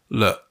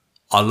 look,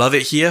 I love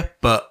it here,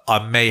 but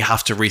I may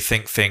have to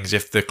rethink things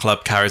if the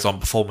club carries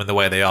on performing the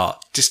way they are.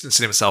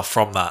 Distancing himself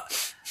from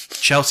that.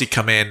 Chelsea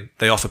come in,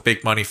 they offer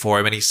big money for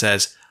him, and he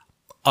says,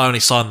 I only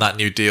signed that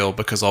new deal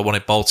because I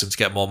wanted Bolton to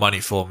get more money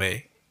for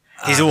me.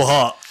 He's all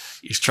heart.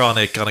 He's trying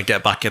to kind of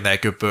get back in their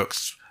good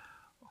books.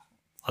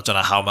 I don't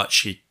know how much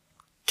he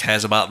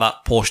cares about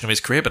that portion of his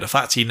career, but the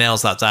fact he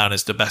nails that down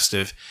as the best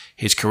of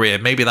his career,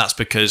 maybe that's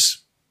because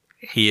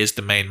he is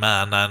the main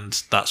man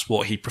and that's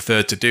what he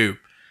preferred to do.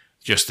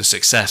 Just the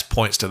success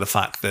points to the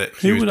fact that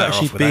he was would better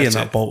actually off be in without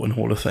that it. Bolton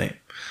Hall of Fame?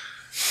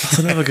 That's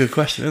another good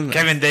question, isn't it?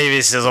 Kevin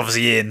Davis is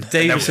obviously in.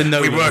 Davis and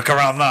Nolan. We work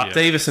around that.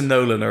 Davis and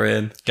Nolan are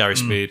in. Gary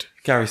Speed,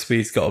 Gary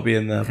Speed's got to be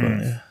in there,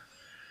 but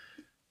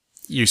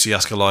UC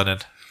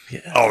Askelainen,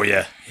 Oh,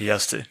 yeah, he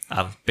has to.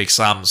 and Big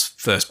Sam's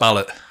first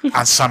ballot.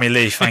 And Sammy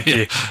Lee, thank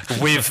you.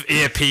 With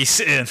earpiece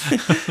in.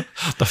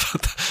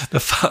 The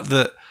fact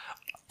that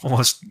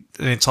almost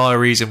the entire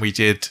reason we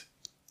did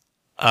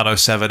an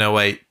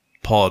 07-08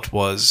 pod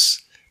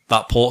was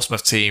that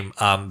Portsmouth team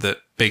and that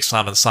Big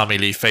Sam and Sammy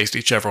Lee faced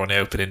each other on the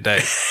opening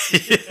day.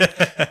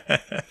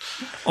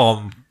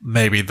 On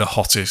maybe the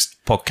hottest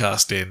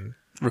podcast in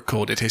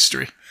recorded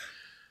history.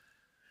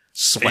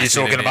 Are you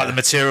talking about the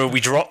material we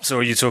dropped, or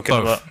are you talking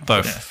about...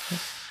 Both. Yeah.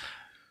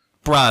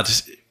 Brad,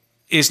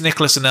 is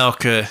Nicolas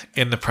Anelka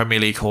in the Premier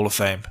League Hall of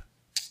Fame?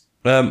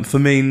 For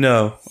me,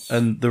 no.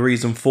 And the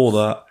reason for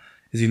that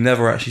is he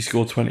never actually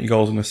scored 20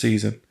 goals in a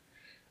season.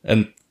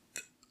 And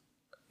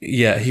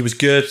yeah, he was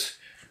good.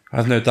 I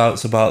have no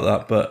doubts about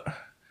that. But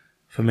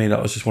for me,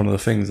 that was just one of the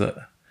things that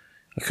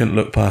I couldn't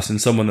look past.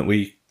 And someone that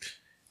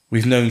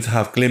we've known to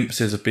have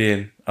glimpses of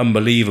being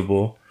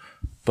unbelievable.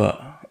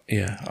 But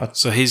yeah.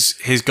 So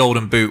his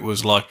golden boot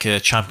was like a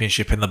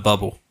championship in the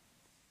bubble.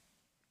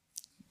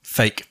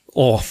 Fake.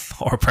 Or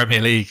a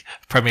Premier League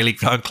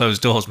behind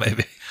closed doors,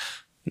 maybe.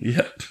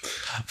 Yep.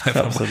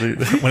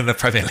 Absolutely. Winning the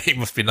Premier League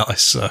must be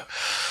nice. So.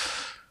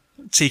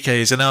 TK,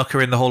 is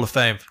Anelka in the Hall of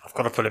Fame? I've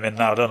got to put him in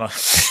now, don't I?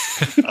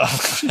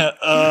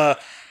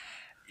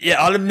 Yeah,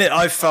 I'll admit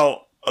I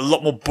felt a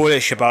lot more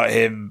bullish about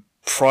him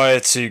prior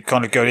to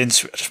kind of going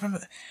into it. I just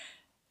remember,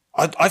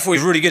 I thought he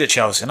was really good at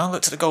Chelsea, and I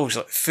looked at the goals,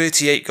 like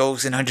 38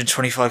 goals in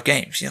 125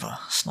 games. You're like,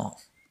 it's not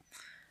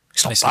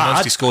It's the bad.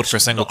 most he scored for a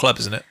single club,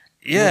 isn't it?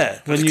 Yeah,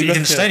 When he you look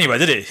didn't stay at- anywhere,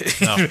 did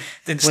he? No. Didn't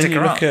When stick you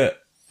around. look at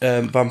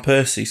Van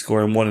Persie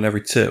scoring 1 in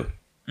every 2.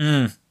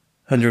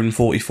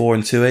 144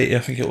 and 280, I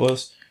think it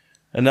was.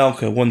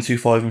 Anelka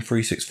 125 and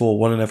 364,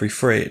 1 in every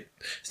 3.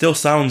 Still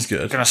sounds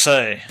good. I'm going to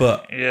say.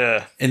 But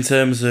yeah, in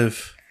terms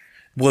of,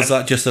 was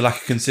that just a lack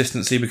of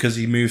consistency because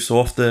he moves so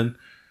often?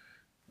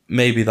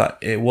 Maybe that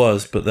it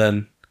was, but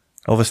then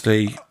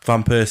obviously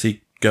Van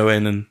Persie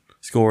going and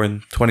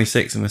scoring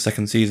 26 in the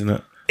second season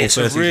at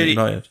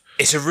United.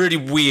 It's a really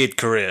weird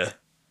career.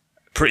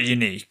 Pretty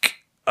unique.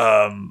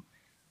 I'm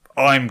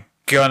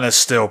going to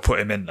still put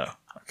him in, though.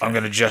 Okay. I'm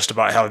going to just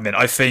about have him in.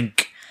 I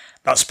think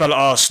that spell at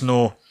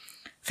Arsenal,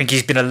 I think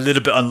he's been a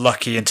little bit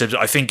unlucky in terms of,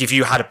 I think if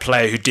you had a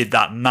player who did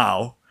that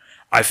now,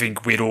 I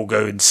think we'd all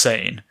go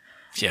insane.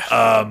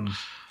 Yeah.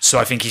 So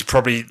I think he's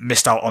probably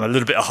missed out on a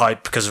little bit of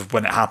hype because of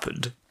when it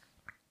happened.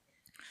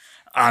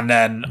 And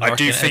then I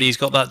do think Eddie's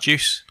got that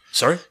juice.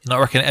 Sorry? You not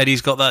reckon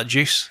Eddie's got that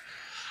juice?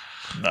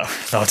 No,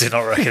 I do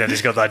not reckon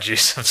Eddie's got that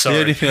juice. I'm sorry.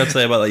 The only thing I'd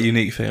say about that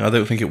unique thing, I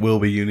don't think it will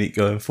be unique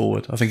going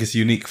forward. I think it's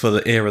unique for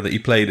the era that he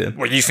played in.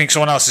 Well, you think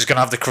someone else is going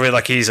to have the career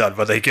like he's had,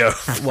 where they go,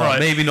 well, right,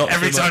 maybe not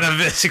every so time much. they have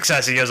a bit of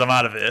success, he goes, I'm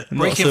out of here.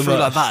 Breaking so through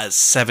much. like that at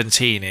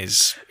 17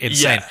 is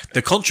insane. Yeah.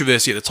 The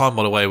controversy at the time,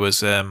 by the way,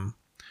 was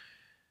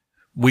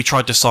we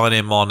tried to sign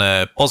him on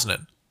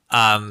Bosnan,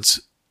 and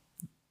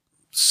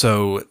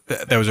so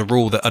there was a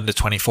rule that under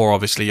 24,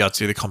 obviously, you had to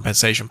do the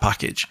compensation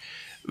package.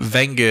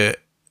 Wenger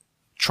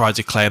tried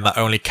to claim that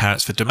only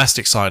counts for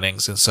domestic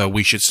signings, and so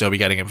we should still be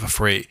getting him for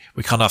free.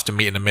 We kind of have to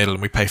meet in the middle,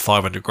 and we pay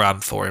 500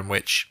 grand for him,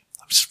 which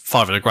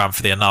 500 grand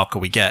for the Anelka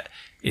we get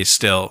is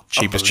still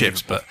cheap as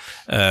chips. But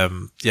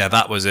yeah,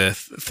 that was a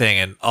thing.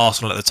 And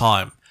Arsenal at the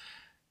time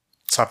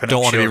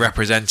don't want to be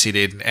represented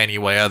in any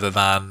way other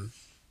than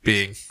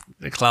being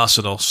the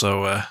Arsenal,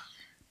 so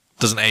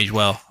doesn't age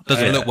well.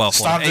 Doesn't look well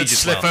for them. Standards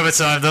slip over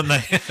time, don't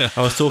they?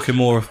 I was talking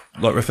more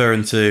like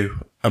referring to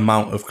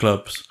amount of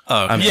clubs.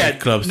 Oh, and Yeah,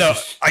 clubs. no,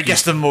 I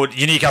guess the more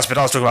unique aspect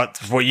I was talking about,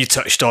 what you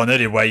touched on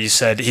earlier, where you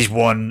said he's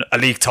won a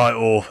league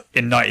title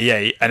in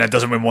 98 and then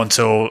doesn't win one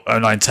till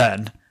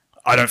 09-10.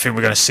 I don't think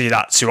we're going to see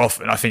that too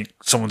often. I think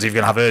someone's either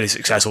going to have early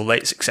success or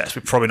late success.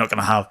 We're probably not going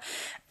to have.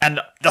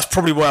 And that's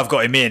probably where I've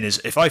got him in, is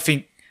if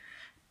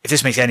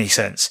this makes any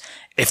sense,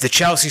 if the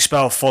Chelsea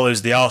spell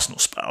follows the Arsenal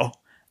spell,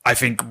 I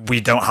think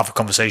we don't have a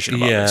conversation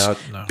about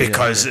this.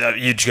 Because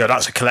you'd go,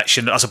 that's a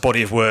collection, that's a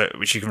body of work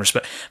which you can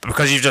respect. But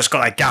because you've just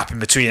got that gap in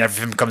between,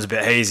 everything becomes a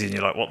bit hazy and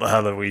you're like, what the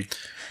hell are we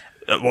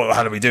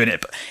doing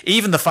it? But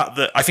even the fact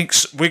that I think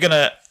we're going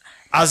to,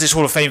 as this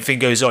Hall of Fame thing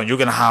goes on, you're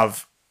going to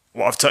have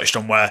what I've touched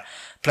on, where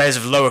players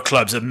of lower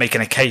clubs are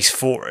making a case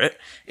for it.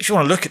 If you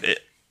want to look at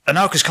it,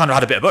 Anelka's kind of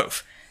had a bit of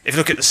both. If you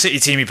look at the City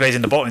team he plays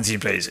in, the Bolton team he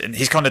plays in,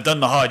 he's kind of done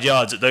the hard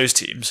yards at those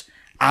teams,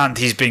 and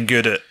he's been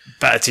good at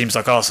better teams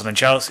like Arsenal and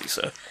Chelsea.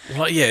 So,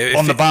 well, yeah,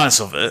 on the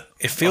balance of it,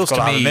 it feels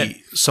to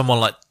me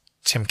someone like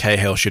Tim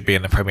Cahill should be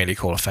in the Premier League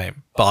Hall of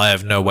Fame, but I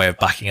have no way of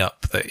backing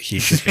up that he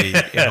should be in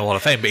the Hall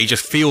of Fame. But he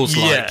just feels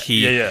like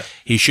he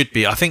should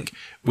be. I think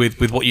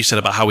with what you said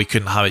about how we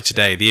couldn't have it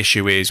today, the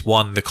issue is,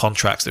 one, the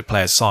contracts that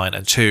players sign,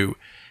 and two,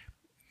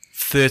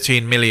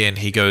 13 million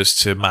he goes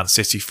to Man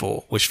City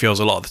for, which feels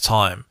a lot of the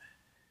time.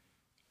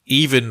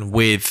 Even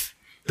with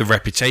the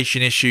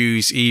reputation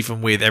issues,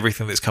 even with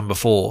everything that's come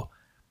before,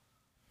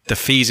 the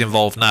fees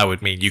involved now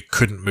would mean you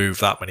couldn't move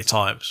that many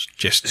times.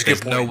 Just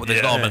there's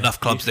not enough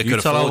clubs that could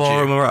afford you. You tell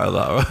Alvaro out of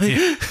that,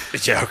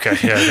 right? Yeah, okay,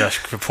 yeah,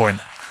 good point.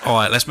 All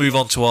right, let's move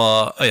on to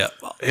our.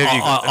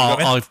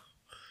 I've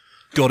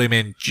got him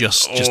in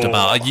just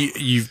about.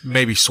 You've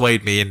maybe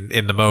swayed me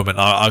in the moment.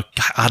 I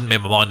hadn't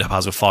made my mind up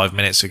as of 5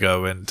 minutes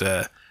ago, and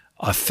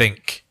I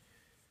think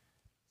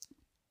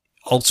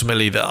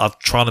ultimately that I'm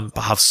trying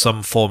to have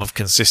some form of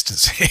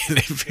consistency, and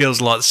it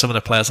feels like some of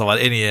the players I've had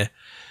in here,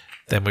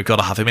 then we've got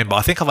to have him in. But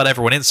I think I've had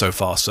everyone in so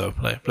far, so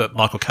look,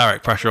 Michael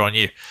Carrick, pressure on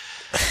you.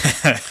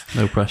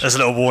 No pressure. There's a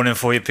little warning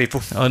for you,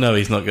 people. I know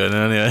he's not going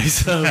in anyway,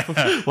 so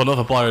well, not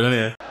for Byron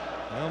anyway.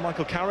 Well,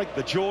 Michael Carrick,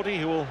 the Geordie,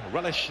 who will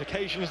relish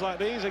occasions like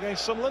these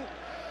against Sunderland.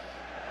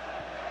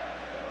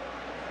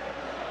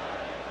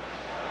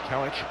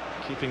 Carrick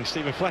keeping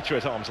Stephen Fletcher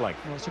at arm's length.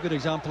 Well, it's a good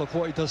example of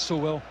what he does so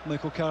well,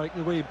 Michael Carrick,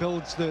 the way he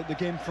builds the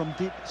game from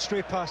deep,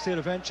 straight past there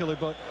eventually.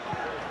 But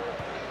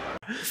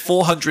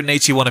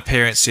 481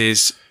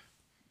 appearances,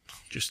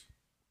 just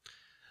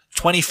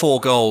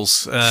 24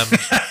 goals,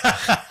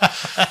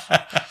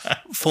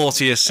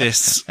 40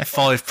 assists,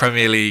 5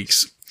 Premier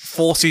Leagues,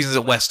 4 seasons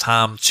at West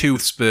Ham, 2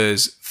 with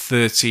Spurs,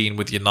 13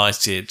 with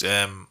United.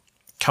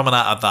 Coming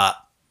out of that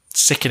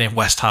sickening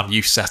West Ham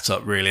youth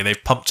setup, really.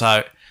 They've pumped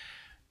out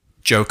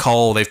Joe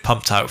Cole, they've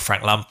pumped out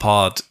Frank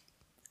Lampard.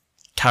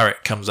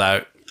 Carrick comes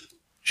out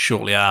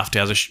shortly after. He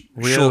has a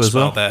short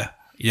spell there.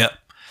 Yep.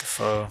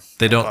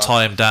 They don't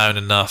tie him down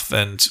enough,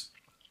 and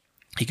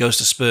he goes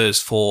to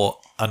Spurs for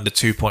under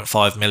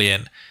 2.5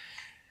 million.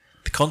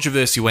 The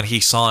controversy when he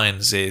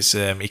signs is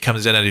he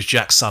comes in as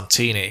Jack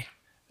Santini,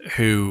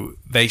 who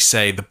they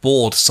say the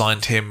board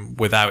signed him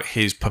without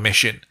his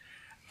permission,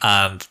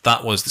 and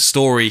that was the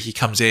story. He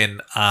comes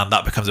in and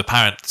that becomes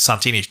apparent.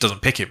 Santini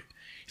doesn't pick him.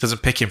 He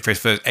doesn't pick him for his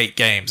first 8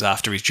 games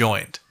after he's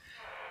joined.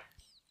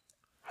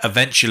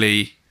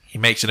 Eventually, he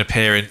makes an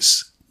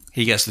appearance.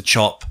 He gets the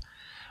chop.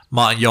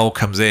 Martin Jol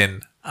comes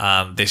in,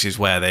 and this is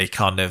where they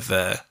kind of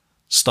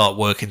start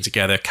working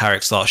together.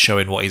 Carrick starts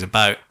showing what he's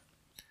about.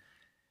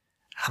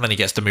 And then he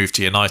gets to move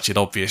to United,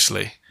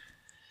 obviously.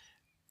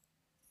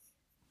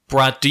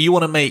 Brad, do you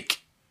want to make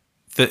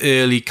the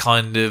early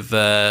kind of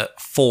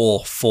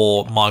four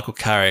for Michael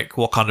Carrick,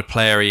 what kind of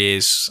player he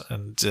is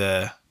and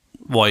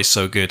why he's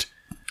so good?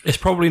 It's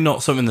probably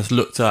not something that's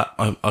looked at.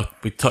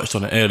 We touched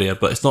on it earlier,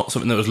 but it's not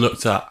something that was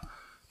looked at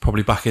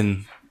probably back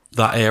in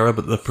that era.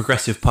 But the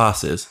progressive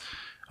passes,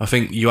 I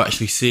think you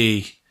actually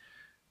see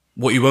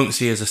what you won't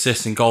see as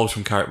assists and goals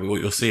from Carrick, but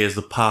what you'll see is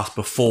the pass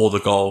before the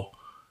goal,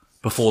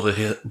 before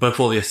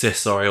the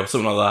assist, or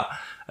something like that.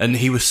 And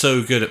he was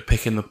so good at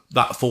picking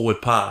that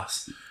forward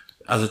pass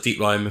as a deep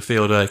line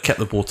midfielder, kept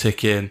the ball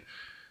ticking,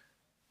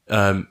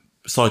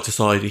 side to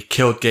side. He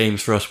killed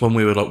games for us when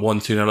we were like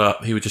 1-2-0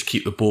 up. He would just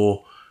keep the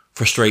ball,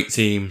 frustrate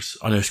teams.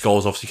 I know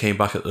Scholes obviously came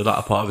back at the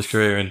latter part of his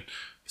career and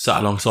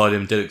sat alongside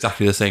him, did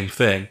exactly the same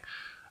thing.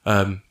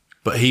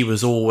 But he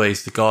was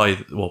always the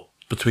guy,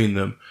 between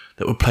them,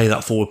 that would play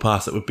that forward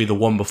pass that would be the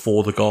one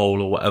before the goal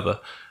or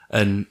whatever.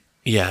 And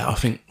yeah, I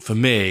think for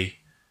me,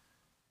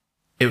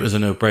 it was a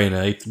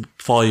no-brainer.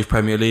 5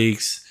 Premier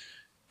Leagues,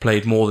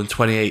 played more than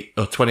 28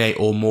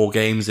 or more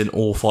games in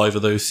all 5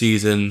 of those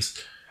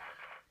seasons.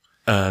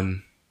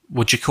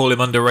 Would you call him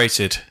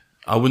underrated?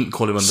 I wouldn't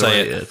call him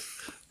underrated,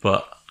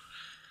 but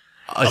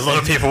a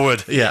lot of people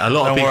would. Yeah, a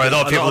lot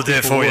of people do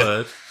it for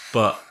you.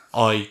 But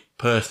I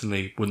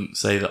personally wouldn't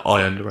say that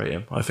I underrate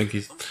him. I think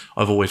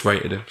I've always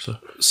rated him. So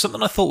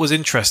something I thought was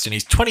interesting.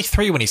 He's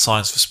 23 when he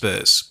signs for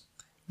Spurs.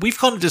 We've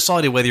kind of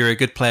decided whether you're a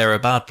good player or a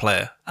bad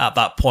player at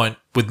that point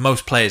with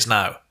most players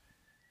now.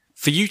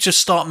 For you to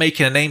start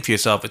making a name for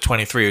yourself at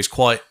 23 is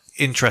quite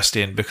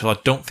interesting because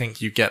I don't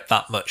think you get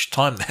that much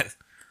time then.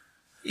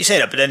 You say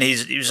that, but then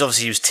he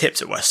was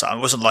tipped at West Ham.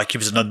 It wasn't like he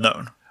was an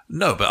unknown.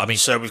 No, but I mean,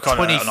 so we've kind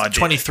of an idea.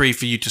 23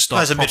 for you to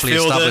start as a properly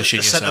midfielder, establishing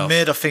a yourself. Centre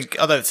mid,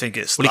 I don't think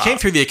it's. Well, he came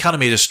through the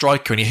academy as a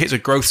striker and he hits a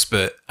growth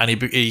spurt and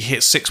he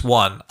hits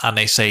 6'1", and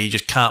they say he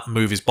just can't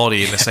move his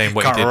body in the same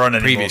way he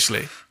did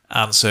previously.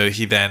 And so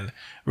he then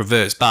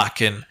reverts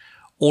back, and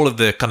all of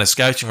the kind of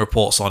scouting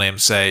reports on him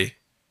say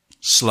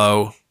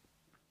slow,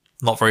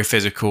 not very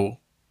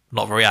physical,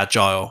 not very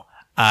agile,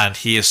 and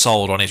he is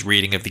sold on his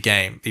reading of the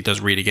game. He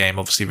does read a game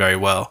obviously very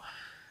well.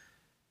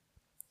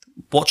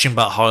 Watching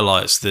back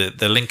highlights, the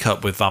link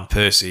up with Van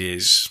Persie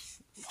is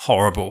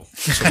horrible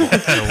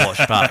to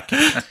watch back.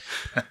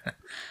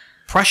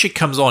 Pressure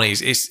comes on.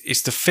 It's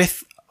the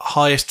 5th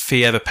highest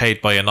fee ever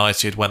paid by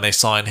United when they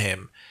sign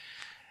him.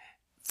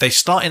 They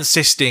start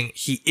insisting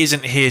he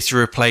isn't here to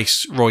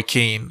replace Roy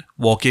Keane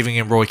while giving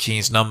him Roy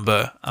Keane's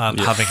number and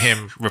having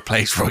him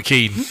replace Roy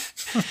Keane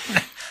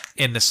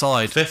in the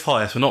side. 5th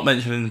highest. We're not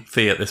mentioning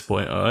fee at this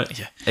point, all right?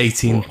 Yeah.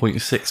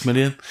 18.6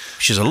 million.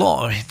 Which is a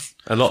lot. I mean,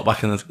 a lot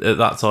back at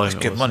that time. That's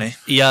good money.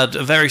 He had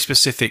a very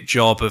specific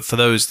job for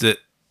those that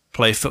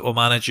play Football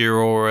Manager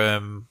or I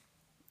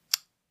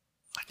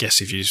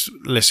guess if you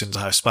listen to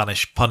how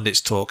Spanish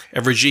pundits talk, a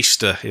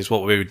regista is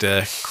what we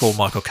would call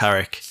Michael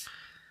Carrick.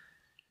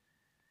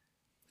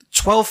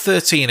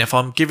 12-13, if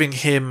I'm giving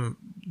him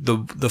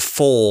the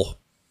 4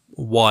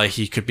 why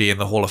he could be in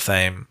the Hall of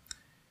Fame,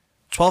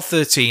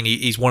 12-13,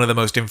 he's one of the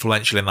most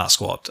influential in that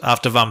squad.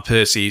 After Van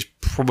Persie, he's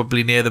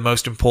probably near the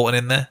most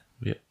important in there.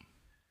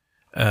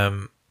 Yeah.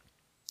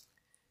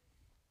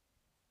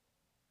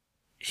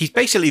 He's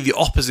basically the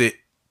opposite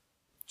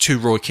to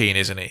Roy Keane,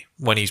 isn't he?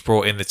 When he's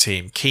brought in the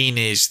team, Keane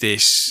is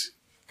this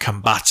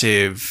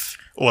combative,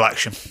 all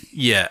action.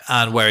 Yeah,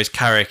 and whereas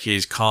Carrick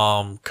is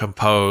calm,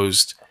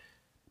 composed.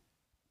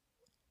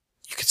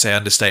 You could say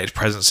understated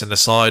presence in the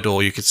side,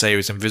 or you could say he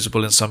was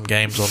invisible in some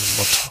games. On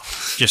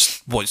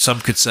just what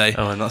some could say.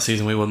 Oh, in that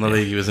season we won the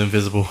league, he was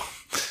invisible.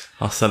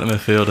 Our centre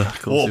midfielder.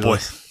 Oh boy.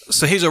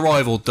 So his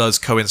arrival does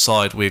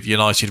coincide with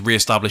United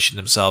re-establishing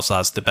themselves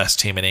as the best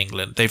team in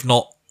England. They've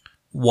not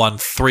won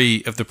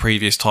 3 of the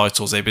previous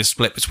titles. They've been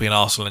split between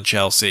Arsenal and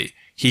Chelsea.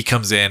 He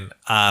comes in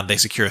and they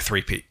secure a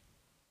 3-peat.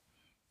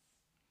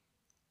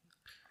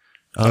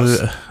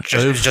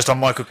 Just on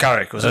Michael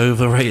Carrick, was it?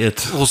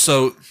 Overrated.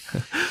 Also,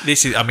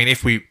 this is. I mean,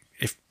 if we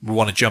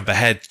want to jump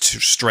ahead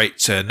straight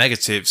to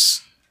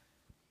negatives,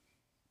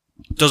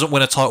 doesn't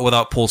win a title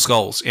without Paul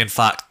Scholes. In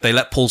fact, they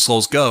let Paul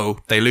Scholes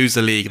go. They lose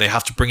the league. They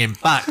have to bring him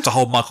back to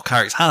hold Michael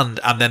Carrick's hand,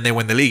 and then they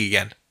win the league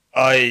again.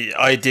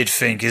 I did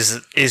think is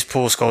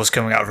Paul Scholes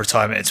coming out of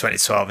retirement in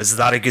 2012? Is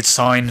that a good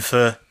sign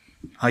for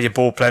how your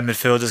ball playing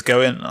midfielders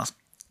go in?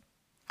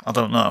 I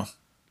don't know.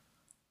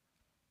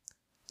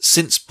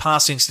 Since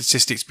passing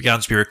statistics began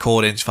to be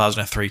recorded in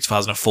 2003,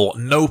 2004,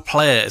 no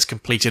player has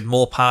completed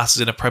more passes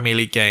in a Premier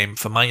League game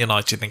for Man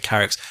United than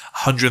Carrick's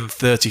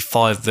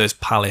 135 versus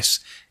Palace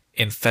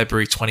in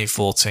February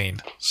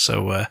 2014.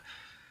 So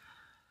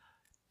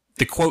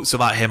the quotes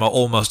about him are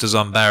almost as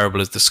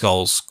unbearable as the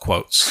Scholes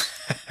quotes.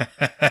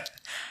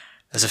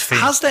 There's a theme.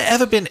 Has there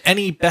ever been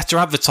any better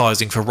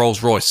advertising for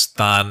Rolls-Royce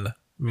than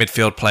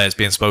midfield players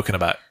being spoken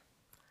about?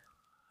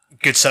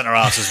 good centre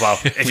half as well.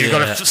 If you've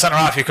got a centre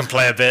half who can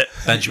play a bit,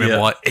 Benjamin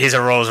White. He's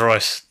a Rolls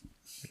Royce.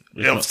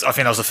 I think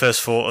that was the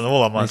first thought on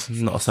all of mine.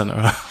 He's not a centre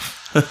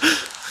half.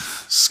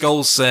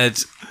 Scholes said,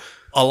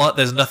 "I like.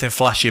 There's nothing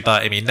flashy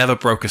about him. He never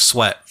broke a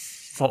sweat."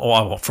 What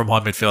I want from my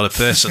midfielder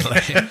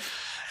personally.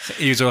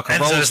 He was like a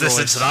Rolls Royce.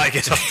 Listen to that.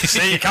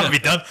 See, it can't be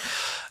done.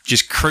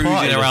 Just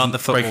cruising around the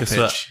football break a pitch.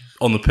 sweat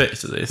on the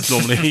pitch. It's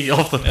normally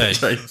off the pitch.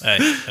 Hey,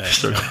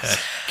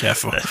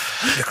 careful.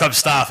 The club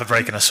staff are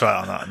breaking a sweat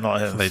on that,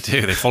 not him. They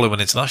do. They follow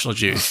an international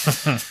duty.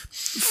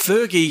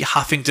 Fergie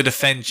having to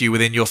defend you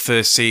within your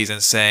first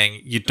season,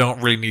 saying you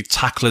don't really need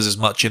tacklers as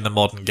much in the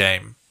modern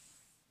game.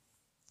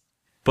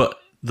 But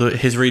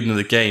his reading of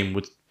the game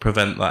would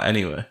prevent that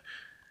anyway.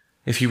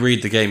 If you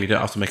read the game, you don't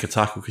have to make a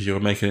tackle because you're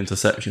making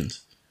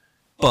interceptions.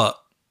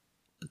 But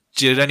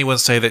did anyone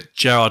say that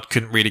Gerrard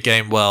couldn't read a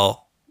game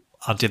well?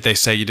 And did they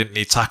say you didn't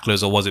need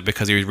tacklers, or was it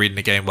because he was reading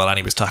the game well and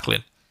he was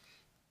tackling?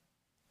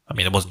 I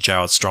mean, it wasn't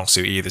Gerrard's strong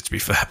suit either, to be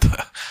fair.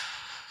 But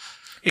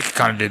He could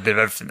kind of do a bit of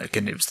everything that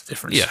can. It was the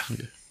difference. yeah.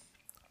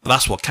 But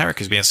that's what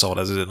Carrick is being sold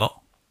as, is it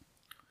not?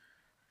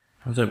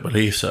 I don't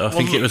believe so. I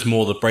think it was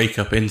more the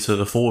breakup into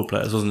the forward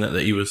players, wasn't it,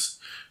 that he was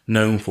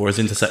known for, his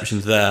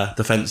interceptions there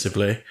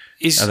defensively,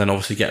 and then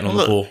obviously getting on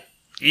the ball.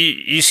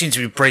 You seem to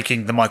be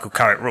breaking the Michael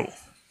Carrick rule,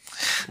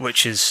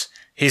 which is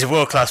he's a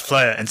world-class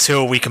player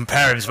until we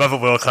compare him to other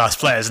world-class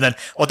players, and then,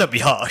 don't be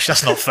harsh,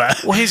 that's not fair.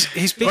 Well, his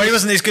biggest, he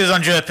wasn't as good as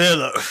Andrea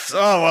Pirlo.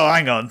 Oh, well,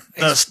 hang on.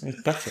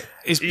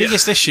 His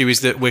biggest issue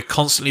is that we're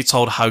constantly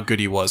told how good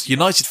he was.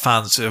 United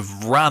fans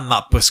have ran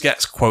that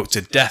Busquets quote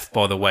to death,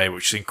 by the way,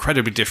 which is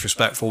incredibly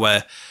disrespectful,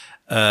 where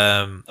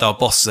our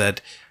boss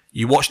said,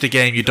 you watch the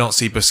game, you don't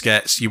see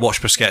Busquets. You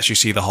watch Busquets, you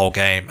see the whole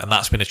game. And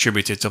that's been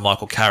attributed to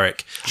Michael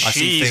Carrick. I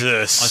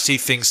see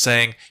things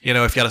saying,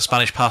 if he had a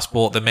Spanish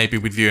passport, then maybe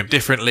we'd view him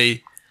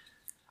differently.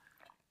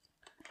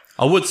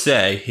 I would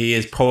say he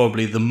is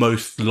probably the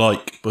most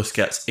like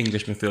Busquets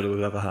English midfielder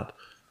we've ever had.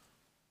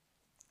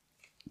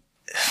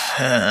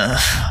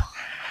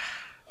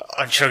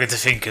 I'm struggling to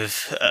think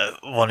of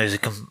one who's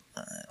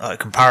a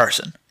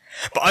comparison.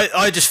 But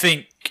I just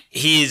think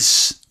he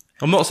is...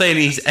 I'm not saying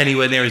he's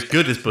anywhere near as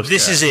good as Busquets.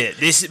 This is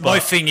it. My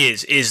thing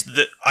is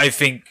that I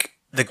think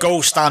the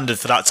gold standard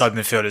for that type of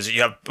midfielder is that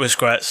you have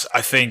Busquets.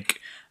 I think,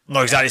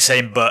 not exactly the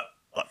same, but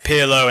like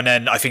Pirlo, and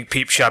then I think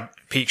peak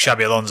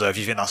Xabi Alonso, if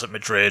you think that's at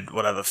Madrid,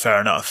 whatever, fair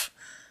enough.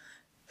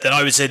 Then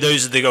I would say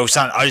those are the gold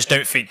standard. I just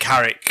don't think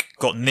Carrick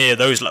got near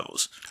those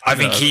levels. I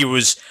think he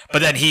was,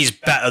 but then he's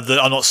better than,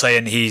 I'm not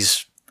saying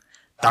he's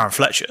Darren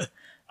Fletcher.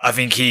 I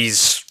think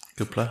he's...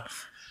 Good player.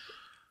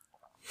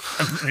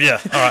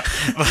 Yeah, all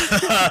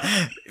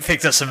right.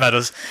 Picked up some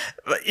medals.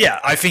 But yeah,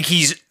 I think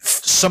he's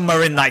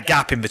somewhere in that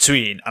gap in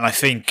between. And I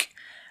think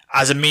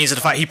as a means of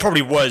the fact, he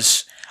probably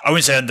was, I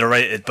wouldn't say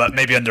underrated, but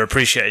maybe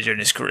underappreciated during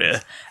his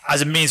career.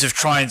 As a means of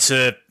trying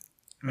to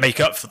make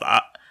up for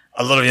that,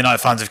 a lot of United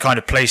fans have kind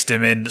of placed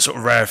him in sort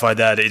of rarefied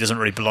there that he doesn't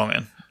really belong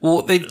in.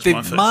 Well,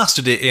 they've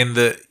mastered it in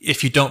that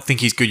if you don't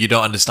think he's good, you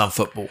don't understand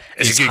football.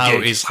 Is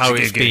how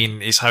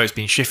it's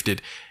been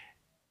shifted.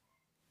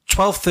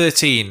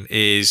 12-13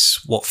 is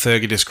what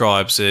Fergie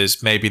describes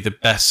as maybe the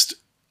best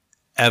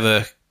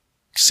ever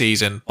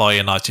season by a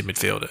United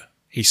midfielder.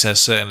 He says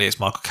certainly it's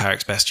Michael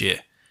Carrick's best year.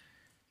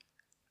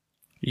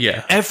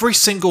 Yeah. Every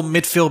single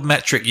midfield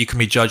metric you can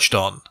be judged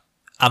on,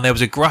 and there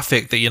was a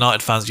graphic that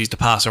United fans used to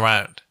pass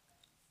around,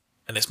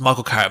 and it's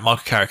Michael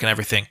Carrick and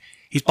everything.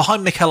 He's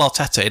behind Mikel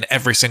Arteta in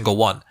every single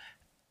one.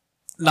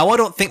 Now, I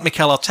don't think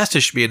Mikel Arteta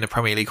should be in the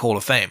Premier League Hall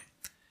of Fame,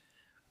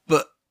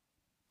 but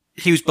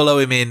he was below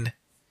him in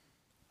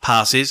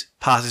passes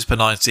per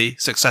 90,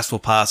 successful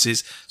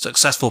passes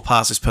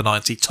per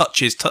 90,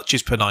 touches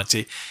per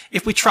 90.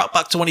 If we track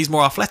back to when he's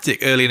more athletic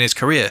early in his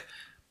career,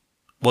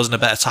 wasn't a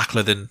better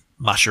tackler than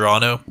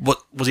Mascherano.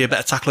 Was he a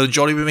better tackler than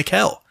Johnny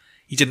Mikel?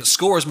 He didn't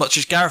score as much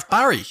as Gareth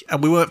Barry,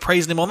 and we weren't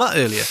praising him on that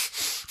earlier.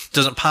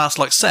 Doesn't pass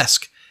like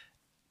Cesc.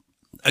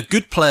 A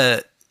good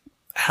player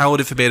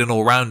heralded for being an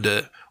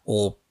all-rounder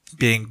or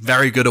being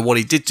very good at what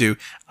he did do,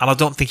 and I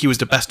don't think he was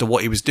the best at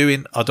what he was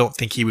doing. I don't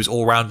think he was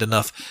all-round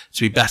enough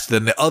to be better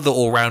than the other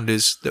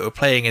all-rounders that were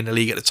playing in the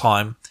league at the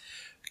time.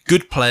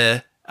 Good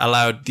player,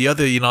 allowed the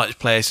other United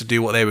players to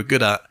do what they were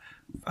good at,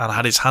 and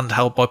had his hand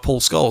held by Paul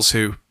Scholes,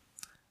 who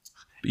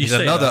is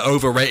another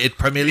overrated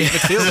Premier League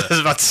midfielder. I was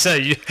about to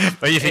say,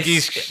 but you think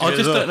he's... I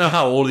just don't know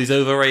how all these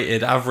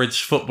overrated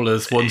average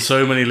footballers won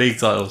so many league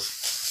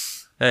titles.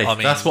 Hey, I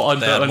mean, that's what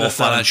they had more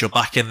financial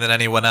backing than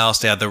anyone else.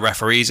 They had the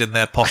referees in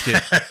their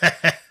pocket.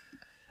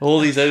 All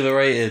these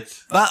overrated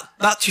that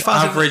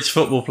average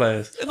football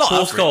players.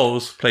 Paul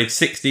Scholes played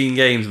 16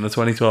 games in the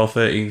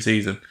 2012-13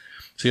 season.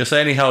 So you're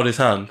saying he held his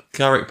hand.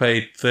 Carrick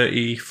played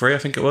 33, I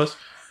think it was.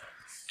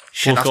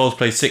 Paul Scholes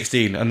played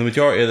 16, and the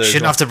majority of those...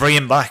 Shouldn't have to bring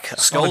him back.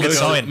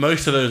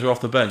 Most of those were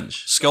off the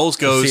bench. Scholes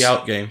goes... See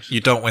out games.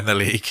 You don't win the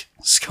league.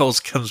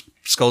 Scholes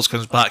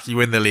comes back, you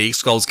win the league.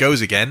 Scholes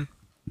goes again.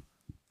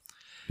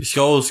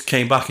 Scholes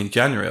came back in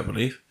January, I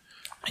believe.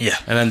 Yeah.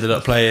 And ended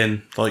up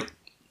playing,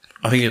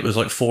 I think it was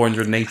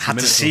 480 minutes. Had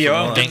to see your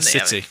own against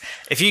City.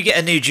 If you get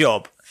a new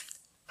job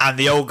and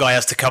the old guy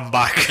has to come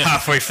back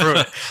halfway through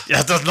it.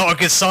 Yeah, that's not a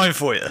good sign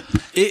for you.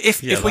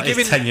 If we're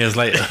giving 10 years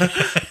later.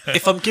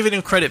 if I'm giving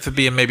him credit for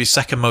being maybe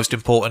second most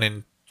important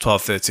in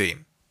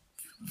 12-13,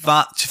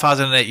 that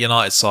 2008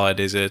 United side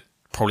is a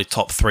probably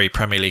top 3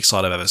 Premier League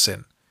side I've ever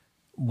seen.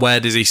 Where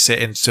does he sit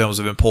in terms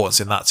of importance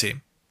in that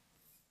team?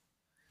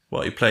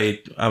 Well, he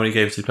played... How many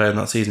games did he play in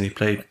that season? He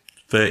played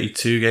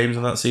 32 games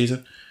in that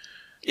season.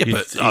 Yeah,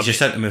 He's your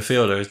centre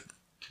midfielder is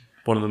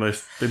one of the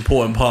most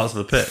important parts of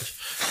the pitch.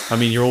 I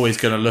mean, you're always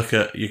going to look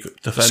at your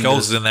defenders. Scholes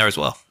is in there as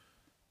well.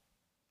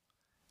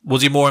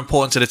 Was he more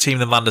important to the team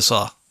than Van der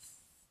Sar?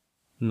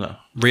 No.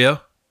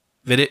 Rio?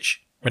 Vidic?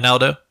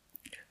 Ronaldo?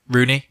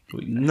 Rooney?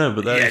 No,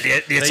 but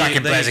The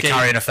attacking players are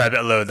carrying a fair bit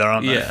of load there,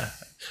 aren't they? Yeah.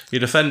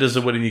 Your defenders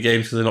are winning your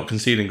games because they're not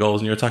conceding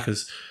goals, and your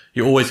attackers...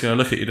 You're always going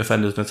to look at your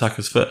defenders and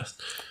attackers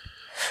first.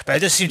 But it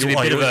does seem to be a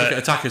bit of look at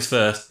attackers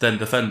first, then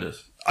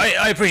defenders.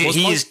 I appreciate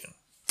he's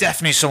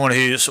definitely someone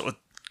who sort of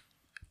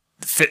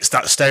fits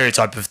that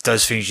stereotype of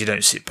does things you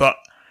don't see. But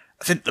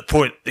I think the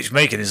point he's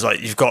making is like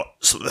you've got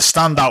sort of the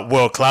standout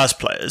world class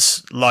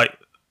players like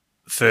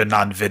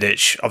Ferdinand,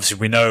 Vidic. Obviously,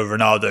 we know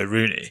Ronaldo,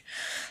 Rooney.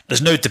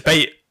 There's no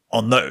debate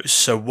on those.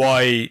 So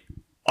why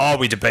are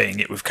we debating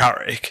it with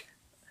Carrick?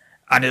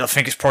 And I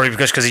think it's probably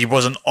because he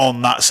wasn't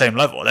on that same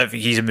level. I don't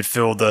think he's a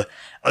midfielder.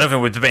 I don't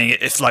think we're debating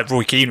it if like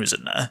Roy Keane was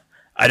in there.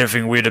 I don't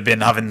think we'd have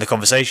been having the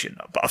conversation.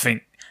 But I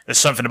think there's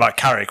something about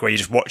Carrick where you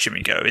just watch him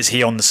and go, is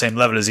he on the same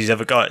level as these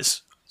other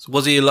guys? So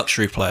was he a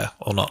luxury player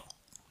or not?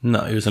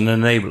 No, he was an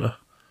enabler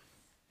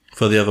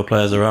for the other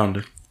players around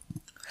him.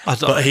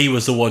 But he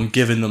was the one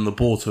giving them the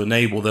ball to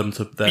enable them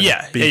to then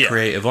be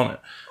creative on it.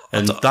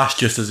 And that's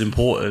just as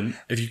important.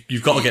 If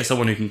you've got to get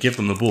someone who can give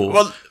them the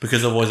ball,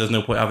 because otherwise there's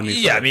no point having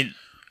these. Yeah, I mean,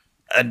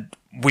 and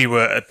we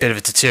were a bit of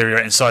a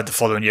deteriorating side the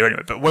following year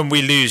anyway. But when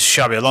we lose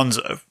Xabi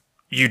Alonso,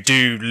 you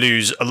do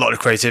lose a lot of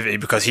creativity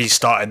because he's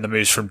starting the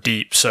moves from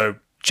deep. So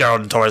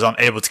Gerrard and Torres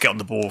aren't able to get on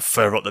the ball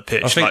further up the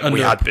pitch. I think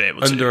we had been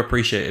able to.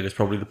 Underappreciated is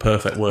probably the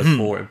perfect word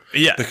for him.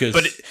 Yeah, because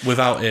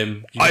without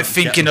him, I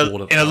think in a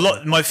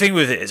lot. My thing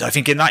with it is, I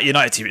think in that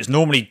United team, it's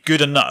normally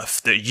good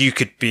enough that you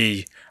could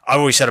be. I've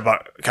always said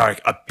about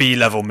Carrick, a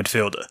B-level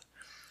midfielder,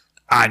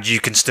 and you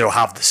can still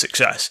have the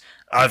success.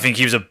 I think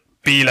he was a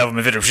B-level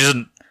midfielder, which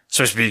isn't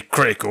supposed to be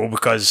critical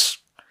because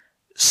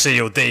C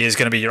or D is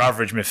going to be your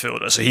average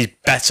midfielder, so he's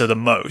better than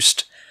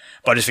most.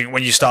 But I just think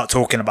when you start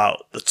talking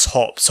about the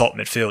top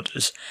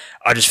midfielders,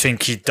 I just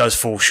think he does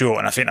fall short,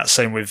 and I think that's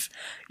the same with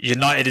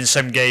United in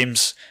some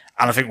games,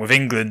 and I think with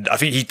England, I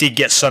think he did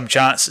get some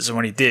chances, and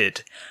when he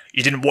did,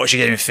 you didn't watch a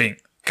game and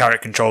think,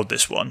 Carrick controlled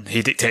this one.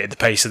 He dictated the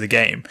pace of the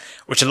game,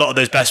 which a lot of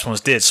those best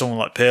ones did. Someone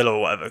like Pirlo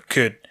or whatever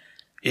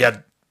he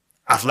had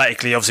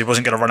athletically, obviously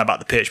wasn't going to run about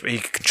the pitch, but he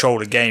could control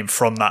the game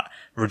from that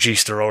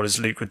regista role, as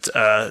Luke would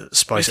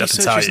spice it up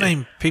and tell you.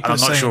 And I'm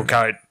not sure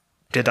Carrick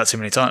did that too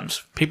many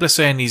times. People are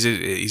saying he's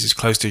as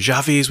close to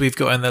Xavi as we've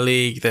got in the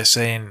league. They're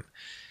saying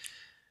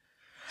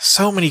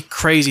so many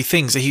crazy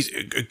things. He's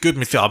a good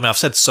midfielder. I mean, I've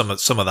said some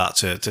of that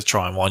to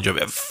try and wind you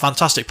up.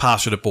 Fantastic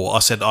pass with the ball. I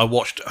said I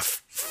watched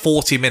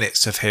 40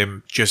 minutes of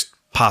him just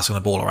passing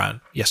the ball around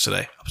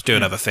yesterday. I was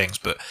doing other things,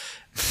 but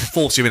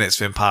 40 minutes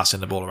of him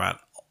passing the ball around.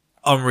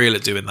 Unreal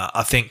at doing that.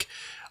 I think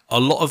a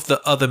lot of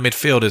the other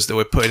midfielders that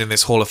we're putting in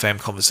this Hall of Fame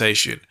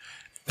conversation,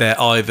 they're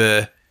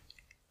either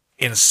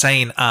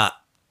insane at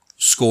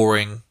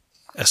scoring,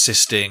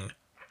 assisting,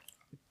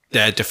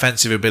 their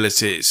defensive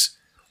abilities,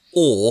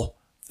 or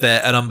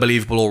they're an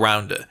unbelievable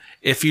all-rounder.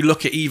 If you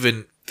look at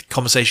even the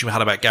conversation we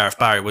had about Gareth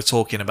Barry, we're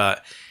talking about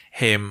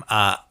him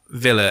at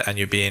Villa and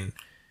you're being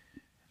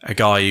a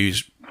guy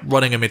who's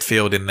running a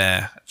midfield in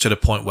there to the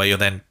point where you're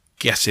then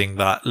getting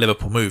that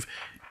Liverpool move.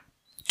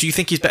 Do you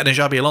think he's better than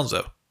Xabi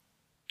Alonso?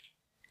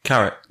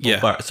 Carrick? Yeah.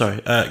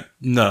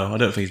 No, I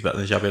don't think he's better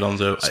than Xabi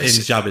Alonso in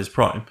Xabi's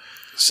prime.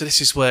 So this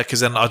is where, because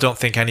then I don't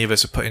think any of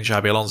us are putting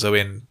Xabi Alonso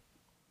in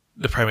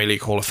the Premier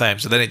League Hall of Fame.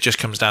 So then it just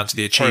comes down to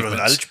the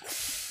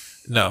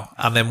achievements. No.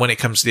 And then when it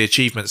comes to the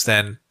achievements,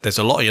 then there's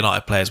a lot of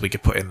United players we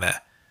could put in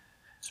there.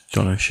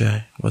 John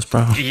O'Shea, Wes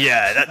Brown.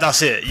 Yeah,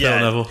 that's it. Yeah,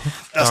 Neville,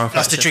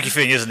 that's the tricky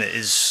thing, isn't it?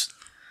 Is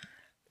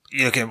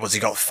you're looking at what's he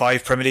got?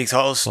 5 Premier League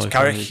titles,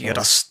 Carrick. Yeah,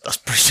 that's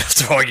pretty tough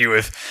to argue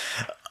with.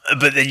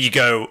 But then you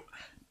go,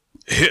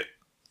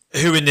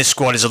 who in this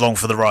squad is along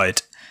for the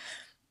ride?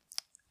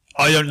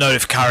 I don't know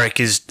if Carrick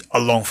is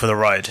along for the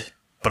ride,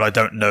 but I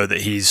don't know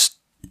that he's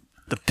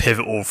the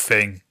pivotal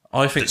thing.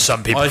 I think that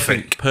some people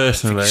think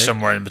personally,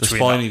 somewhere in between.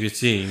 The spine of your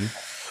team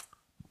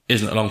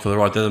isn't along for the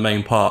ride. They're the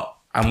main part.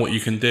 And what you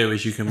can do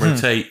is you can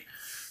rotate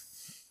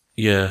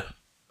your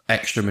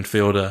extra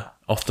midfielder.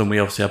 Often we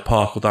obviously had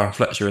Park or Darren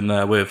Fletcher in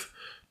there with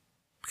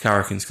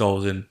Carrick and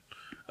Scholes in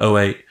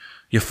 08.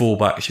 Your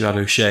fullbacks, you had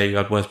O'Shea, you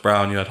had Wes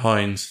Brown, you had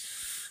Hines.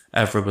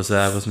 Evra was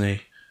there, wasn't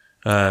he?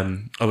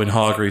 Owen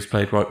Hargreaves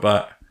played right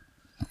back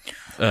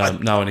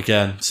now and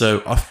again.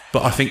 But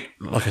I think,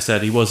 like I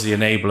said, he was the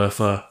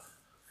enabler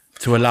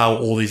to allow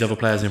all these other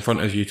players in front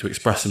of you to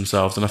express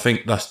themselves. And I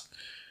think that's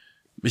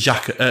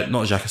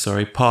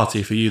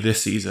Partey for you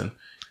this season.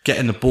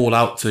 getting the ball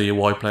out to your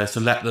wide players to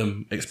let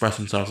them express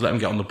themselves, let them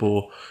get on the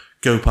ball,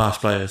 go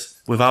past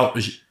players without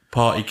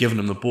Partey giving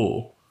them the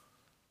ball.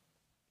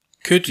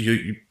 Could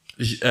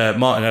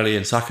Martinelli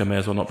and Saka may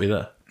as well not be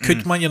there.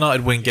 Could Man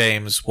United win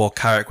games while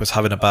Carrick was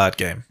having a bad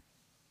game?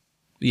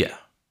 Yeah.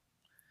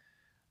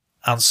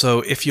 And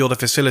so if you're the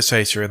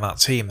facilitator in that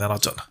team, then I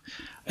don't know.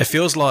 It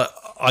feels like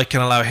I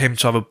can allow him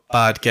to have a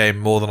bad game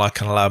more than I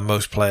can allow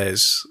most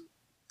players,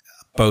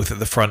 both at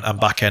the front and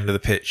back end of the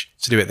pitch,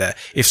 to do it there.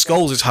 If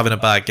Scholes is having a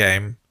bad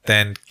game,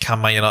 then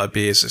can Man United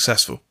be as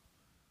successful?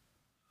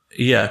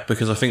 Yeah,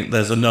 because I think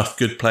there's enough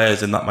good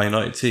players in that Man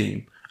United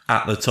team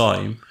at the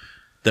time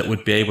that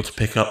would be able to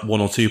pick up one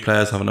or two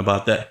players having a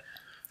bad day.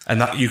 And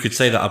that you could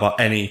say that about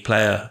any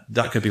player.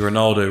 That could be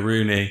Ronaldo,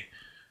 Rooney,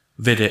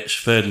 Vidic,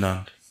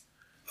 Ferdinand.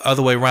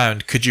 Other way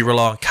round, could you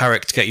rely on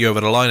Carrick to get you over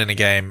the line in a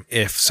game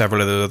if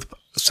several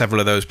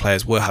of those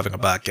players were having a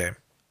bad game?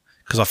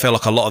 Because I feel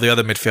like a lot of the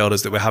other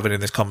midfielders that we're having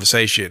in this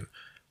conversation,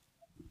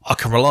 I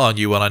can rely on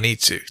you when I need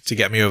to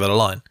get me over the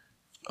line.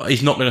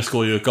 He's not going to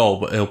score you a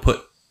goal, but he'll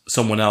put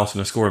someone else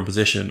in a scoring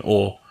position,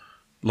 or,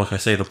 like I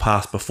say, the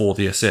pass before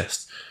the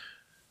assist.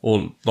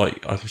 Or,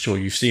 like, I'm sure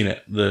you've seen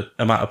it, the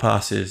amount of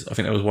passes, I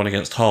think there was one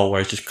against Hull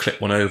where he's just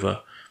clipped one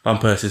over. Van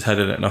Persie's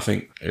headed it, and I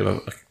think, I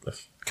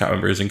can't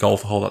remember who was in goal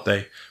for Hull that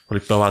day,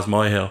 probably Boaz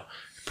Myhill,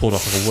 pulled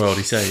off like a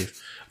worldie save.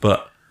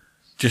 But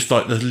just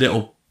like the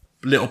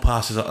little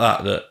passes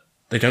like that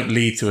they don't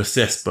lead to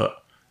assists,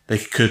 but they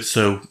could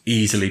so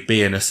easily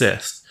be an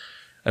assist.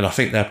 And I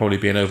think they're probably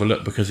being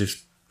overlooked because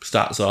his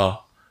stats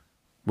are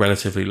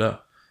relatively low.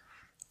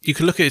 You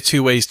can look at it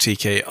two ways,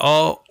 TK.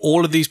 Are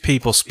all of these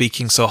people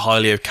speaking so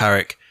highly of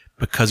Carrick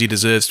because he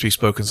deserves to be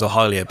spoken so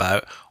highly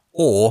about?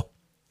 Or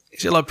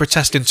is it like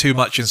protesting too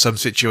much in some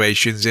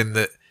situations in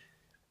that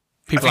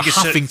people are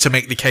having to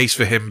make the case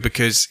for him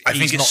because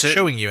he's not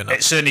showing you enough?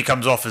 It certainly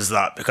comes off as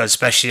that, because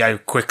especially how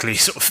quickly,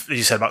 sort of,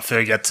 you said about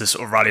Fergie had to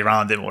sort of rally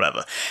around him or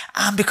whatever.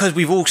 And because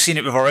we've all seen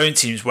it with our own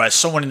teams where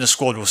someone in the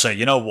squad will say,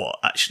 you know what,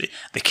 actually,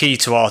 the key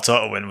to our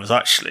title win was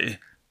actually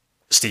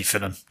Steve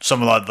Finnan,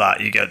 something like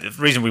that. You get the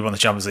reason we won the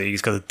Champions League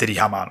is because of Didi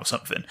Hamann or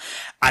something.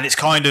 And it's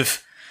kind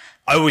of,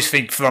 I always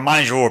think for a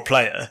manager or a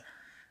player,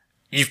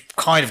 you've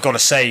kind of got to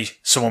say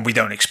someone we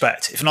don't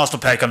expect. If an Arsenal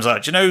player comes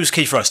out, do you know who's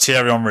key for us?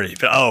 Thierry Henry.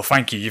 But oh,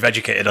 thank you, you've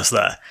educated us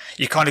there.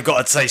 You kind of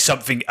got to say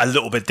something a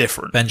little bit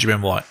different.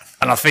 Benjamin White.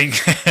 And I think,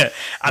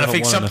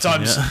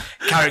 sometimes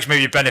Carrick's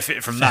maybe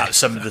benefited from that.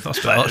 Some of the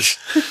players.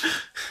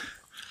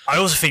 I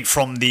also think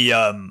from the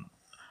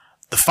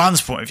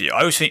fans' point of view,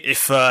 I always think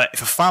if a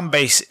fan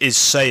base is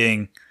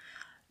saying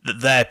that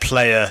their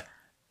player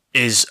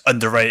is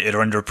underrated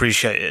or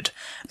underappreciated,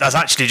 that's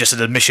actually just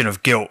an admission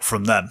of guilt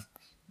from them,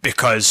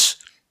 because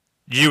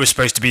you were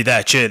supposed to be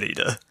their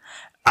cheerleader,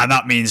 and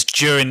that means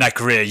during their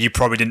career you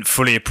probably didn't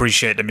fully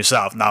appreciate them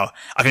yourself. Now,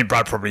 I think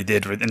Brad probably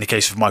did in the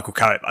case of Michael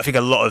Carrick. I think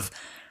a lot of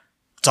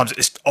times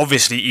it's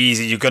obviously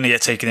easy. You're going to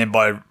get taken in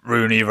by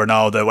Rooney,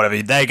 Ronaldo, whatever.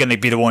 They're going to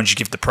be the ones you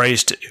give the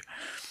praise to.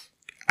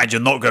 And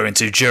you're not going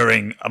to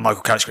during a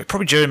Michael Carrick's career,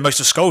 probably during most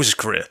of Scholes'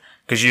 career,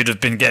 because you'd have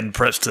been getting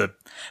props to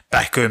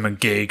Beckham and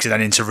Giggs and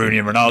then into Rooney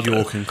and Ronaldo.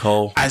 York and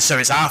Cole. And so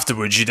it's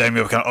afterwards you then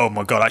go, oh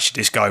my God, actually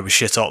this guy was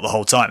shit out the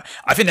whole time.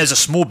 I think there's a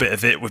small bit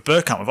of it with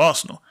Bergkamp with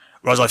Arsenal,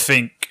 whereas I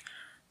think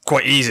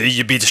quite easily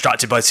you'd be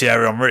distracted by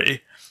Thierry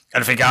Henry.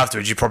 And I think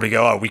afterwards you probably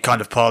go, oh, we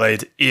kind of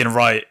parlayed Ian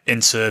Wright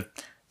into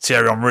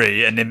Thierry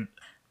Henry, and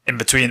in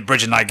between,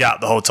 bridging that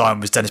gap the whole time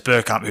was Dennis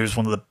Bergkamp, who was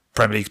one of the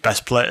Premier League's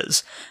best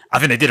players. I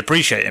think they did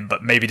appreciate him,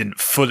 but maybe didn't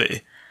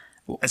fully.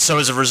 And so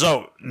as a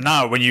result,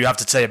 now when you have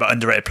to say about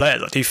underrated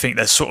players, I do think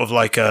there's sort of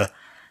like a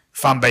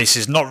fan base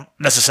is not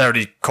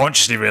necessarily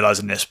consciously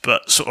realising this,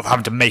 but sort of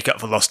having to make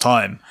up for lost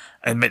time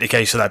and make the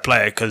case for their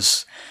player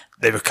because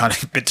they were kind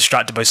of a bit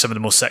distracted by some of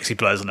the more sexy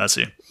players on their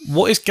team.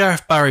 What is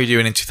Gareth Barry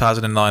doing in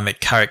 2009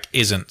 that Carrick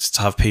isn't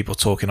to have people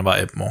talking about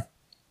it more?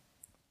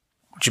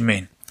 What do you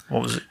mean?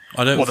 What was it?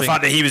 I don't think the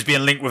fact that he was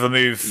being linked with a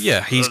move.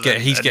 Yeah, he's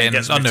getting.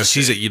 I know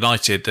he's at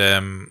United,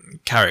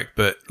 Carrick,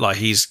 but like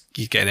he's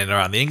getting in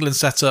around the England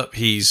setup.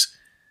 He's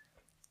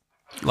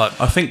like,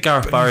 I think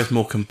Gareth Barry is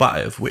more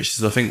combative, which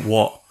is I think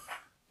what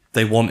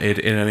they wanted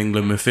in an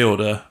England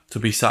midfielder, to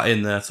be sat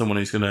in there, someone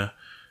who's going to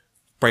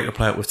break the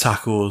play up with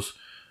tackles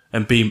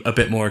and be a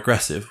bit more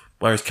aggressive.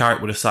 Whereas Carrick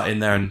would have sat in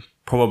there and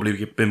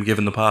probably been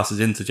given the passes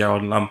into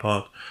Gerrard and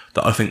Lampard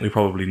that I think we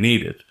probably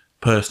needed.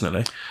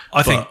 Personally,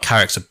 I think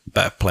Carrick's a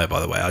better player, by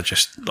the way.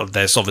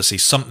 There's obviously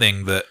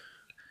something that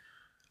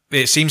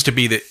it seems to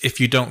be that if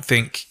you don't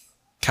think,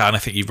 and I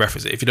think you've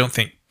referenced it, if you don't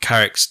think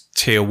Carrick's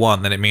tier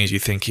 1, then it means you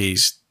think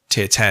he's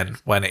tier 10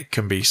 when it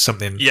can be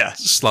something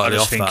slightly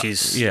off that.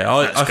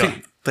 I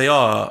think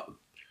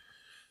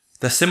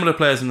they're similar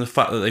players in the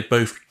fact that they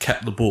both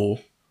kept the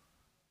ball.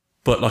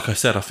 But like I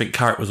said, I think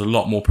Carrick was a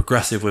lot more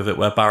progressive with it,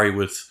 where Barry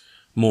was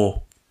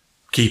more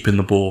keeping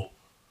the ball.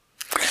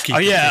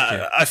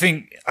 I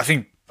think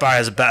Barry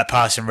has a better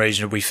passing range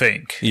than we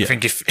think. Yeah. I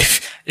think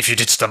if you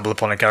did stumble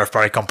upon a Gareth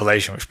Barry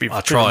compilation, which would be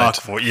pretty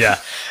remarkable,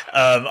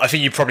 I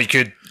think you probably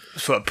could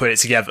sort of put it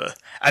together.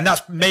 And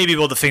that's maybe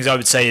one of the things I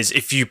would say is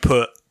if you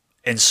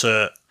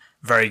insert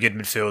very good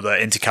midfielder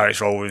into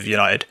Carrick's role with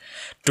United.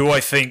 Do I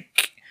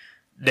think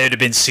they would have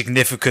been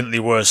significantly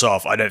worse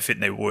off? I don't think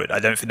they would. I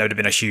don't think there would have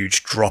been a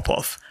huge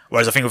drop-off.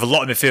 Whereas I think with a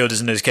lot of midfielders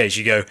in this case,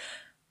 you go,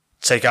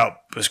 take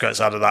out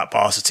Busquets out of that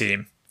Barca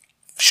team,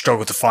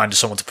 struggle to find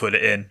someone to put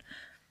it in.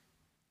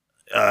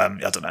 I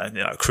don't know,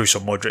 Kroos or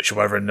Modric or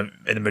whatever in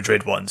the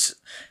Madrid ones.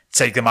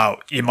 Take them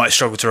out, you might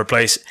struggle to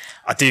replace.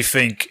 I do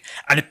think,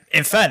 and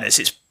in fairness,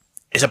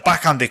 it's a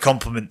backhanded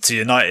compliment to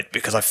United,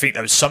 because I think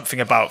there was something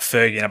about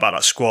Fergie and about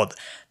that squad,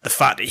 the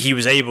fact that he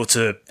was able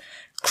to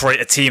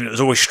create a team that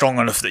was always strong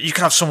enough that you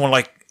could have someone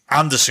like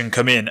Anderson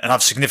come in and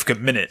have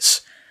significant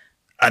minutes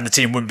and the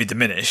team wouldn't be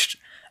diminished.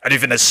 I do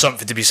think there's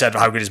something to be said for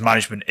how good his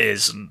management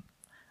is and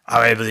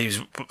how able he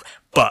was,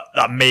 but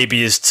that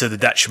maybe is to the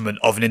detriment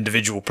of an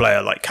individual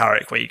player like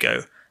Carrick, where you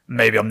go,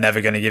 maybe I'm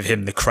never going to give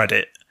him the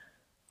credit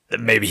that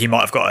maybe he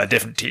might have got a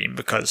different team,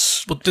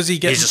 because does he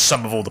get, he's just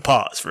sum of all the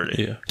parts,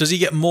 really. Yeah. Does he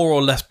get more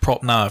or less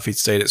prop now if he'd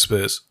stayed at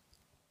Spurs?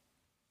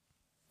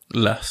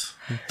 Less.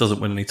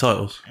 Doesn't win any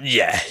titles.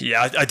 Yeah,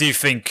 I do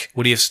think...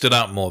 Would he have stood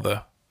out more,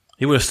 though?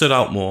 He would have stood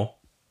out more.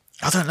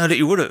 I don't know that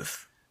he would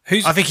have.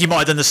 I think he might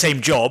have done the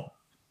same job,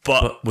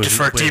 but just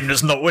for a team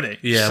that's not winning.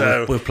 Yeah,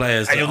 so, with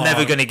players and you're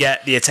never going to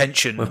get the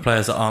attention with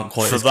players that aren't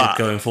quite as that.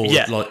 good going forward,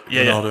 like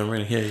Ronaldo and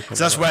Rooney. Yeah, so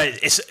that's where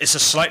it's a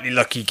slightly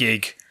lucky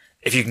gig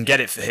if you can get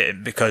it for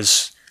him,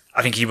 because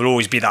I think he will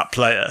always be that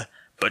player,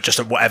 but just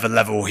at whatever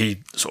level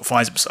he sort of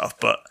finds himself.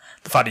 But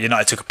the fact that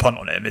United took a punt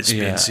on him is...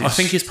 Yeah, I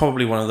think he's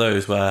probably one of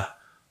those where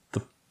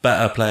the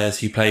better players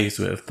he plays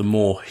with, the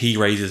more he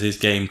raises his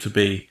game to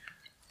be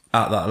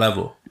at that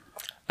level.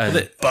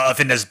 But I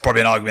think there's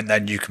probably an argument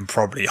then you can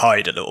probably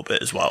hide a little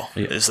bit as well.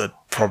 Yeah. Is there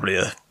probably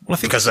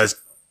because there's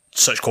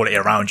such quality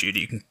around you that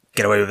you can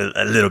get away with it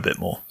a little bit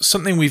more.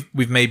 Something we've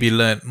maybe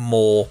learnt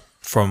more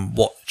from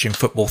watching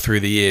football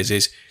through the years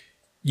is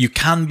you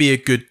can be a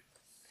good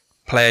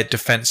player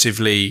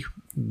defensively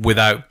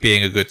without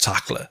being a good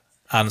tackler.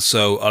 And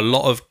so a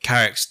lot of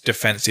Carrick's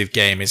defensive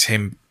game is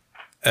him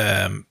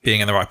being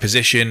in the right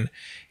position,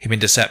 him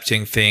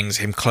intercepting things,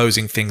 him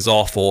closing things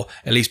off, or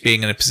at least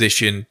being in a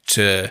position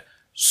to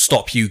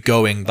stop you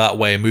going that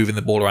way and moving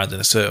the ball around in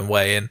a certain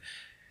way. And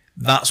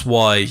that's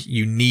why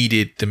you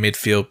needed the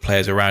midfield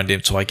players around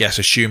him to, I guess,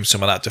 assume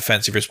some of that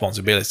defensive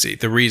responsibility.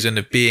 The reason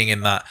of being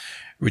in that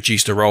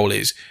regista role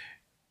is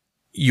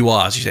you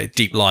are, as you say,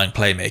 deep lying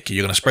playmaker.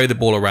 You're going to spray the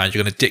ball around,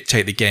 you're going to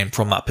dictate the game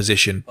from that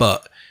position,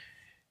 but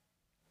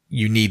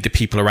you need the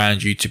people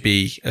around you to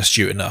be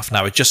astute enough.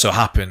 Now, it just so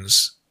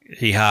happens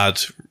he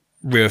had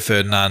Rio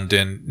Ferdinand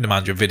and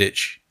Nemanja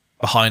Vidic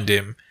behind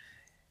him,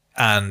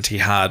 and he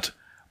had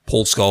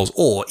Paul Scholes,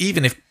 or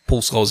even if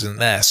Paul Scholes isn't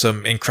there,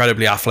 some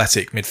incredibly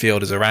athletic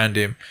midfielders around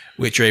him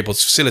which are able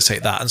to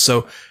facilitate that. And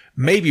so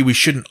maybe we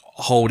shouldn't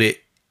hold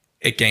it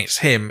against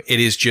him. It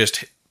is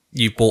just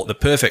you've bought the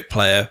perfect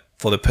player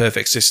for the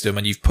perfect system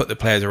and you've put the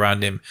players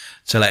around him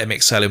to let him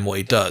excel in what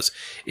he does.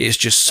 It's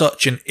just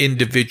such an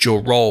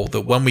individual role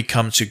that when we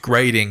come to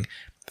grading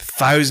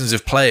thousands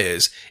of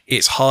players,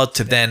 it's hard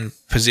to then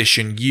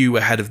position you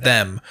ahead of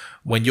them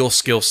when your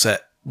skill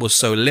set was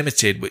so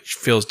limited, which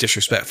feels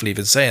disrespectful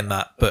even saying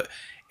that. But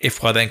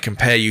if I then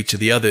compare you to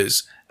the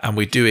others and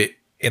we do it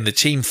in the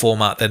team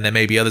format, then there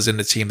may be others in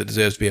the team that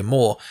deserves to be in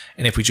more.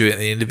 And if we do it in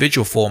the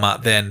individual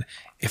format, then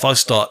if I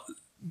start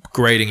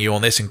grading you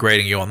on this and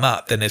grading you on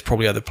that, then there's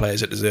probably other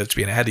players that deserve to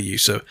be in ahead of you.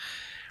 So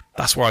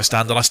that's where I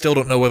stand, and I still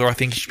don't know whether I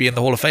think he should be in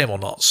the Hall of Fame or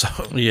not. So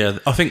yeah,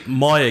 I think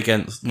my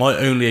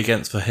only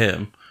against for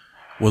him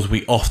was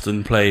we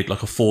often played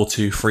like a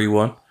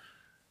 4-2-3-1.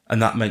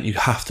 And that meant you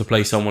have to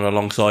play someone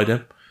alongside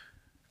him.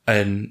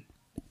 And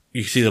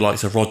you see the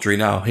likes of Rodri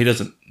now. He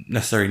doesn't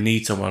necessarily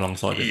need someone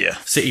alongside him. Yeah.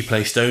 City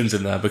play Stones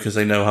in there because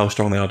they know how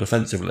strong they are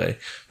defensively.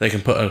 They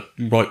can put a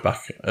right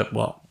back,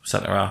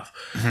 centre half,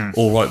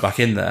 or right back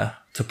in there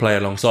to play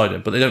alongside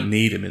him. But they don't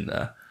need him in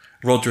there.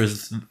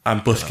 Rodri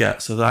and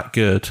Busquets are that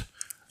good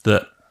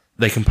that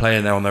they can play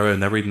in there on their own.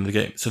 They're reading the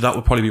game. So that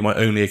would probably be my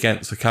only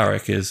against for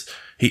Carrick, is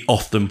he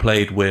often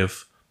played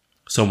with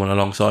someone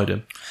alongside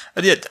him.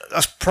 And yeah,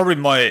 that's probably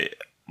my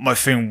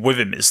thing with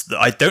him, is that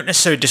I don't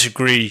necessarily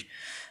disagree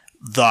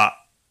that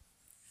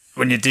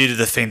when you do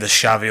the thing, the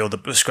Xavi or the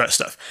Busquets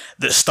stuff,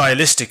 that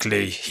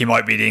stylistically he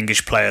might be the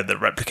English player that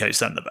replicates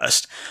them the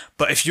best.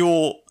 But if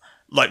you're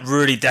like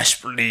really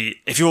desperately,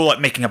 if you're like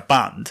making a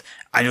band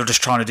and you're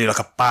just trying to do like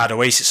a bad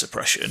Oasis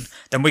impression,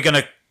 then we're going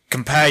to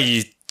compare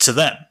you to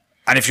them.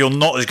 And if you're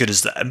not as good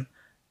as them,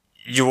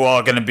 you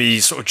are going to be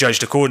sort of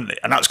judged accordingly.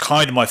 And that's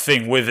kind of my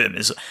thing with him,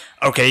 is,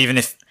 okay, even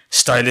if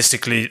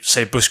stylistically,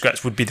 say,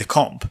 Busquets would be the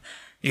comp,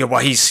 you go,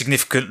 well, he's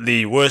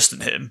significantly worse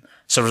than him.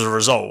 So as a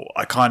result,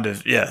 I kind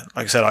of, like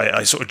I said,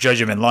 I sort of judge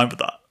him in line with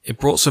that. It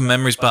brought some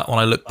memories back when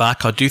I look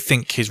back. I do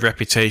think his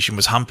reputation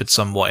was hampered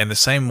somewhat in the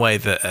same way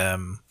that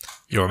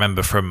you'll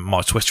remember from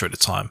my Twitter at the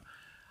time.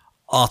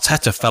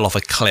 Arteta fell off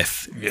a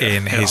cliff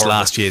in his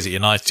last years at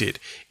United.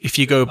 If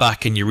you go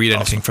back and you read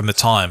anything from the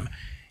time,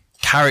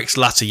 Carrick's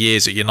latter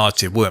years at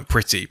United weren't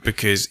pretty,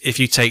 because if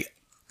you take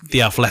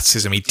the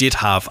athleticism he did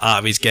have out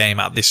of his game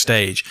at this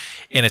stage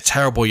in a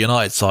terrible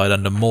United side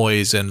under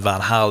Moyes and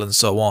Van Gaal and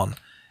so on,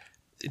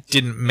 it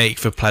didn't make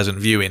for pleasant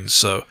viewing.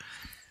 So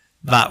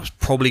that's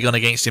probably gone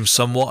against him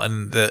somewhat,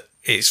 and that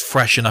it's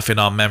fresh enough in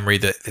our memory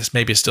that there's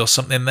maybe still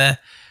something there.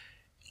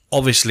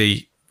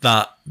 Obviously,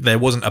 that there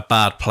wasn't a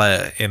bad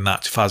player in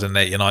that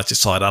 2008 United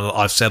side. And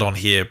I've said on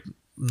here,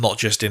 not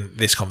just in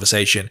this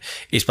conversation,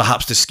 it's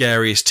perhaps the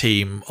scariest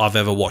team I've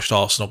ever watched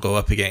Arsenal go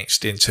up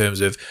against in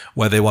terms of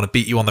whether they want to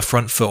beat you on the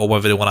front foot or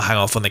whether they want to hang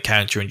off on the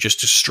counter and just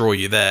destroy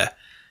you there.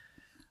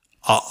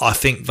 I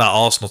think that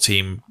Arsenal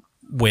team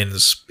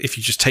wins. If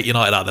you just take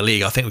United out of the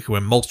league, I think we could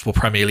win multiple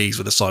Premier Leagues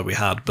with the side we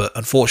had. But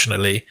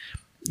unfortunately,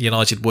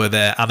 United were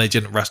there and they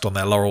didn't rest on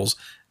their laurels.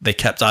 They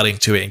kept adding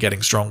to it and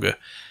getting stronger.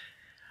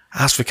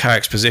 As for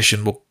Carrick's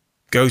position, we'll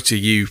go to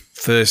you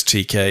first,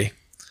 TK.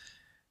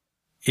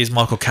 Is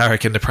Michael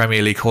Carrick in the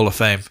Premier League Hall of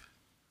Fame?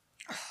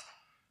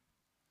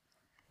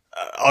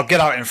 I'll get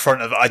out in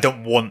front of it. I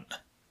don't want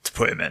to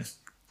put him in.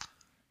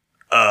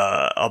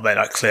 I'll make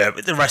that clear.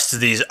 But the rest of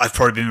these, I've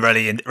probably been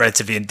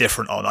relatively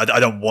indifferent on. I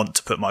don't want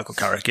to put Michael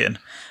Carrick in.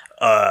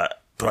 But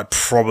I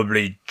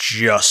probably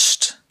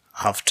just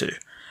have to.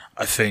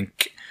 I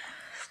think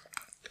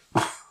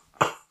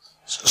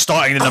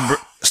starting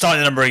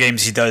the number of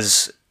games he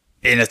does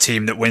in a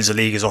team that wins the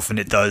league as often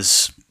it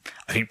does,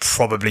 I think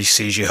probably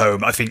sees you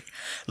home. I think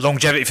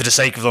longevity for the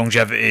sake of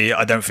longevity,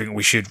 I don't think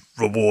we should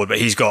reward, but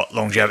he's got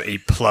longevity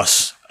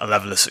plus a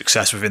level of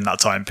success within that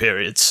time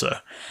period. So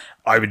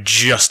I would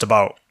just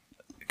about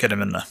get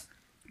him in there.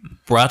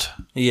 Brad?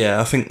 Yeah,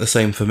 I think the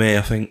same for me.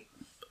 I think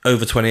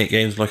over 28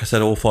 games, like I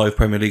said, all 5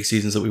 Premier League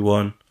seasons that we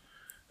won,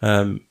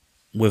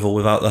 with or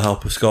without the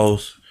help of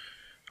Scholes.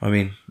 I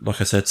mean,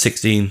 like I said,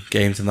 16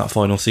 games in that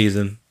final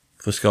season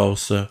for Scholes.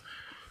 So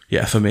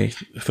yeah, for me,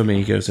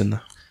 he goes in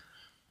there.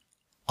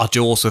 I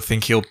do also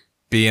think he'll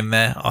be in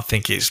there. I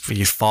think he's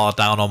far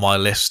down on my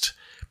list.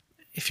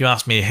 If you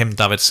ask me him,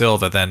 David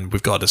Silva, then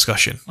we've got a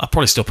discussion. I'd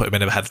probably still put him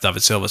in ahead of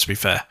David Silva, to be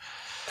fair.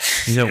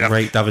 You don't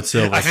rate David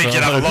Silva. I think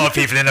you'd have a lot of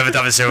people in over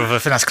David Silva. I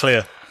think that's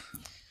clear.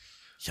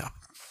 Yeah.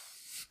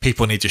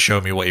 People need to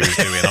show me what he was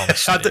doing,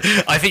 honestly.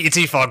 I think you're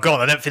too far gone.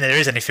 I don't think there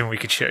is anything we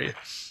could show you.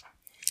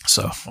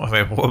 So, I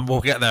mean,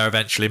 we'll get there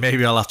eventually.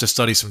 Maybe I'll have to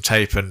study some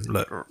tape and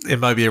look, it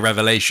might be a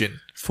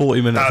revelation.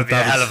 40 minutes. That would be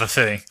a hell of a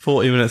thing.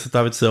 40 minutes of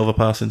David Silva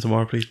passing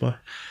tomorrow, please, bye.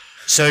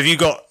 So have you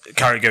got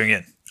Carrick going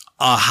in?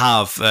 I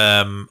have.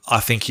 I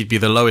think he'd be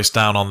the lowest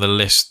down on the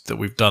list that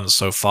we've done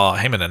so far.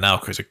 Him and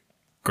Anelka is a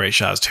great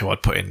shout as to who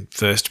I'd put in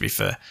first, to be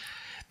fair.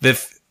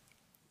 They've,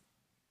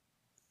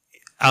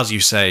 as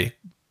you say,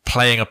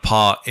 playing a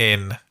part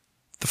in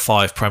the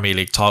 5 Premier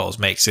League titles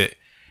makes it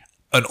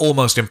an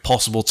almost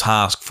impossible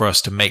task for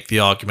us to make the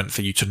argument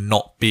for you to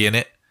not be in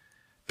it,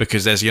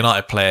 because there's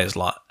United players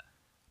like,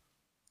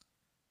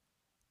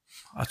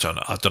 I don't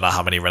know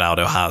how many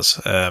Ronaldo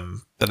has,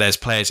 but there's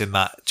players in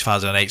that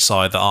 2008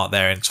 side that aren't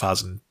there in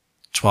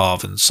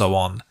 2012 and so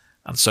on.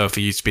 And so for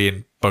you to be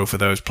in both of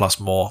those plus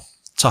more,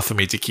 tough for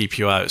me to keep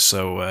you out.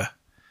 So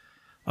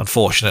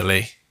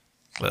unfortunately,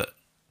 but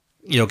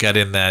you'll get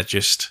in there.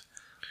 Just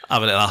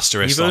have a little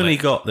asterisk. You've on only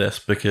it. got this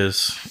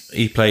because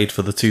he played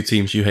for the 2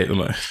 teams you hate the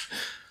most.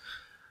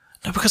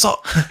 No, because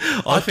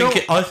I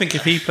think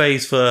if he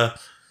plays for,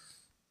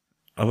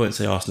 I won't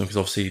say Arsenal because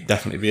obviously he'd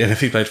definitely be in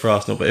if he played for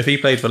Arsenal, but if he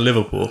played for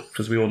Liverpool,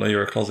 because we all know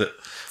you're a closet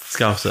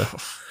scouser,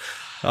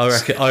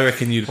 I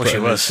reckon you'd put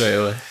him in straight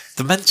away.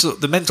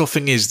 The mental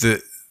thing is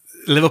that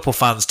Liverpool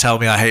fans tell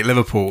me I hate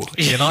Liverpool.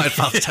 United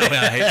fans tell me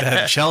I hate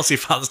them. Chelsea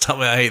fans tell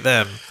me I hate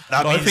them.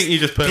 I think you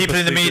just people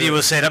in the media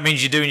will say that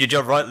means you're doing your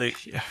job right,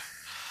 Luke. Yeah.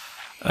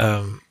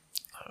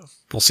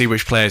 We'll see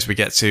which players we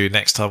get to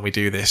next time we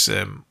do this.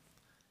 I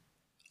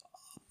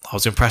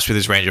was impressed with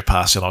his range of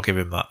passing, I'll give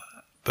him that.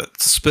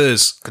 But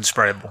Spurs,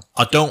 consprayable.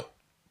 I don't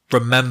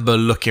remember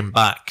looking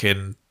back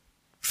and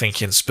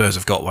thinking Spurs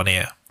have got one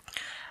here.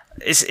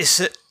 It feels.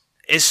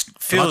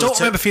 I don't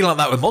remember feeling like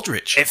that with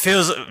Modric. It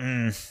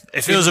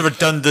feels a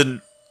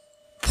redundant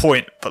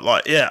point, but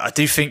like, yeah, I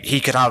do think he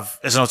could have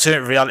as an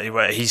alternative reality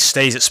where he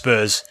stays at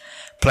Spurs,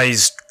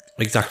 plays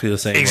exactly the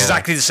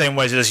same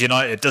way as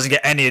United, doesn't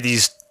get any of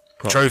these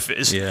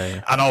trophies,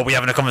 yeah. And are we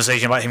having a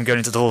conversation about him going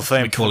into the Hall of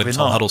Fame? We call him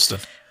Tom Huddleston.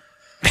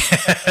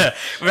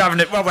 we're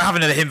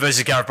having a him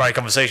versus Gareth Barry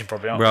conversation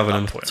probably, aren't we? We're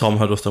having a Tom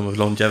Huddleston with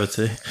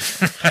longevity.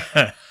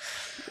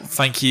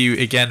 Thank you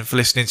again for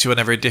listening to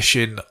another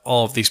edition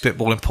of the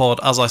Spitballing Pod.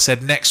 As I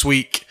said, next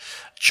week,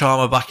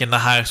 Charmer back in the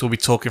house. We'll be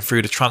talking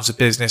through the transfer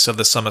business of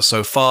the summer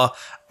so far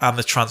and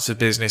the transfer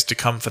business to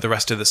come for the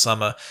rest of the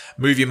summer.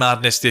 Movie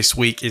Madness this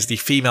week is the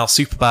female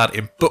Superbad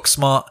in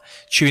Booksmart.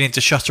 Tune in to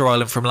Shutter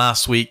Island from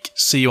last week.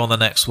 See you on the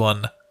next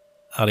one.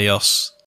 Adios.